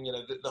saying,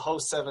 the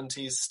whole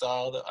 70s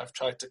style that I've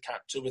tried to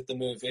capture with the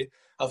movie.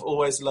 I've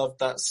always loved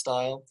that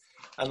style,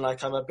 and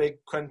I'm a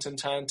big Quentin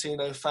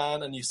Tarantino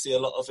fan, and you see a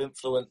lot of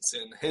influence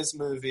in his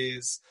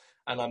movies.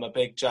 And I'm a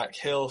big Jack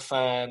Hill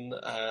fan,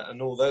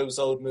 and all those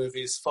old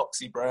movies,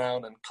 Foxy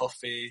Brown and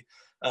Coffee.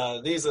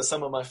 These are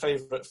some of my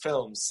favourite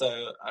films,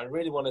 so I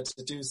really wanted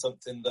to do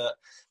something that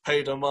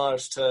paid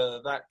homage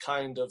to that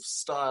kind of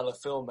style of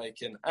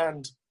filmmaking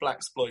and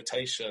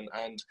blaxploitation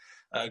and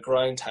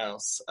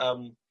grindhouse.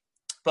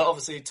 But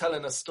obviously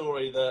telling a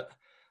story that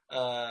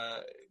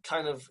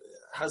kind of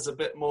has a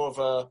bit more of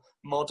a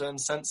modern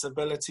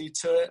sensibility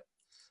to it.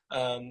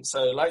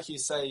 So like you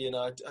say,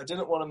 I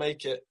didn't want to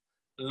make it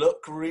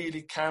look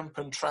really camp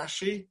and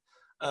trashy,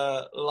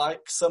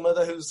 like some of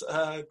those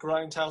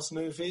grindhouse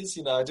movies.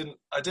 You know,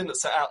 I didn't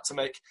set out to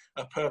make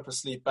a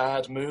purposely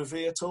bad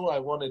movie at all. I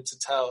wanted to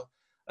tell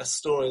a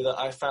story that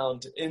I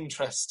found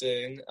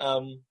interesting,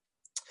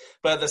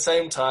 but at the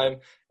same time,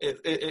 it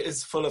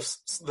is full of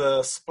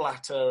the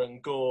splatter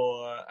and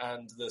gore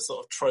and the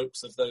sort of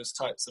tropes of those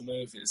types of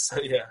movies. So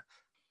yeah.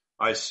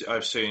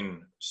 I've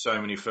seen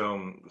so many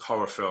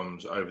horror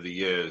films over the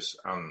years,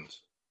 and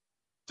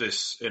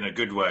this, in a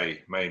good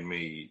way, made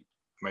me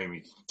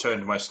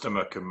turn my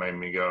stomach and made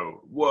me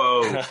go,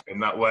 whoa,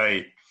 in that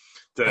way.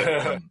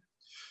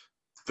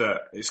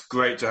 That it's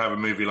great to have a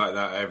movie like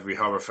that. Every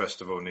horror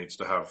festival needs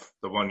to have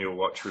the one you'll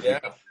watch with you.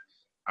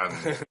 And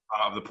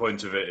part of the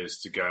point of it is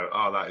to go,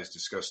 oh, that is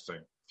disgusting.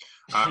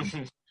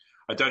 I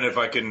don't know if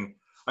I can,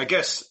 I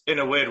guess in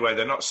a weird way,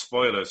 they're not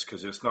spoilers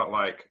because it's not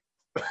like,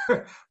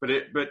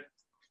 but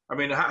I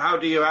mean, how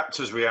do your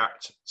actors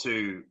react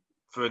to,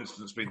 for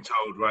instance, being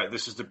told, right,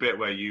 this is the bit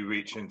where you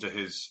reach into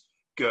his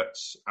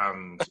guts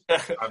and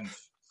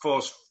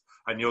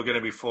you're going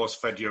to be force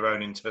fed your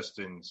own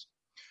intestines?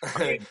 I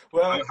mean,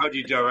 well, how do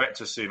you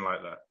direct a scene like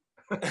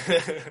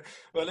that?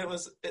 Well,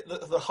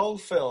 the whole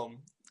film,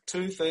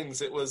 two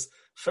things. It was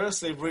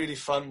firstly really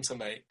fun to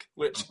make,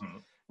 which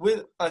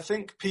I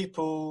think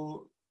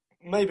people,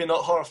 maybe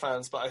not horror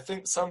fans, but I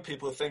think some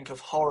people think of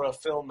horror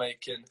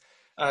filmmaking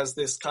as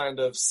this kind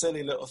of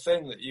silly little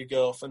thing that you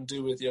go off and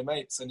do with your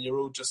mates, and you're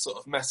all just sort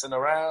of messing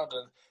around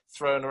and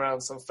throwing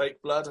around some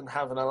fake blood and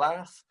having a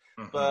laugh.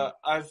 But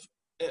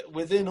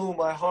within all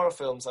my horror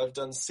films, I've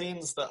done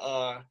scenes that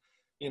are,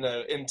 you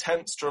know,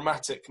 intense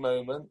dramatic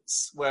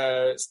moments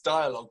where it's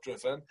dialogue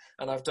driven,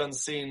 and I've done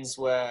scenes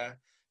where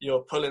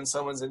you're pulling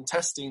someone's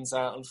intestines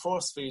out and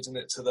force feeding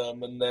it to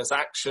them, and there's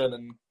action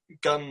and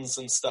guns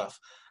and stuff.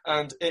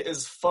 And it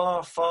is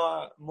far,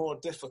 far more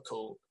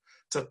difficult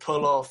to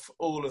pull off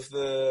all of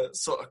the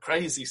sort of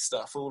crazy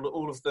stuff,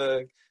 all of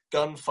the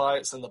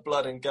gunfights and the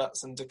blood and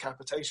guts and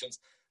decapitations.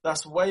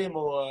 That's way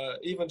more,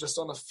 even just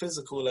on a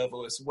physical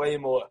level, it's way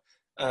more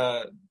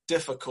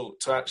difficult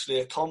to actually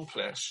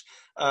accomplish.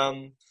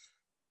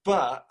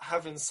 But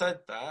having said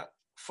that,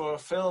 for a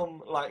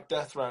film like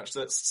Death Ranch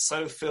that's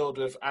so filled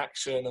with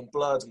action and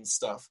blood and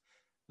stuff,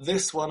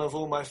 this one of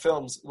all my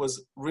films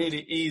was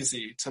really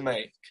easy to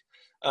make.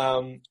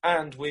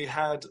 And we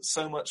had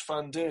so much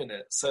fun doing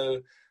it.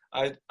 So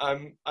I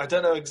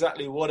don't know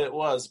exactly what it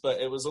was, but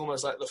it was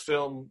almost like the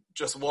film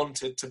just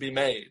wanted to be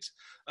made.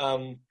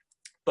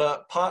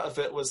 But part of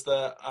it was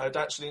that I'd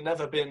actually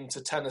never been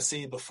to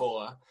Tennessee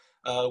before,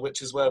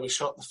 which is where we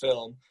shot the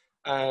film.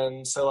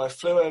 And so I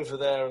flew over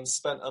there and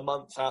spent a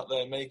month out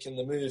there making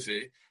the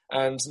movie,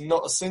 and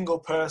not a single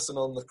person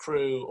on the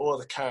crew or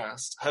the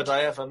cast had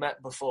I ever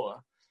met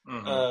before.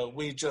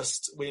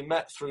 We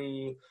met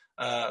through,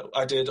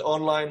 I did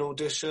online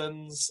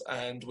auditions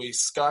and we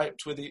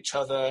Skyped with each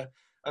other.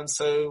 And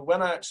so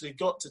when I actually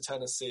got to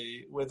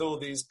Tennessee with all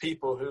these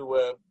people who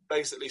were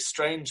basically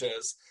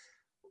strangers,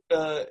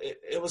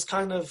 it was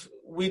kind of,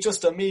 we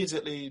just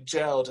immediately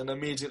gelled and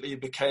immediately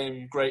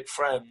became great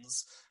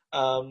friends.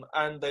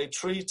 And they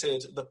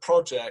treated the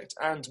project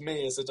and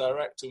me as a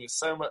director with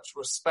so much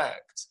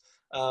respect.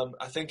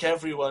 I think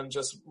everyone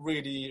just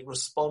really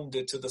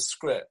responded to the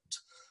script.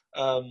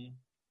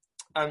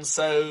 And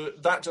so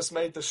that just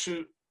made the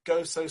shoot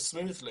go so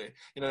smoothly.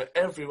 You know,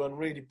 everyone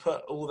really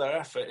put all their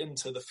effort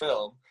into the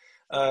film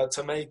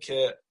to make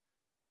it,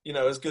 you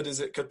know, as good as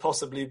it could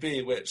possibly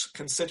be, which,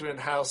 considering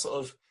how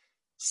sort of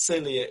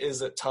silly it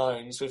is at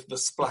times with the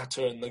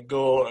splatter and the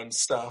gore and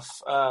stuff,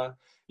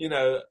 you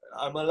know,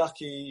 I'm a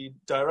lucky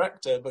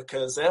director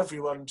because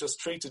everyone just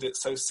treated it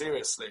so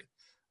seriously,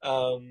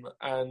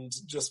 and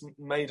just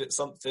made it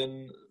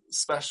something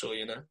special,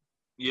 you know?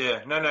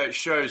 Yeah, no, it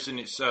shows, and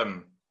it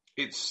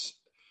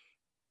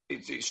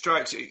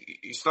strikes,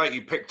 it's like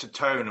you picked a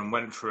tone and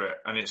went for it,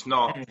 and it's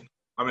not,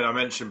 I mean, I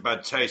mentioned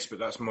Bad Taste, but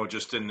that's more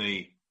just in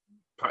the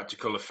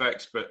practical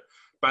effects, but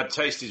Bad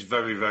Taste is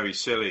very, very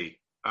silly,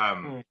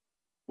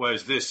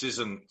 whereas this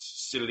isn't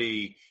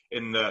silly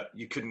in that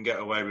you couldn't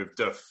get away with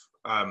Duff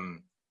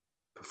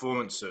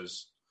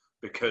performances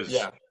because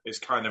it's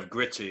kind of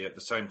gritty at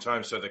the same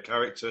time. So the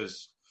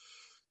characters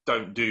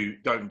don't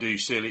do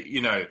silly.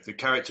 You know, the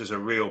characters are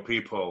real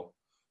people.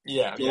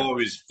 Yeah,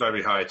 gore is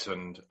very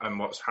heightened, and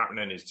what's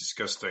happening is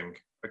disgusting.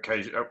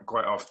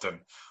 Quite often,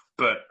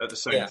 but at the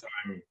same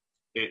time,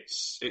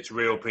 it's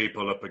real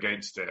people up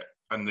against it,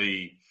 and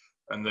the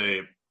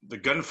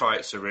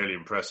gunfights are really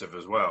impressive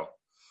as well.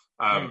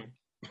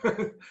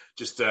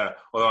 Just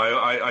although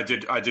I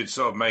did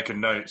sort of make a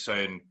note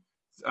saying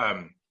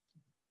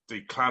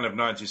the Klan of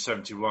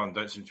 1971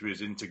 don't seem to be as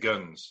into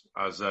guns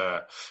as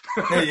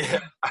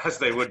as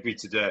they would be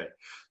today.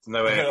 There's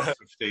no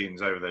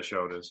AR-15s over their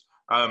shoulders.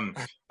 But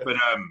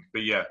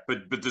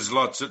there's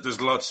lots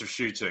of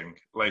shooting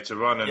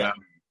later on,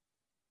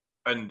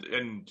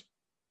 and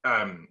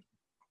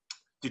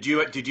did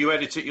you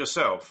edit it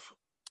yourself?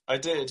 I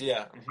did,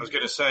 yeah. I was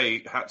going to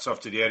say hats off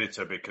to the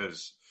editor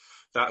because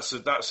that's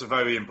a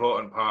very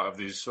important part of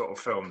these sort of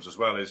films as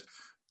well. Is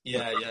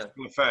Yeah.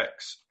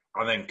 Effects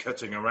and then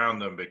cutting around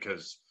them,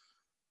 because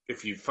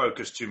if you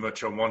focus too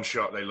much on one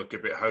shot, they look a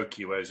bit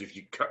hokey. Whereas if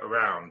you cut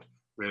around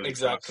really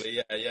fast,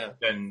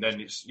 then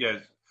it's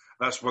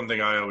That's one thing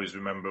I always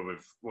remember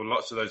with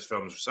lots of those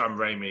films, Sam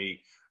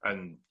Raimi,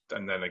 and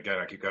then again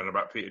I keep going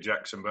about Peter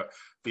Jackson, but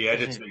the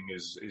editing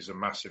is a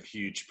massive,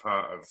 huge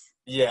part of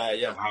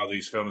of how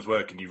these films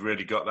work, and you've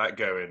really got that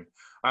going.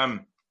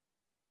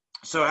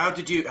 So how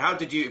did you,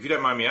 if you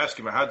don't mind me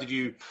asking,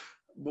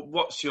 but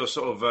what's your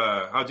sort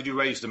of how did you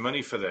raise the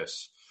money for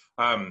this?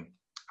 What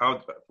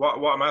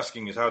I'm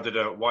asking is, how did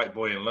a white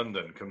boy in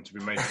London come to be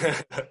making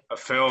a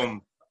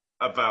film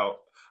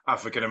about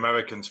African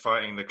Americans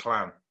fighting the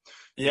Klan?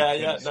 No,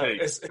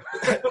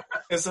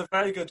 it's a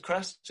very good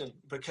question,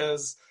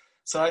 because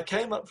I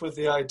came up with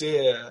the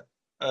idea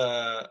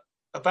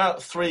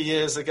about 3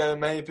 years ago,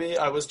 maybe.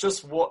 I was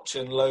just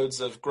watching loads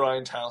of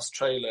Grindhouse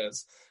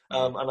trailers,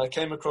 and I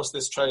came across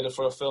this trailer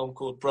for a film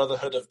called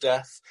Brotherhood of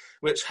Death,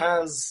 which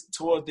has,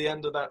 toward the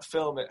end of that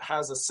film, it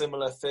has a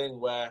similar thing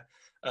where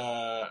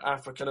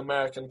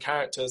African-American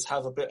characters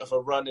have a bit of a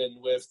run-in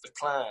with the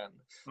Klan,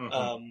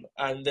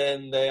 and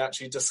then they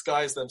actually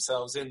disguise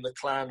themselves in the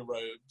Klan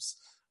robes,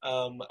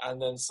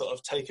 and then sort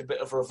of take a bit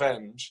of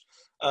revenge.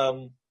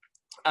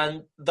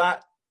 And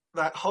that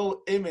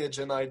whole image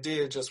and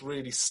idea just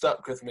really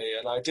stuck with me.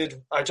 And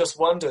I just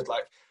wondered,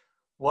 like,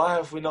 why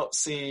have we not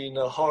seen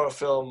a horror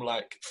film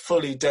like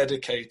fully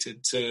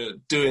dedicated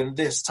to doing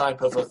this type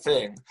of a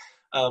thing?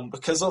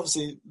 Because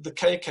obviously the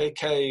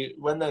KKK,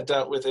 when they're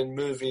dealt with in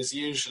movies,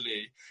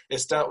 usually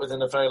it's dealt with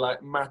in a very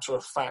like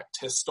matter-of-fact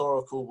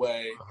historical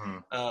way,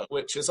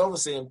 which is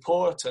obviously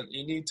important.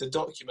 You need to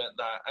document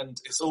that, and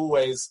it's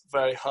always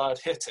very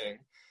hard-hitting.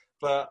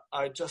 But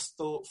I just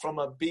thought, from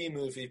a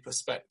B-movie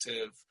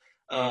perspective,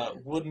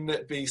 wouldn't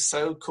it be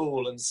so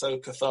cool and so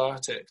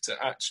cathartic to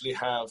actually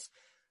have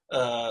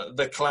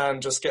the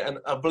Klan just getting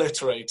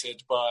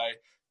obliterated by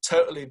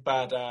totally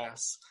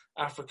badass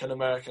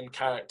African-American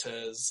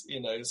characters,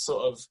 you know,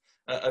 sort of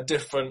a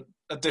different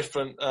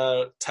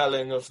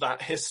telling of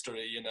that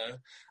history, you know.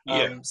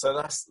 So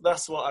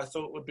that's what I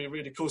thought would be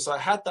really cool. So I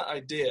had that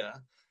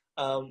idea,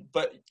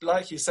 but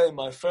like you say,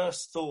 my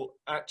first thought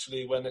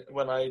actually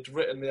when I'd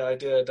written the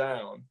idea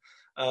down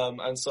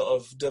and sort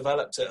of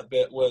developed it a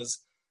bit was,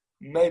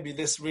 maybe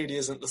this really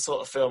isn't the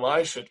sort of film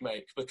I should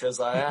make, because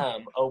I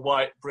am a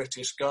white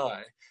British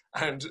guy,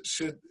 and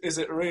is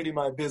it really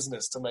my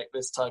business to make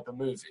this type of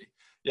movie?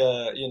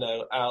 You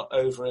know, out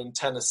over in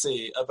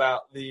Tennessee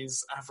about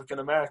these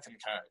African-American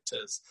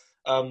characters.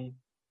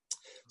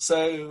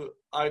 So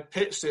I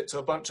pitched it to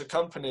a bunch of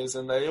companies,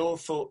 and they all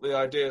thought the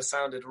idea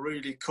sounded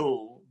really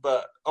cool,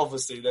 but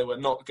obviously they were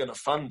not going to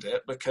fund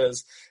it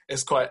because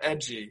it's quite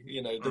edgy.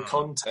 You know, the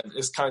content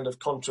is kind of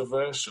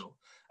controversial,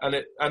 and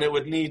it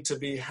would need to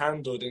be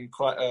handled in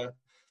quite a.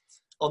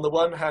 On the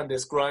one hand,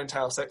 it's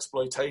Grindhouse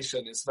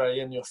exploitation; it's very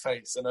in your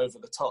face and over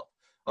the top.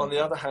 On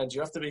the other hand,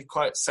 you have to be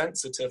quite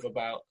sensitive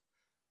about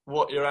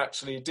what you're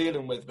actually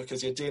dealing with,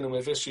 because you're dealing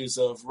with issues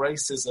of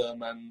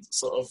racism and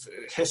sort of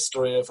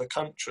history of a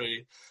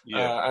country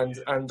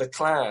and the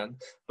Klan.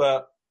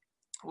 But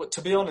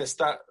to be honest,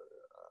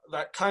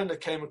 that kind of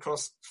came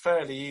across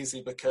fairly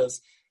easy,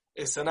 because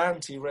it's an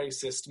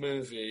anti-racist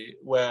movie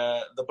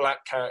where the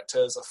black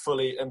characters are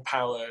fully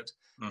empowered,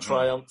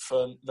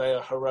 triumphant, they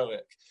are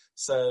heroic.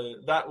 So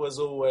that was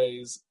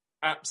always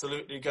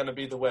absolutely going to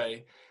be the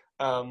way.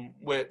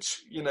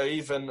 Which, you know,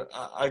 even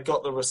I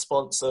got the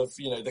response of,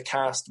 you know, the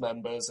cast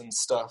members and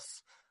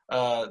stuff.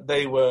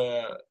 They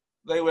were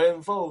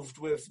involved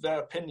with their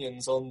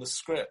opinions on the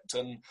script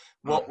and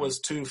what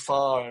was too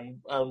far and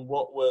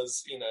what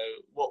was, you know,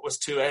 what was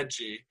too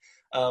edgy.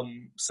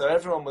 So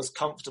everyone was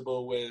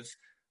comfortable with,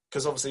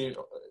 because obviously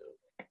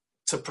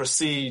to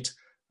precede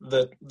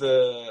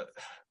the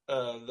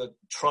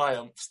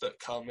triumphs that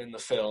come in the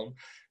film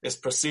is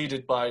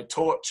preceded by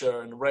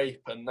torture and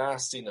rape and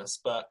nastiness,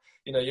 but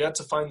you know, you had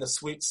to find the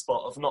sweet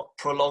spot of not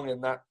prolonging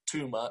that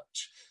too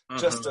much,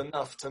 just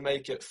enough to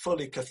make it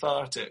fully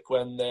cathartic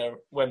when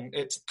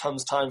it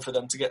comes time for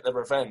them to get their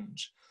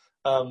revenge.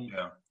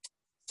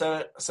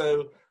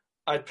 So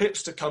I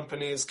pitched to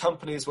companies.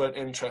 Companies weren't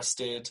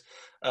interested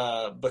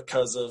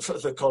because of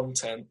the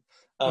content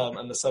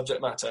and the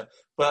subject matter.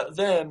 But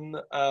then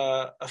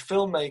a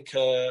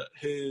filmmaker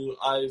who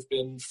I've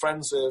been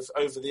friends with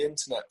over the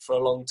internet for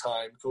a long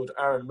time, called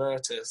Aaron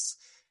Mertis,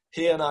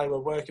 he and I were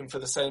working for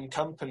the same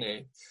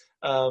company,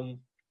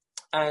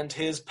 and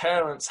his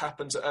parents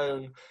happened to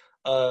own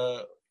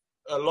a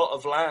lot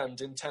of land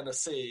in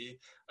Tennessee,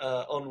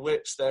 on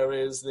which there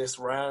is this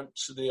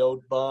ranch, the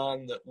old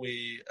barn that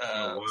we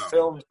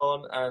filmed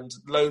on, and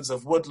loads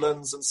of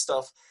woodlands and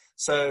stuff.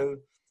 So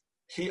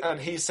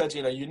he said,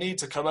 you know, you need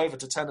to come over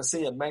to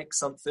Tennessee and make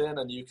something,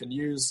 and you can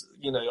use,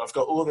 you know, I've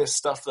got all this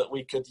stuff that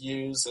we could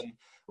use and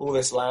all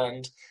this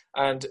land.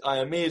 And I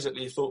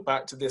immediately thought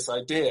back to this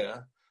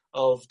idea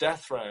of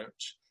Death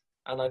Ranch,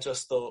 and I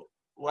just thought,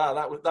 wow,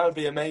 that would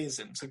be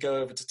amazing to go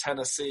over to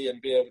Tennessee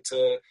and be able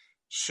to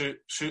shoot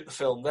the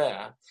film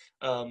there.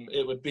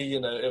 It would be, you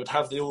know, it would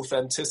have the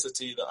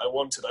authenticity that I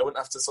wanted. I wouldn't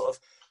have to sort of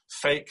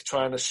fake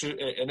trying to shoot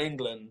it in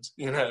England,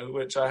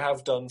 which I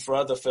have done for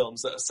other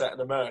films that are set in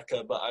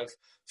America, but I've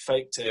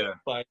faked it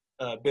by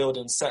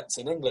building sets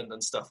in England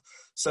and stuff.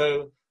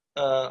 So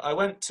I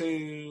went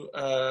to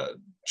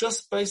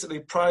just basically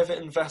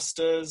private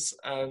investors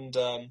and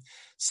there's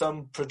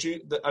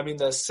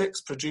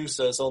 6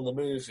 producers on the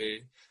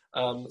movie.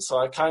 So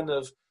I kind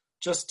of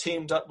just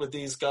teamed up with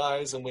these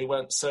guys and we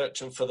went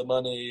searching for the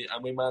money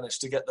and we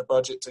managed to get the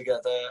budget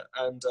together.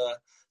 And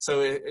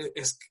so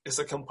it's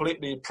a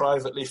completely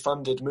privately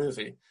funded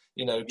movie,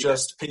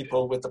 just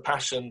people with the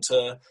passion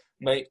to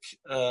make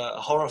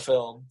a horror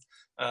film,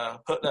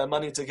 put their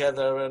money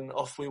together and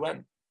off we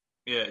went.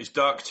 Yeah, is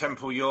Dark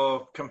Temple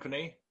your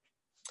company?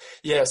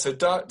 Yeah, so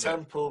Dark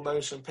Temple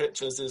Motion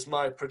Pictures is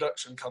my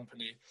production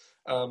company.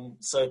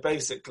 So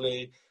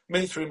basically,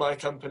 me through my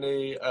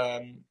company,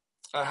 I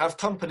have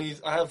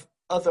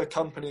other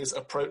companies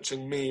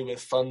approaching me with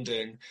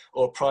funding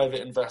or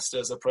private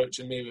investors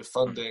approaching me with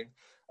funding.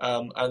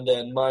 And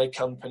then my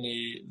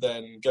company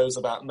then goes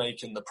about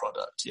making the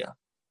product. Yeah.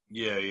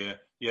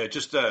 Yeah.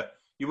 Just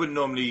you wouldn't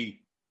normally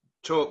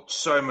talk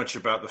so much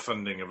about the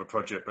funding of a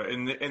project, but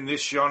in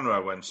this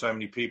genre, when so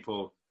many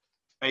people,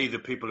 the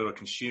people who are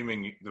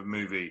consuming the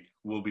movie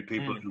will be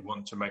people who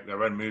want to make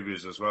their own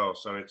movies as well.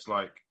 So it's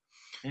like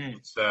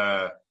it's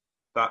that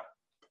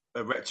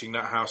erecting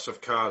that house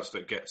of cards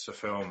that gets a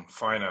film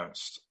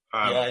financed.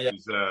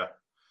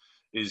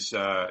 Is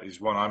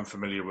one I'm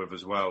familiar with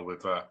as well,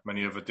 with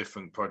many other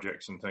different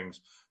projects and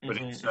things. But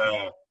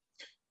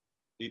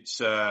it's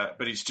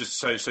just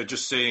so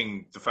just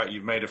seeing the fact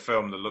you've made a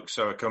film that looks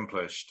so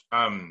accomplished.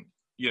 Not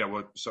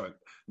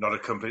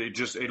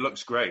accomplished. It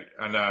looks great.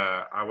 And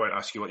I won't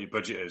ask you what your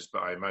budget is,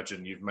 but I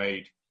imagine you've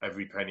made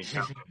every penny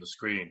count on the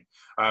screen.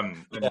 Were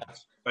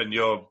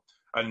you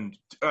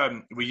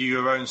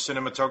your own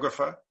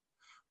cinematographer?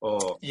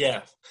 Or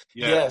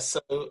so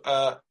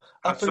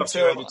up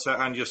until editor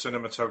and your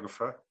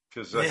cinematographer,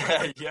 because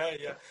I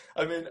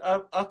mean,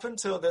 up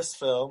until this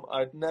film,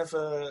 I'd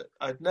never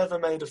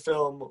made a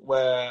film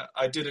where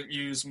I didn't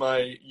use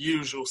my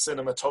usual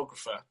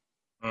cinematographer.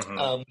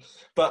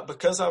 But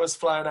because I was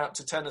flying out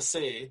to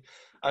Tennessee,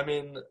 I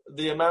mean,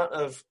 the amount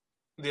of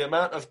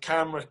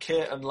camera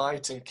kit and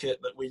lighting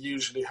kit that we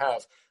usually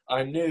have,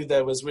 I knew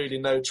there was really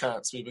no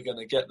chance we were going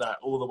to get that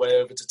all the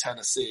way over to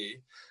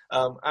Tennessee.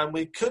 And I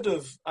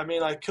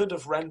could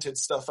have rented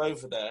stuff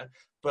over there,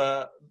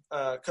 but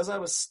because I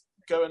was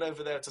going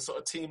over there to sort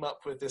of team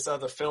up with this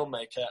other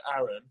filmmaker,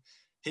 Aaron,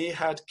 he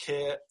had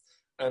kit,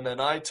 and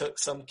then I took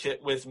some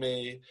kit with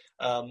me.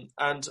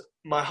 And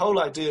my whole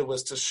idea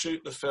was to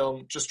shoot the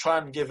film, just try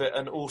and give it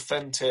an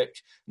authentic,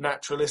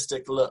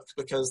 naturalistic look,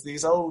 because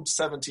these old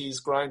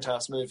 70s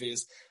Grindhouse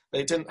movies,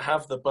 they didn't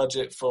have the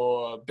budget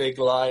for big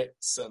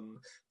lights and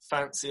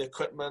fancy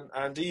equipment,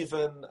 and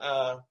even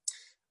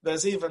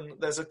there's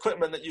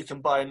equipment that you can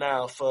buy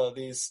now for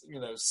these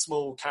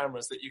small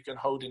cameras that you can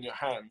hold in your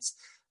hands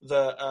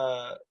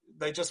that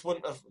they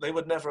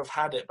would never have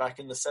had it back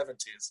in the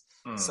 70s.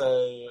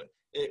 So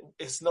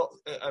it's not,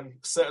 and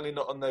certainly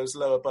not on those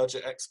lower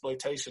budget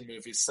exploitation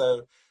movies.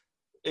 So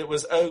it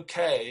was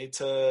okay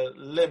to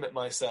limit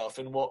myself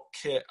in what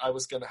kit I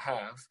was going to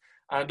have,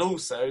 and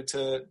also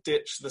to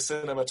ditch the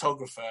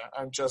cinematographer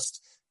and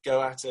just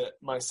go at it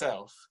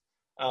myself.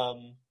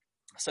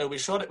 So we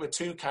shot it with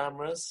 2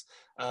 cameras.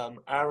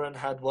 Aaron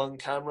had one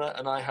camera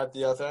and I had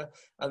the other.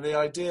 And the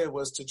idea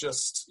was to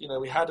just,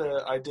 we had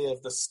an idea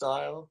of the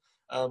style,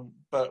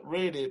 but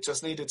really it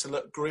just needed to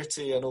look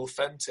gritty and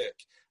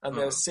authentic. And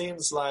there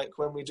seems like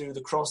when we do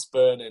the cross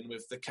burning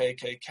with the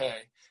KKK,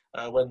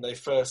 when they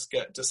first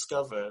get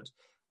discovered,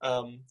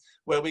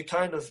 where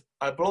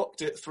I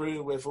blocked it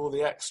through with all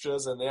the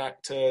extras and the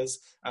actors,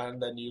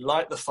 and then you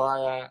light the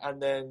fire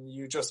and then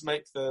you just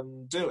make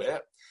them do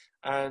it.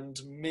 And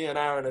me and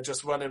Aaron are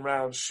just running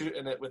around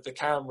shooting it with the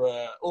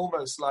camera,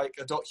 almost like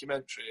a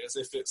documentary, as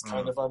if it's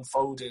kind of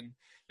unfolding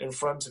in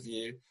front of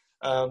you.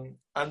 And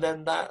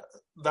then that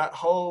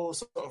whole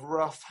sort of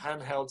rough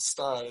handheld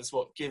style is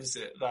what gives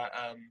it that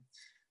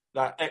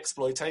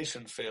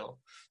exploitation feel.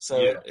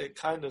 So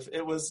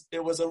it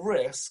was a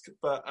risk,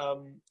 but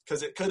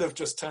because it could have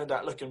just turned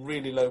out looking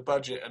really low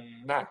budget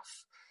and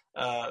naff.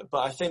 But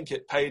I think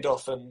it paid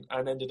off and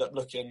ended up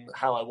looking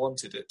how I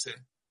wanted it to.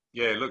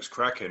 Yeah, it looks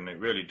cracking. It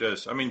really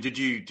does. I mean, did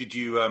you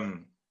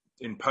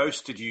in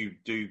post? Did you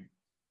do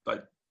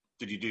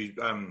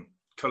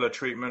color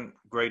treatment,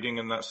 grading,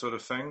 and that sort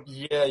of thing?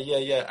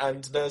 Yeah.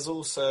 And there's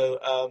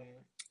also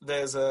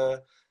there's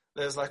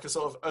like a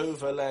sort of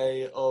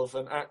overlay of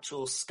an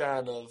actual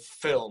scan of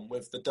film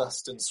with the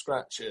dust and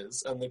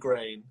scratches and the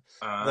grain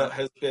that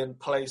has been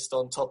placed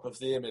on top of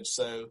the image.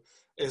 So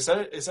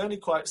it's only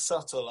quite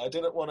subtle. I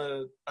didn't want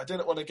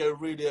to go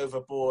really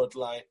overboard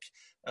like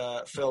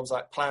films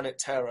like Planet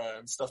Terror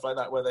and stuff like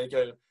that, where they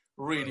go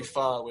really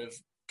far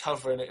with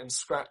covering it in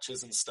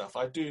scratches and stuff.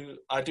 I do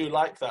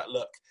like that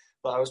look,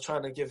 but I was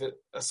trying to give it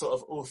a sort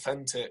of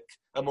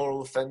more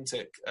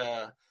authentic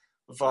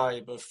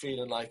vibe of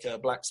feeling like a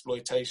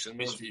blaxploitation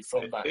movie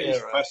from that era.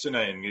 It's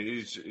fascinating.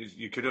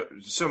 You could,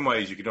 in some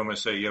ways, you could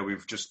almost say, yeah,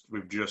 we've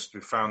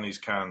found these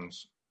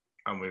cans,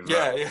 and we've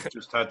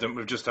just had them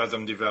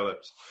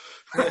developed.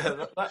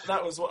 Yeah,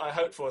 that was what I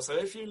hoped for. So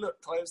if you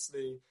look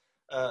closely,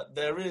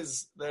 there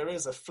is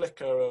a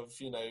flicker of,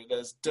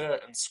 there's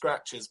dirt and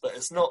scratches, but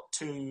it's not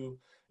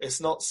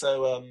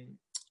so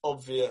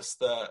obvious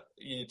that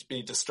you'd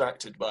be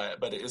distracted by it,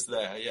 but it is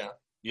there.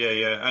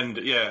 I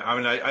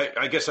mean,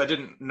 I guess I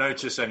didn't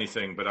notice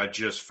anything, but I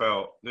just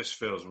felt this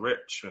feels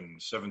rich and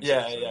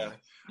 70s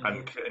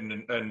and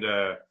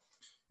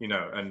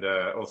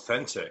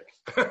authentic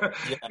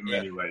in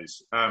many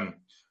ways. And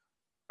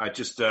I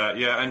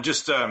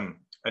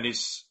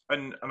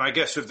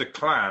guess with the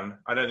Klan,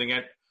 I don't think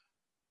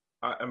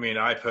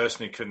I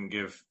personally couldn't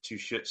give two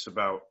shits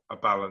about a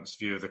balanced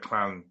view of the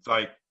Klan.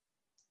 Like,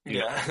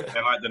 they're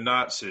like the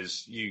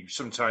Nazis.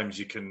 Sometimes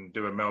you can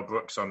do a Mel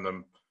Brooks on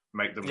them,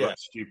 make them look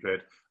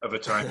stupid. Other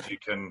times you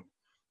can,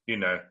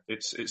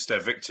 it's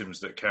their victims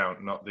that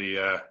count, not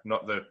the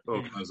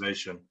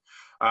organization.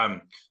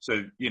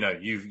 So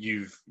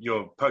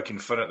you're poking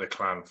fun at the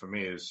Klan for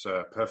me is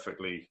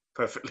perfectly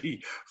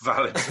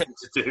valid thing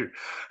to do.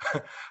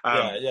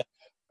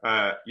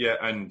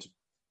 And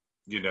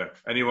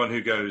anyone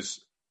who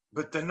goes,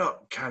 but they're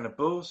not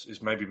cannibals,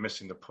 is maybe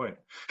missing the point.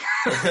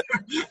 But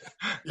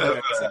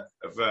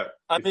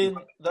if you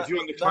want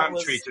the Klan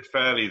treated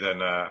fairly,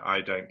 then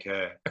I don't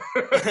care.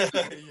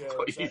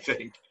 What do you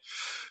think?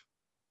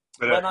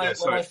 But,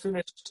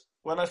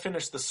 when I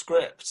finished the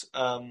script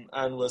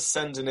and was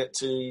sending it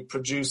to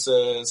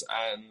producers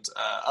and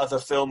other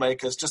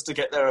filmmakers just to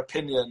get their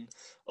opinion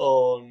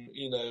on,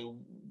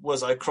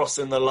 was I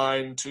crossing the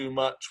line too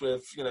much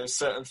with,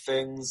 certain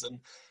things,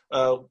 and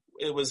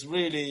it was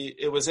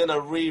in a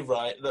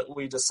rewrite that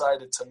we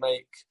decided to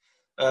make.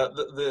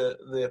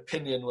 The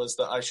opinion was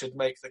that I should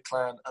make the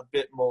Klan a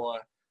bit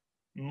more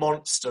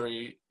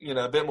monstery,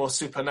 a bit more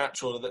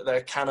supernatural, that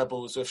they're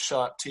cannibals with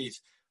sharp teeth,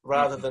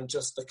 rather than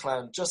just the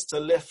Klan, just to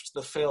lift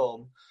the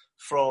film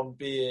from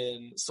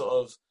being sort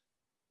of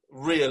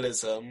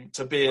realism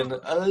to being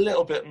a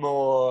little bit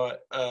more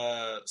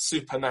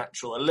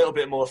supernatural, a little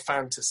bit more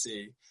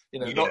fantasy,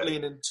 not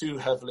leaning too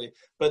heavily.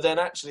 But then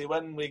actually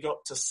when we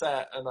got to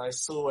set and I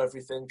saw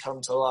everything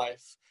come to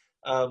life,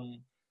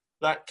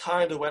 that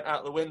kind of went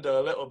out the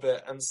window a little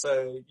bit. And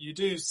so you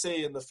do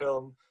see in the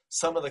film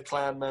some of the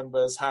Klan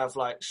members have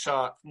like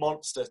sharp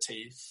monster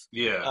teeth.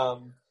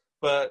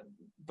 But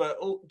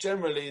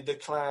generally the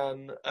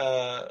Klan,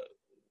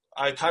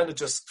 I kind of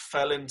just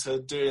fell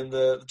into doing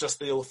the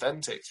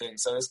authentic thing.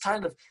 So it's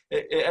kind of,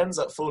 it ends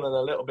up falling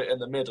a little bit in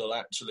the middle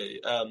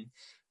actually.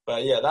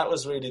 But yeah, that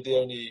was really the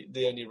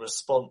only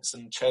response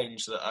and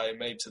change that I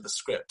made to the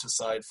script,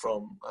 aside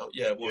from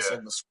what's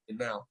on the screen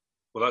now.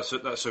 Well,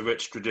 that's a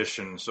rich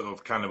tradition, sort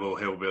of cannibal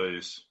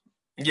hillbillies.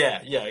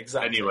 Yeah,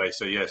 exactly. Anyway,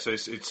 so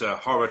it's a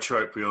horror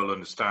trope we all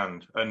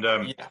understand,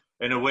 and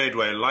in a weird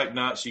way, like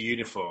Nazi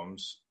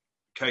uniforms,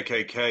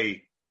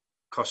 KKK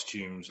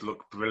costumes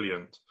look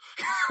brilliant,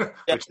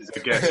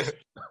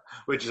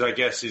 which I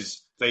guess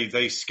is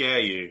they scare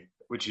you,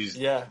 which is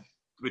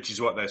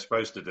what they're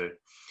supposed to do.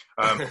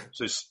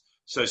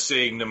 So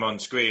seeing them on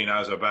screen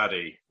as a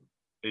baddie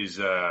is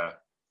that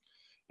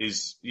they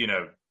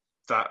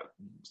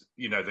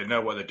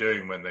know what they're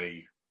doing when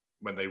they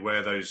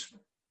wear those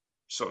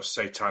sort of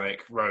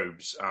satanic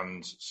robes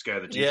and scare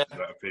the Jesus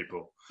out of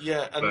people.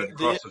 Yeah, and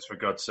crosses, for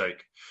God's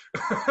sake.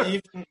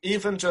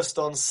 even just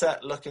on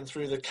set, looking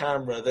through the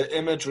camera, the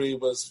imagery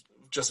was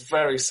just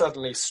very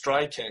suddenly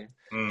striking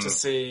to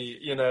see,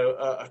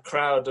 a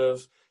crowd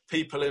of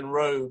people in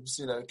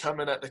robes,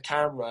 coming at the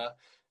camera.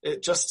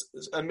 It just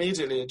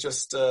immediately, it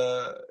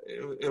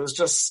was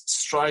just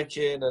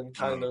striking and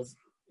kind of,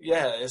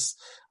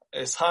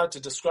 it's hard to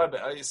describe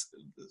it.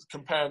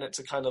 Comparing it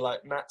to kind of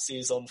like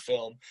Nazis on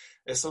film.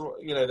 It's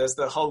there's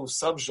the whole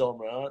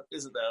subgenre,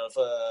 isn't there, of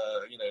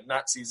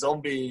Nazi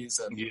zombies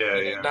and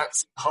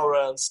Nazi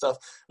horror and stuff,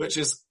 which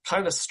is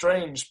kind of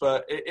strange,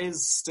 but it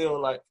is still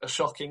like a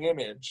shocking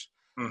image.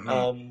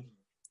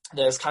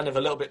 There's kind of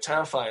a little bit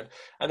terrifying,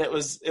 and it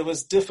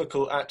was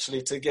difficult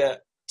actually to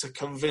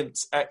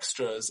convince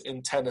extras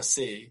in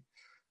Tennessee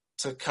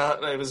to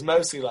cut. It was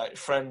mostly like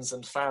friends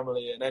and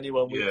family and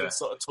anyone we could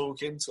sort of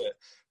talk into it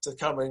to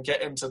come and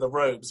get into the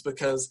robes,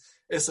 because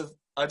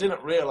I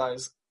didn't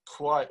realize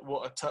quite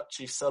what a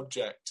touchy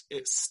subject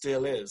it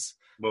still is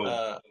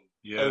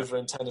over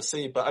in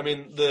Tennessee. But I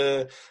mean,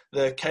 the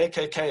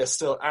KKK are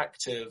still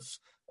active,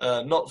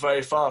 not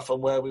very far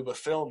from where we were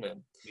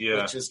filming,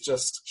 which is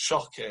just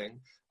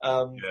shocking.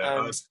 And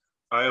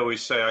I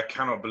always say I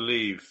cannot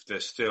believe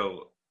they're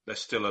still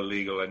a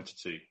legal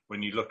entity.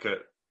 When you look at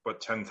what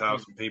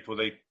 10,000 people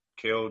they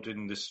killed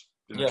in the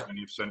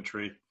 20th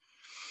century,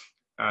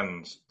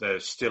 and they're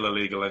still a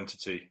legal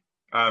entity.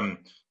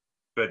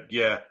 But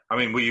I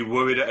mean, were you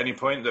worried at any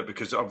point that,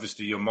 because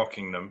obviously you're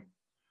mocking them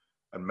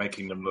and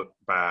making them look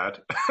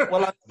bad,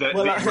 that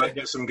you might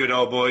get some good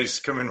old boys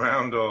coming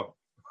round? Or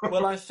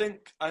Well, I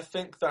think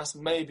that's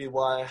maybe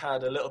why I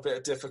had a little bit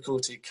of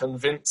difficulty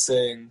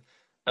convincing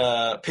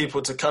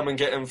people to come and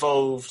get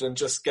involved and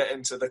just get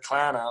into the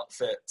clan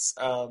outfits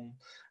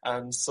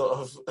and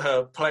sort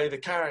of play the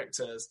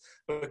characters,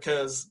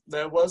 because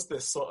there was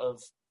this sort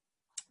of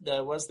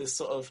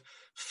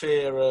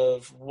fear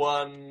of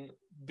one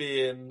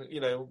being, you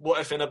know, what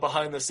if in a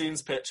behind the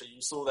scenes picture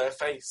you saw their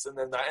face and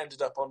then that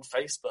ended up on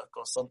Facebook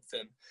or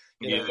something,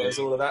 you know, there's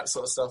all of that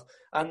sort of stuff.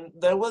 And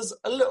there was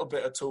a little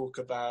bit of talk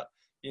about,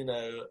 you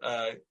know,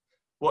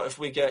 what if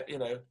we get, you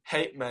know,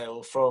 hate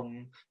mail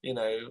from, you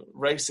know,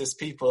 racist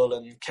people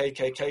and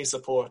KKK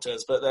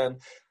supporters, but then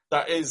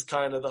that is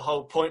kind of the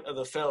whole point of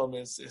the film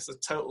is it's a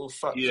total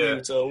fuck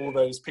you to all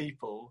those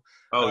people.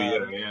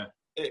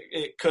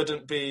 It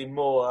couldn't be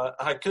more,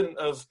 I couldn't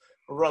have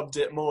rubbed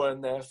it more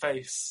in their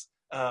face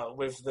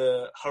with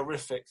the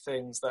horrific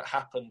things that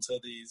happen to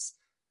these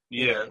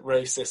you know,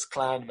 racist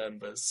clan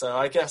members. So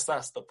I guess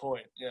that's the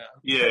point.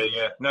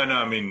 No,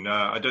 I mean,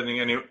 I don't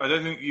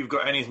think you've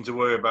got anything to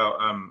worry about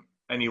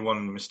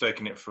anyone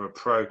mistaking it for a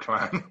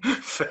pro-clan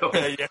film.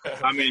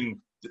 I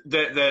mean,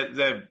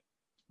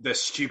 they're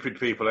stupid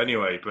people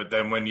anyway, but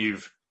then when you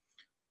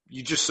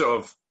just sort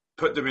of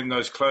put them in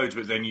those clothes,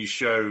 but then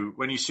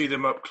when you see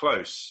them up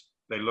close,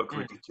 they look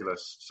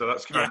ridiculous. So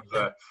that's kind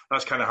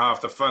of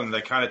half the fun.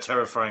 They're kind of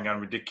terrifying and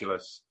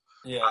ridiculous.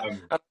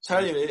 I'll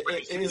tell you,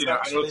 it is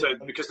actually... And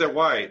also, because they're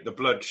white, the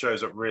blood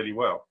shows up really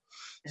well.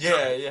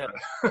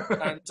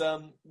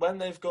 And when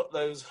they've got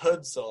those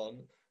hoods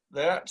on,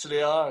 they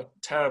actually are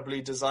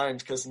terribly designed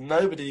because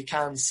nobody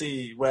can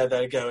see where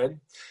they're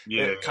going.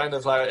 It kind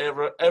of like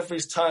every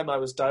time I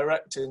was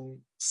directing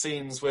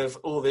scenes with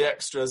all the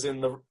extras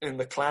in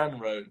the clan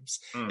robes,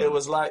 it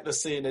was like the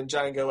scene in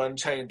Django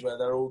Unchained where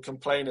they're all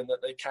complaining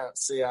that they can't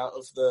see out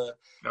of the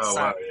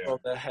sack on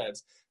their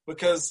heads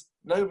because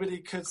nobody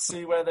could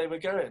see where they were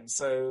going.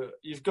 So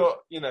you've got,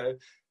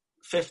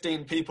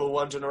 15 people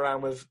wandering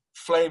around with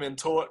flaming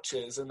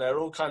torches and they're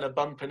all kind of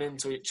bumping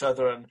into each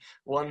other and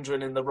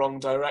wandering in the wrong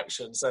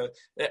direction. So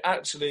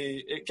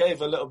it gave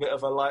a little bit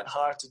of a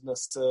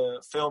lightheartedness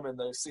to filming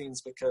those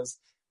scenes because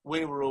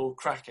we were all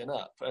cracking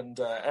up and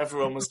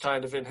everyone was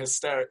kind of in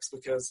hysterics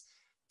because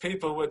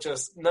people were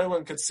no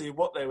one could see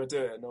what they were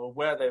doing or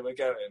where they were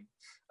going.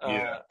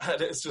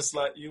 And it's just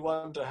like, you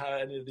wonder how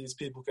any of these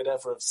people could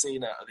ever have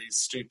seen out of these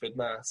stupid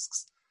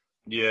masks.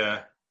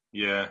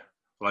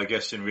 Well, I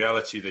guess in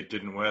reality, they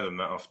didn't wear them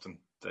that often.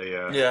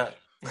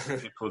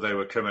 People they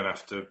were coming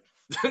after,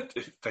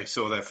 they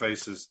saw their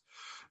faces.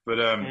 But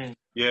I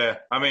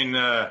mean,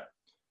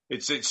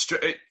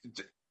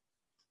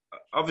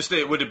 obviously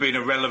it would have been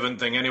a relevant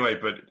thing anyway.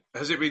 But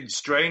has it been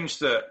strange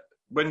that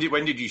when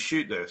did you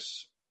shoot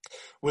this?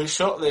 We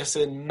shot this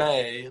in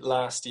May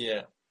last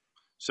year.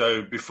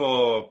 So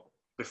before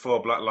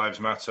Black Lives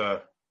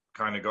Matter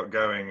kind of got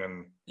going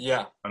and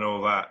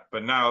all that.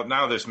 But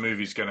now this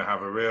movie's going to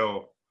have a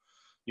real.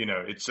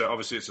 It's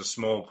obviously it's a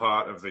small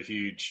part of the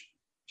huge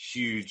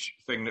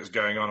thing that's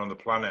going on the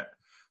planet,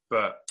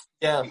 but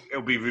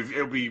it'll be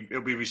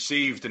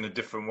received in a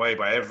different way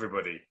by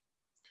everybody.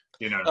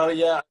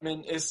 I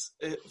mean,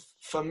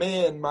 for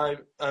me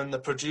and the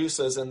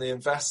producers and the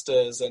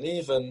investors and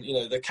even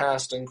the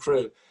cast and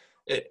crew.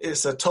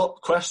 It's a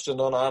top question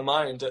on our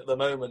mind at the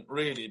moment,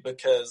 really,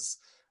 because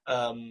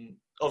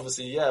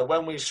obviously,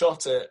 when we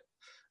shot it.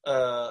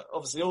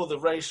 Obviously all the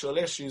racial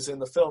issues in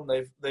the film,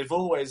 they've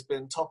always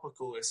been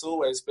topical. It's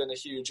always been a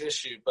huge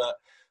issue, but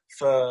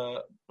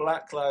for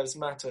Black Lives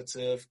Matter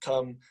to have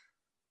come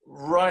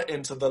right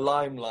into the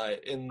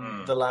limelight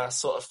in the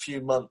last sort of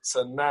few months,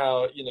 and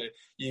now,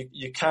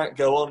 you can't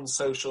go on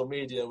social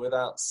media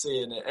without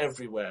seeing it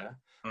everywhere.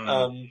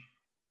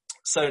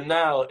 So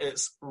now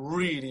it's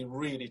really,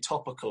 really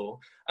topical,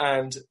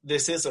 and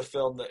this is a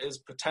film that is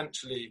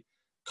potentially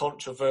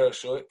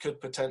controversial. It could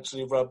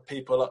potentially rub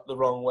people up the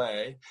wrong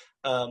way.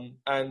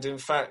 And in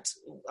fact,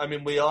 I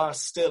mean, we are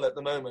still at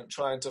the moment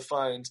trying to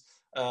find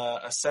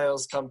a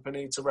sales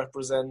company to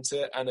represent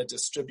it and a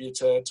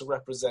distributor to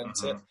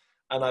represent it.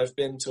 And I've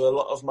been to a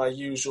lot of my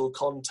usual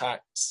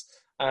contacts,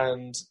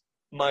 and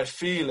my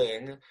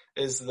feeling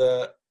is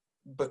that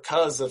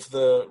because of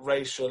the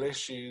racial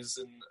issues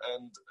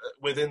and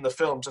within the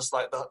film, just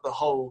like the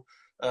whole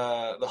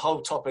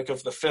topic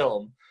of the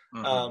film,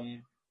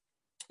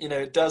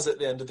 it does at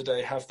the end of the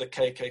day have the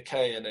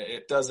KKK in it.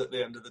 It does at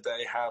the end of the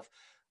day have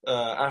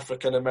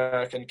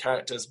African-American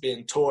characters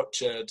being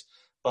tortured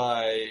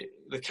by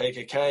the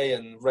KKK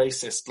and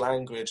racist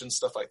language and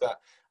stuff like that.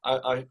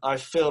 I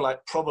feel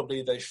like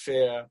probably they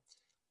fear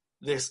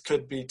this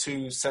could be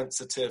too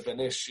sensitive an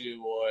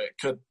issue or it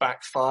could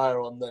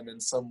backfire on them in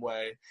some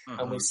way.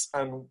 And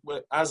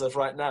as of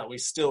right now, we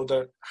still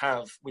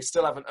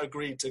haven't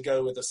agreed to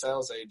go with a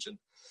sales agent,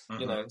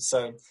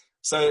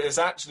 so it's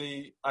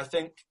actually, I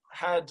think,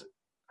 had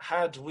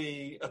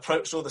we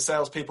approached all the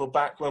salespeople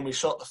back when we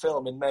shot the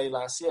film in May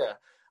last year,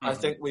 I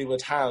think we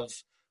would have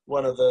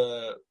one of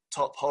the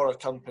top horror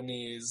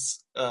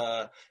companies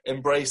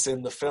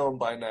embracing the film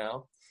by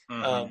now.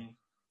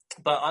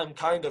 But I'm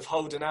kind of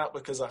holding out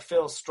because I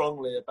feel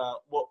strongly about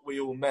what we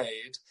all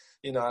made.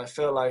 You know, I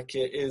feel like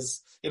it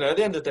is, you know, at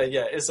the end of the day,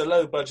 yeah, it's a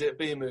low budget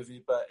B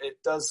movie, but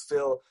it does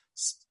feel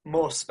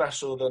more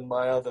special than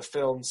my other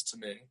films to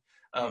me.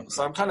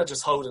 So I'm kind of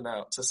just holding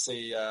out to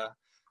see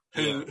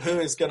who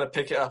is going to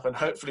pick it up, and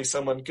hopefully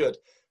someone good,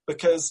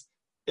 because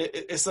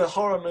it's a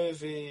horror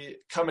movie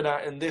coming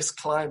out in this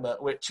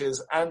climate, which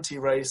is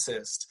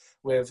anti-racist,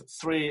 with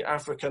 3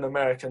 African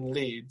American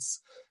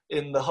leads.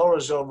 In the horror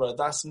genre,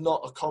 that's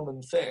not a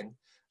common thing,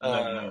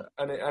 and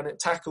it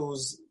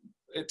tackles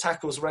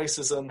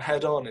racism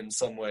head on in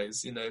some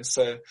ways, you know.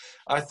 So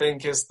I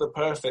think it's the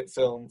perfect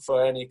film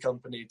for any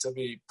company to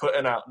be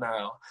putting out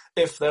now,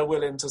 if they're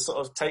willing to sort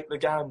of take the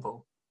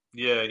gamble.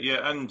 Yeah,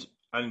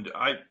 and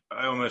I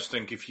almost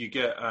think if you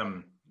get, I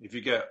mean,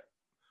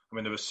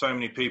 there were so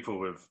many people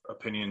with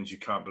opinions you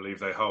can't believe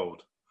they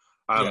hold.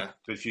 But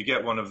if you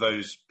get one of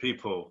those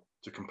people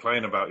to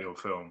complain about your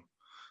film,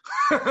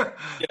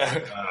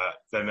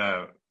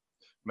 then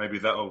maybe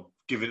that'll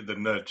give it the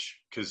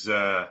nudge, because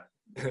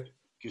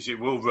it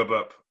will rub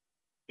up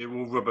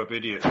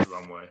idiots the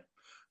wrong way.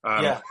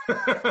 I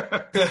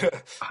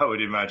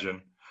would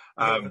imagine.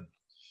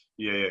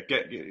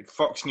 Get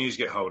Fox News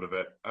get hold of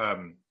it.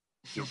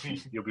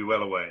 You'll be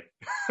well away.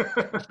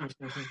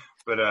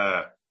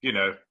 But you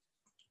know,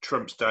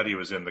 Trump's daddy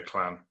was in the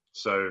Klan,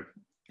 so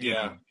you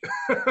know,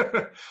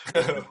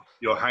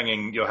 you're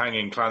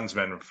hanging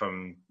Klansmen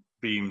from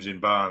beams in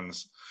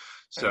barns.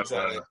 So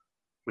exactly.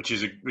 which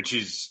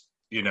is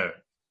you know,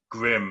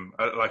 grim.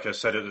 Like I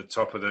said at the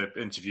top of the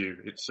interview,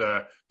 it's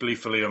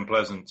gleefully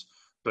unpleasant,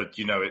 but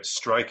you know, it's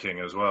striking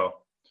as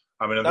well.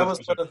 I mean, that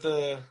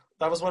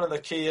was one of the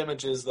key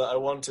images that I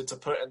wanted to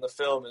put in the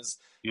film. Is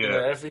you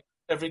know,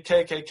 every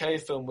KKK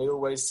film we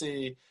always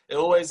see, it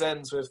always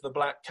ends with the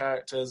black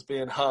characters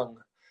being hung.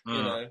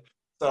 You know,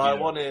 so I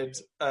wanted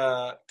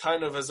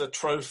kind of as a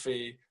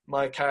trophy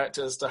my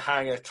characters to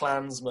hang a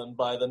Klansman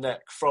by the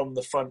neck from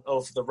the front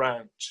of the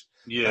ranch.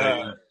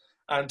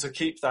 And to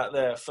keep that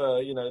there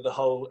for, you know, the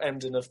whole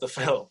ending of the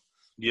film.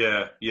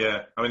 Yeah.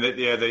 I mean,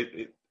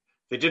 they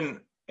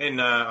didn't in.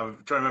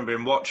 I'm trying to remember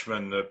in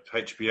Watchmen, the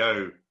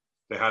HBO,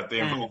 they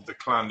involved the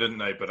Klan, didn't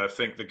they? But I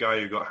think the guy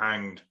who got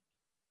hanged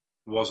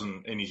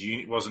wasn't in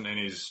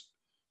his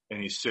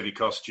silly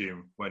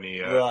costume when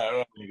he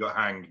when he got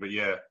hanged. But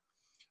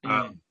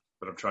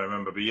but I'm trying to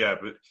remember.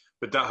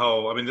 But that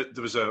whole, I mean,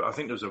 I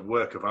think there was a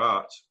work of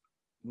art,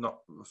 not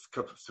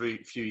a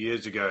few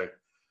years ago,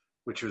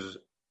 which was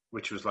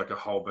like a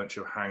whole bunch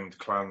of hanged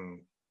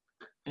clown.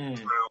 Yeah,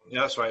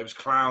 that's right. It was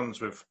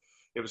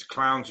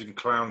clowns in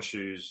clown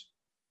shoes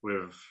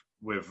with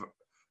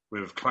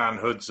clan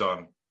hoods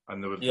on,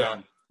 and there was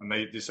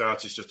this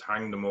artist just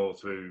hanged them all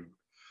through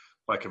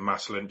like a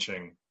mass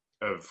lynching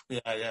of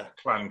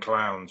clan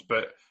clowns.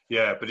 But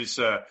it's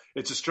a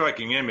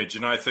striking image,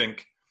 and I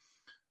think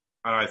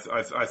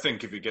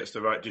if it gets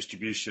the right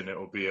distribution,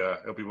 it'll be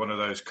one of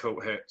those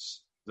cult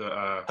hits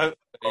that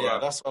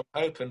that's what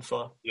I'm hoping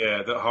for.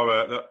 Yeah, that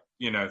horror that,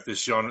 you know, this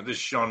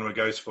genre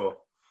goes for.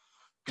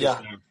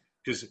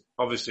 Because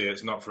obviously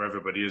it's not for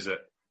everybody, is it?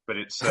 But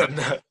it's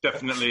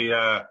definitely.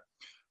 I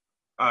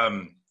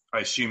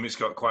assume it's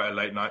got quite a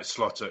late night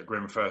slot at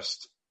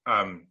Grimfest.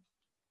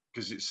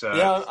 Because it's.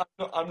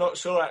 I'm not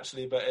sure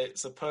actually, but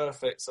it's a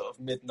perfect sort of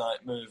midnight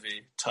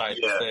movie type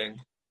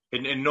thing.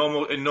 In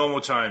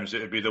normal times,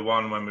 it would be the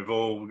one when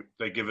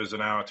they give us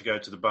an hour to go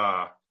to the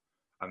bar,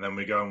 and then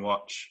we go and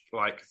watch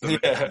like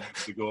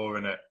the gore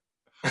in it.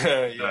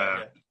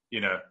 You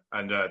know,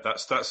 and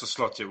that's the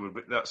slot it would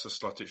be. That's the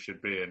slot it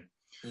should be in.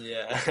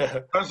 Yeah.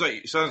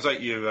 sounds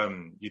like your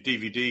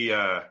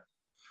DVD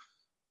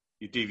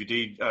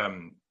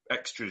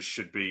extras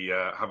should be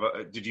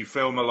did you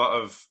film a lot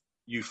of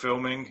you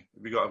filming?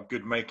 Have you got a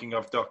good making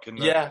of doc in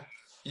there?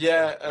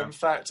 Yeah. In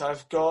fact,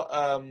 I've got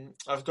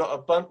a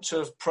bunch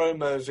of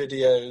promo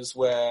videos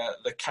where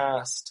the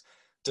cast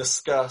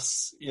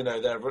discuss, you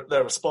know,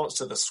 their response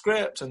to the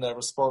script and their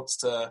response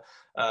to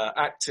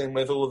acting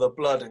with all the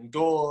blood and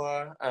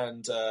gore,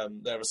 and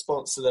their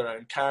response to their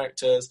own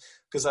characters.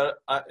 Because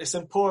it's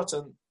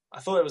important. I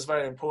thought it was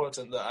very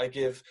important that I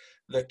give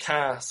the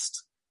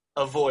cast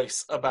a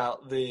voice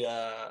about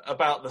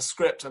the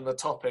script and the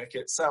topic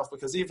itself.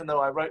 Because even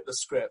though I wrote the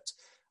script,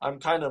 I'm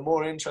kind of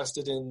more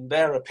interested in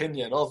their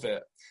opinion of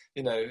it.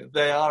 You know,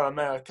 they are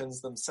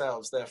Americans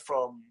themselves. They're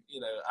from, you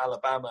know,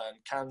 Alabama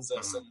and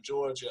Kansas and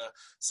Georgia.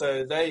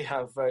 So they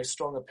have very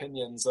strong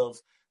opinions of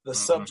the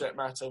subject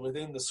matter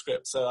within the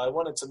script. So I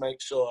wanted to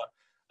make sure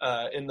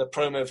in the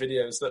promo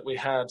videos that we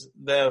had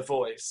their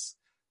voice.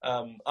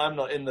 I'm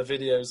not in the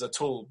videos at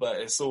all,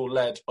 but it's all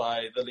led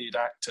by the lead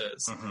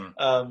actors.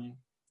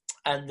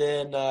 And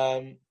then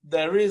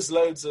there is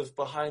loads of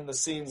behind the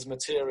scenes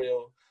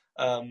material.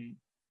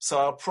 So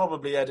I'll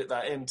probably edit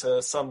that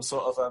into some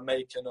sort of a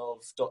making of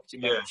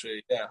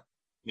documentary. Yeah.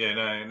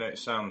 No. It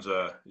sounds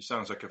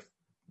like a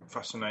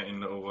fascinating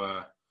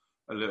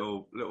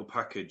little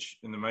package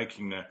in the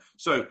making there.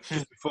 So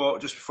just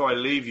before I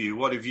leave you,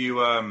 what have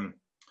you,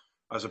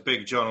 as a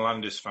big John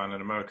Landis fan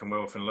and American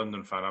Werewolf in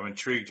London fan, I'm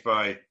intrigued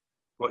by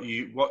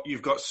what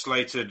you've got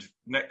slated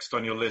next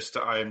on your list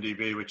at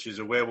IMDb, which is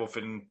A Werewolf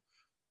in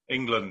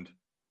England.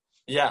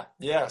 Yeah.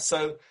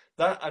 So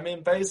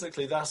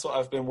basically that's what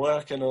I've been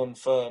working on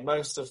for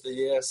most of the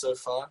year so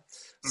far.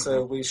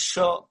 So we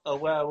shot A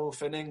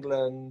Werewolf in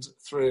England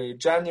through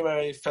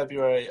January,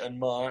 February and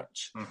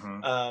March,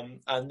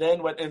 and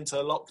then went into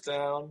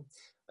lockdown.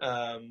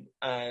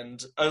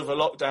 And over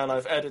lockdown,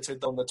 I've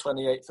edited on the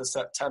 28th of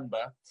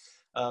September.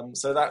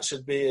 So that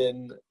should be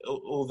in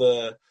all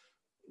the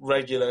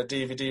regular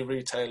DVD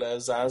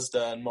retailers,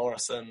 Asda and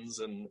Morrison's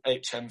and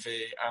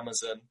HMV,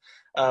 Amazon.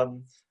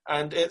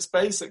 And it's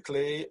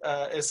basically,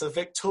 it's a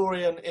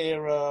Victorian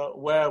era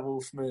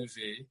werewolf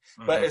movie,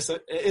 but it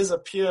is a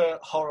pure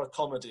horror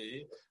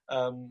comedy.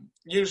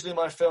 Usually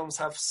my films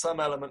have some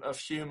element of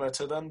humor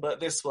to them, but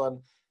this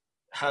one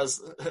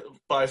has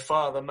by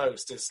far the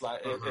most. It's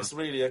like, it's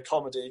really a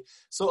comedy,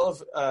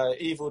 sort of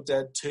Evil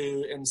Dead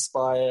 2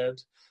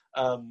 inspired.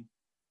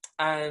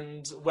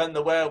 And when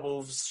the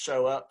werewolves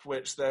show up,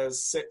 which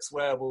there's 6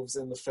 werewolves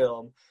in the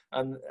film,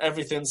 and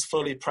everything's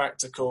fully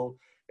practical,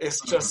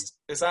 it's just,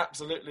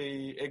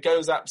 it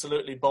goes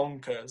absolutely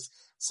bonkers.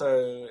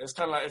 So it's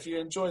kind of like if you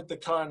enjoyed the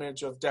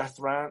carnage of Death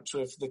Ranch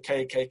with the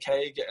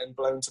KKK getting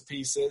blown to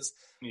pieces,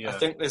 I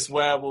think this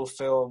werewolf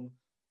film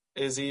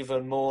is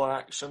even more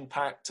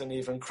action-packed and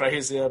even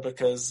crazier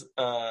because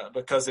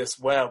it's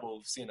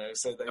werewolves,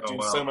 so they do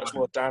so much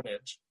more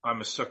damage.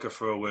 I'm a sucker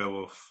for a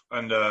werewolf,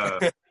 and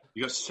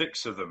you got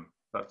 6 of them.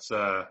 That's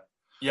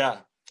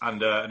yeah.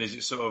 And is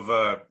it sort of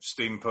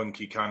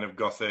steampunky kind of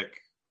gothic?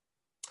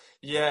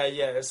 Yeah.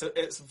 It's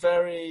a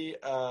very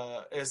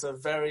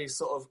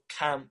sort of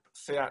camp,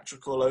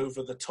 theatrical,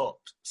 over the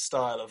top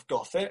style of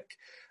gothic.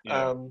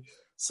 Yeah.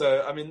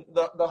 So I mean,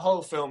 the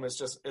whole film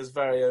is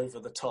very over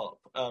the top.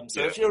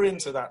 So if you're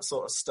into that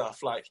sort of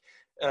stuff, like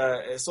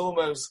it's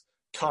almost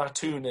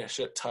cartoonish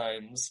at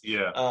times.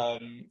 Yeah.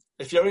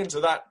 If you're into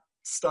that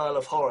style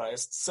of horror,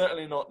 it's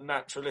certainly not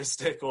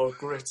naturalistic or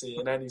gritty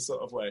in any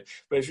sort of way.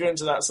 But if you're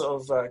into that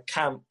sort of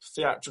camp,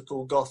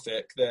 theatrical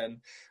gothic,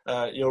 then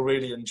you'll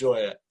really enjoy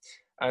it.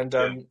 And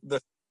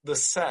the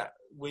set,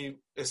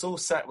 it's all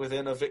set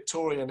within a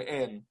Victorian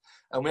inn,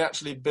 and we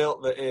actually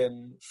built the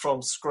inn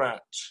from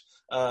scratch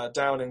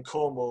down in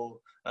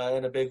Cornwall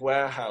in a big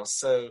warehouse.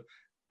 So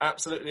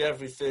absolutely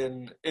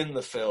everything in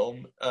the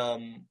film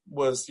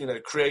was,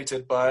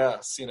 created by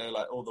us,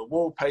 like all the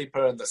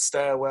wallpaper and the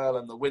stairwell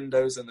and the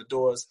windows and the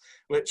doors,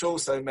 which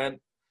also meant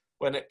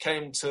when it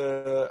came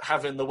to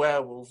having the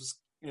werewolves,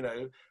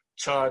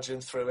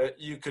 charging through it,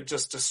 you could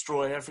just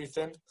destroy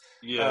everything.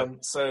 Yeah.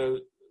 So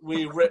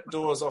we ripped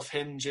doors off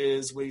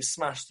hinges, we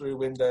smashed through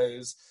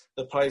windows,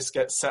 the place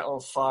gets set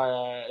on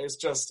fire. It's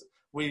just,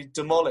 we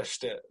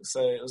demolished it.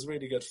 So it was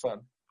really good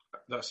fun.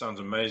 That sounds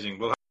amazing.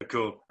 Well,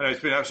 cool. It's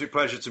been an absolute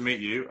pleasure to meet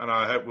you, and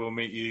I hope we'll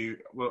meet you.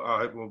 I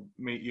hope we'll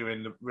meet you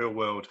in the real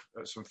world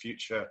at some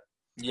future.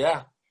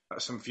 Yeah.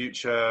 At some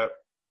future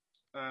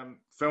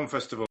film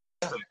festival.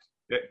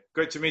 Yeah.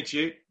 Great to meet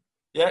you.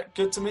 Yeah.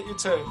 Good to meet you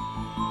too.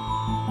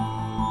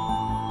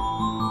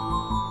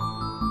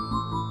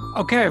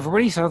 Okay,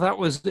 everybody. So that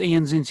was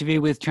Ian's interview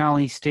with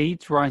Charlie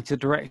Steeds,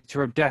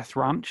 writer-director of Death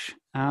Ranch,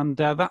 and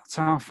that's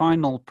our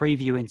final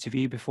preview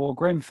interview before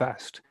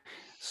Grimfest.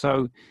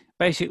 So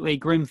basically,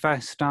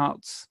 Grimfest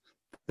starts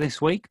this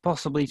week,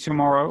 possibly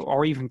tomorrow,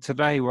 or even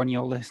today when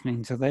you're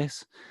listening to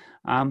this.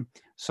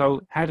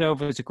 So head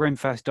over to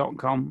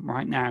grimfest.com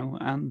right now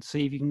and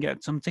see if you can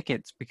get some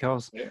tickets,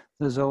 because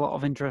there's a lot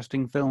of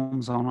interesting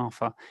films on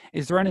offer.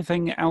 Is there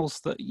anything else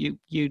that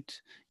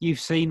you've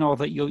seen or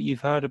that you've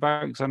heard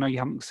about? Because I know you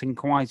haven't seen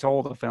quite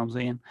all the films,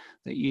 Ian,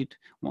 that you'd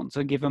want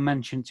to give a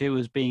mention to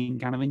as being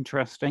kind of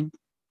interesting.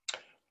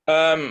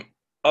 Of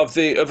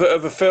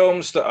the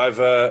films that I've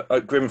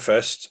at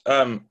Grimfest,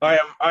 I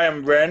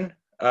am Ren.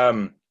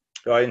 I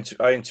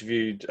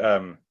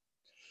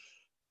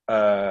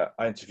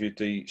interviewed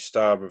the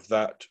star of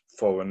that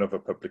for another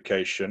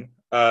publication.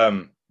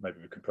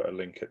 Maybe we can put a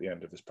link at the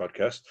end of this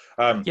podcast.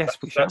 Yes,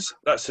 we shall.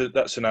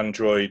 That's an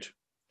Android.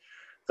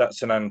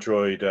 That's an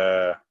Android.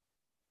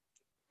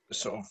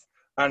 Sort of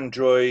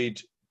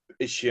Android.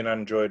 Is she an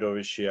android, or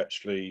is she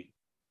actually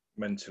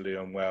mentally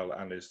unwell,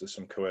 and is there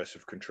some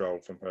coercive control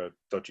from her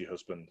dodgy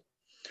husband?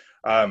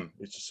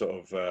 It's a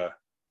sort of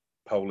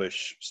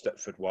Polish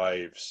Stepford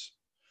Wives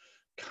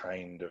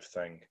kind of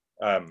thing.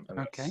 And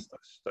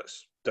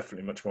that's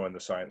definitely much more in the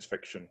science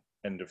fiction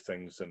end of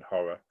things than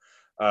horror,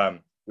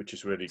 which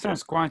is really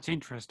sounds quite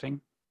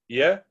interesting.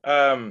 Yeah,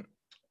 and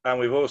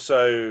we've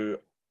also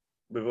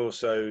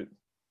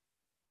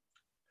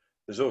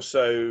there's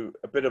also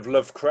a bit of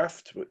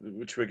Lovecraft,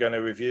 which we're going to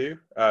review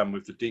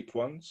with the Deep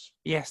Ones.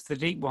 Yes, the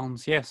Deep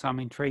Ones. Yes, I'm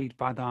intrigued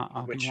by that.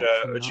 Which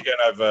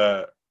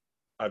again,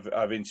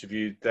 I've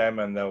interviewed them,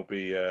 and they'll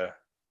be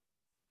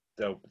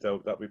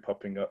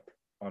popping up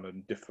on a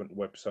different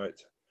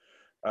website,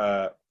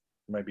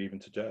 maybe even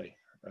today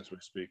as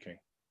we're speaking.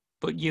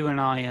 But you and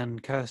I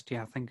and Kirsty,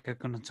 I think, are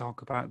going to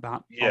talk about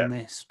that on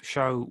this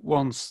show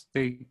once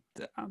the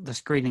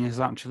screening has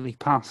actually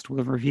passed.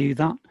 We'll review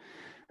that.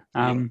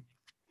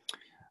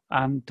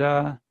 And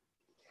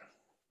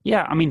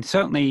Yeah, I mean,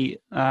 certainly.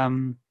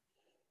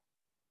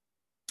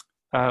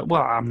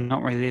 Well, I'm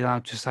not really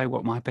allowed to say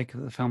what my pick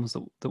of the films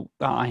that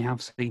I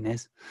have seen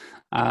is.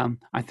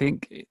 I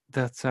think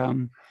that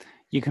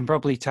you can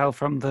probably tell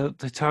from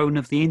the tone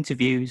of the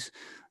interviews.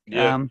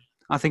 Yeah.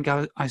 I think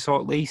I saw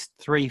at least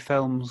 3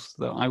 films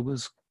that I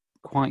was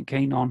quite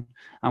keen on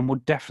and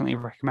would definitely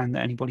recommend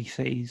that anybody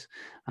sees.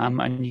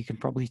 And you can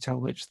probably tell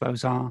which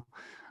those are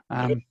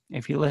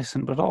if you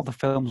listen. But all the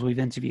films we've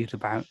interviewed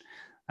about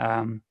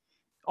on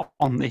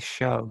this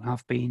show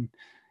have been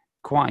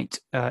quite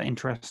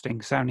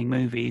interesting sounding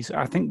movies.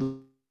 I think the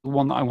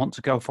one that I want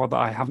to go for that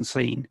I haven't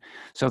seen,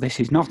 so this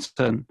is not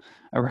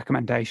a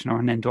recommendation or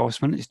an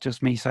endorsement, it's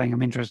just me saying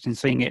I'm interested in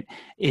seeing it,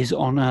 is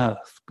On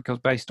Earth, because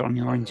based on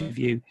your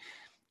interview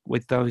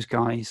with those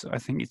guys, I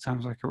think it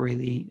sounds like a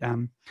really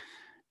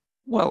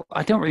well,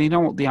 I don't really know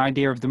what the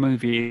idea of the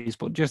movie is,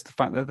 but just the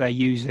fact that they're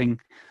using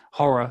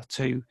horror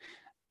to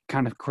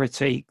kind of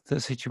critique the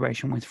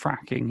situation with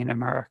fracking in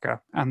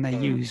America, and they're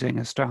using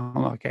a star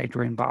like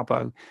Adrian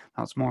Barbeau,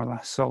 that's more or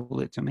less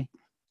sold it to me.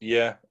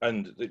 Yeah,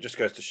 and it just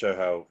goes to show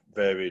how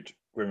varied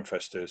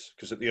Grimfest is,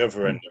 because at the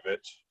other end of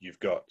it, you've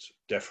got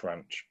Death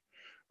Ranch,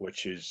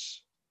 which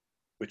is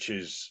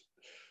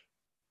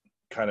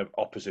kind of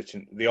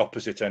the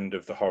opposite end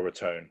of the horror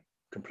tone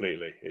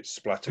completely. It's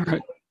splatter,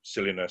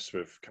 silliness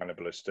with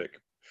cannibalistic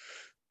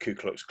Ku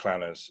Klux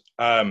Klanners.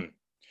 And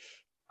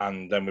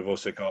then we've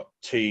also got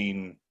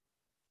teen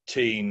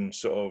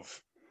sort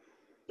of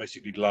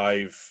basically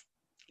live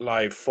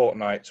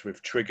fortnights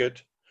with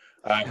Triggered.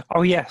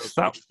 Oh yes,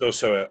 that was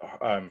also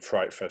at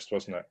Fright Fest,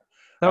 wasn't it?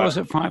 That was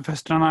at Fright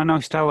Fest, and I know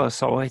Stella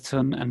saw it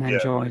and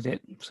enjoyed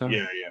it. So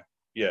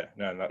yeah,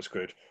 no, that's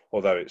good.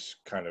 Although it's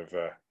kind of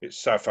it's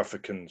South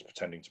Africans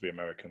pretending to be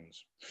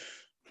Americans,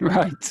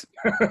 right?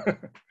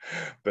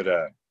 but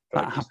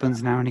that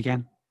happens now and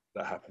again.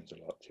 That happens a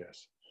lot,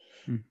 yes.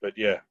 But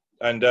yeah,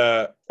 and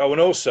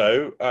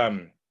also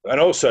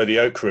the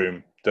Oak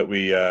Room that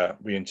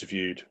we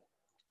interviewed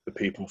the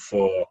people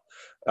for.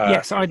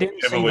 Yes, I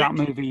didn't see that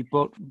movie,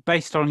 but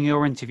based on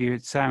your interview,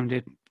 it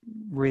sounded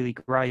really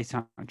great,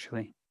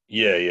 actually.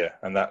 Yeah,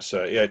 and that's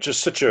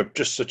just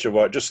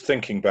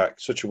thinking back,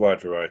 such a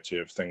wide variety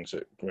of things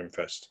at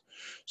Grimfest.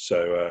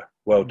 So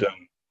well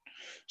done,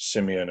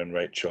 Simeon and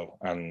Rachel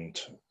and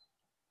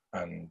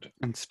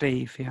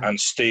Steve, yeah, and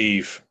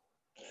Steve.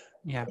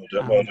 Yeah,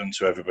 well done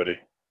to everybody.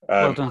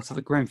 Well done to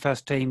the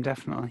Grimfest team,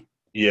 definitely.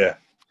 Yeah,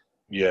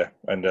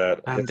 and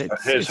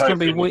it's going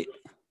to be.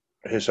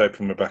 Here's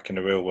hoping we're back in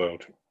the real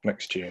world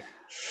next year.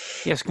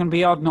 Yeah, it's going to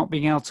be odd not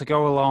being able to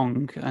go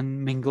along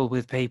and mingle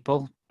with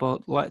people,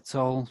 but let's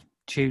all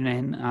tune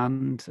in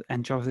and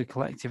enjoy the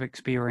collective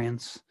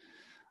experience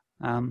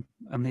and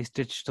this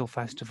digital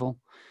festival.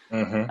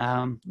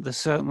 There's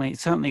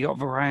certainly got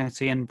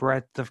variety and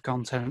breadth of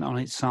content on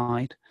its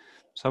side,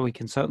 so we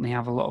can certainly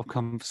have a lot of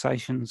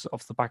conversations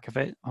off the back of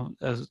it,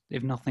 as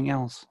if nothing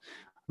else.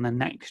 And then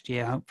next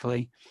year,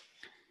 hopefully,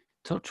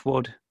 touch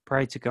wood,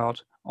 pray to God,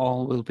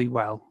 all will be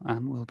well,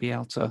 and we'll be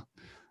able to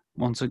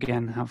once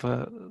again have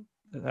a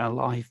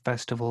live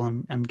festival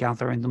and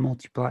gather in the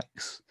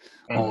multiplex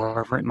or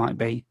wherever it might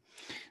be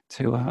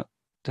to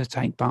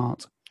take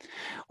part.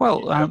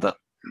 Well,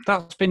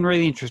 that's been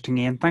really interesting,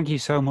 Ian. Thank you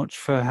so much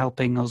for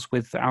helping us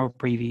with our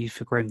preview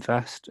for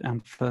Grimfest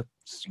and for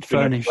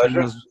furnishing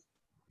us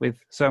with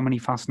so many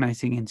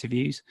fascinating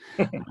interviews.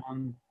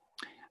 And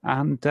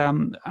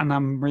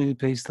I'm really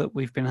pleased that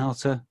we've been able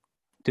to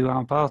do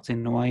our part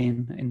in a way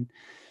in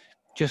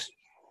just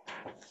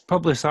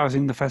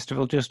publicising the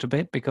festival just a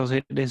bit, because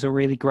it is a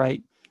really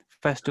great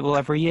festival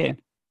every year,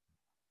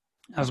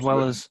 as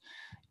well as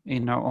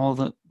all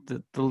the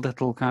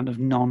little kind of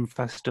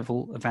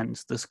non-festival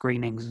events, the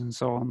screenings and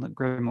so on that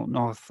Grim Up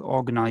North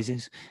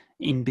organises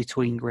in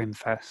between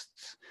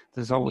Grimfests.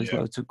 There's always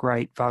loads of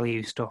great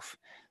value stuff.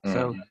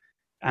 So,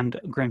 and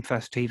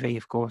Grimfest TV,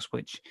 of course,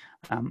 which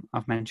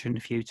I've mentioned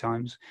a few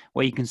times,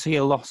 where you can see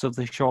a lot of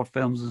the short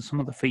films and some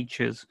of the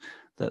features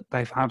that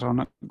they've had on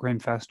at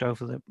Grimfest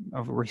over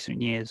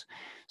recent years.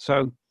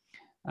 So,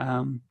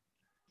 I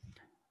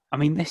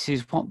mean, this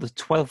is the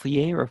 12th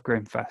year of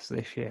Grimfest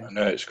this year. I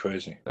know, it's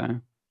crazy.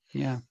 So,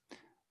 yeah.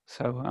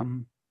 So,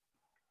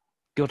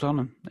 good on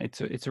them.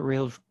 It's a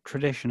real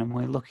tradition, and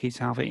we're lucky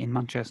to have it in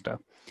Manchester.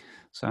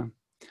 So,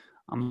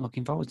 I'm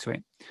looking forward to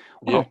it.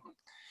 Well,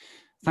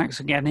 thanks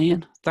again,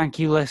 Ian. Thank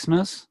you,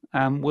 listeners.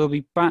 We'll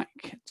be back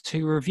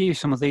to review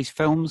some of these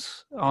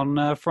films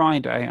on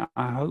Friday.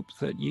 I hope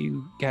that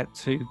you get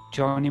to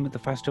join in with the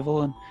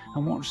festival and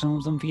watch some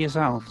of them for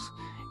yourselves.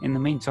 In the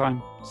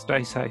meantime,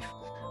 stay safe.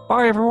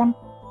 Bye, everyone.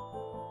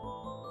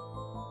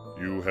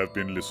 You have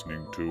been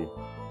listening to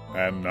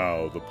And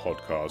Now the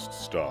Podcast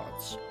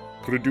Starts.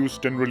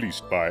 Produced and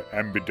released by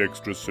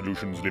Ambidextrous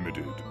Solutions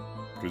Limited.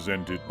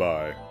 Presented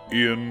by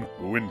Ian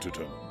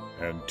Winterton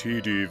and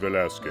T.D.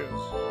 Velasquez.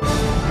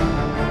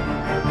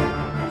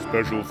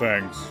 Special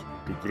thanks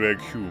to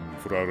Greg Hume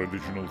for our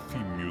original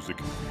theme music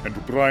and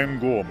to Brian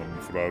Gorman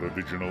for our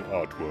original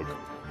artwork.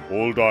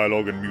 All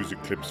dialogue and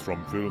music clips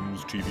from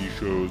films, TV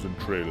shows, and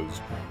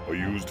trailers are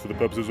used for the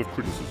purposes of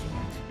criticism,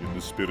 in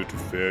the spirit of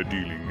fair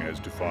dealing as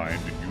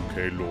defined in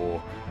UK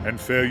law,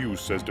 and fair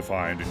use as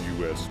defined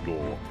in US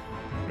law.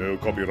 No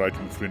copyright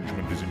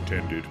infringement is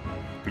intended.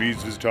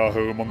 Please visit our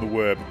home on the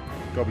web,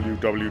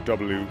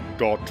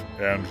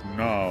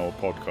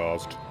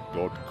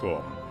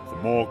 www.andnowpodcast.com, for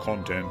more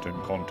content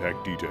and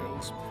contact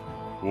details.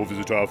 Or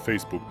visit our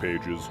Facebook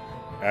pages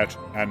at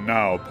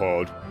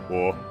AndNowPod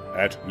or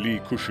at Lee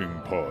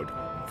Cushing Pod.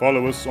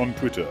 Follow us on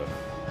Twitter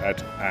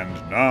at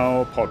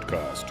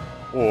AndNowPodcast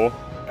or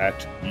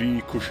at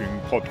Lee Cushing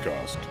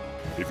Podcast.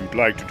 If you'd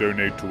like to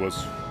donate to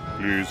us,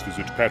 please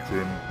visit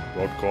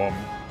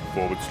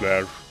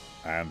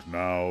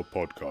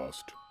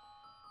patreon.com/AndNowPodcast.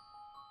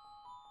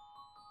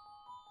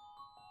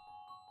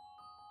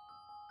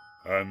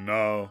 And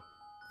now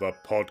the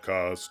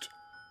podcast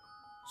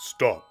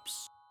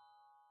stops.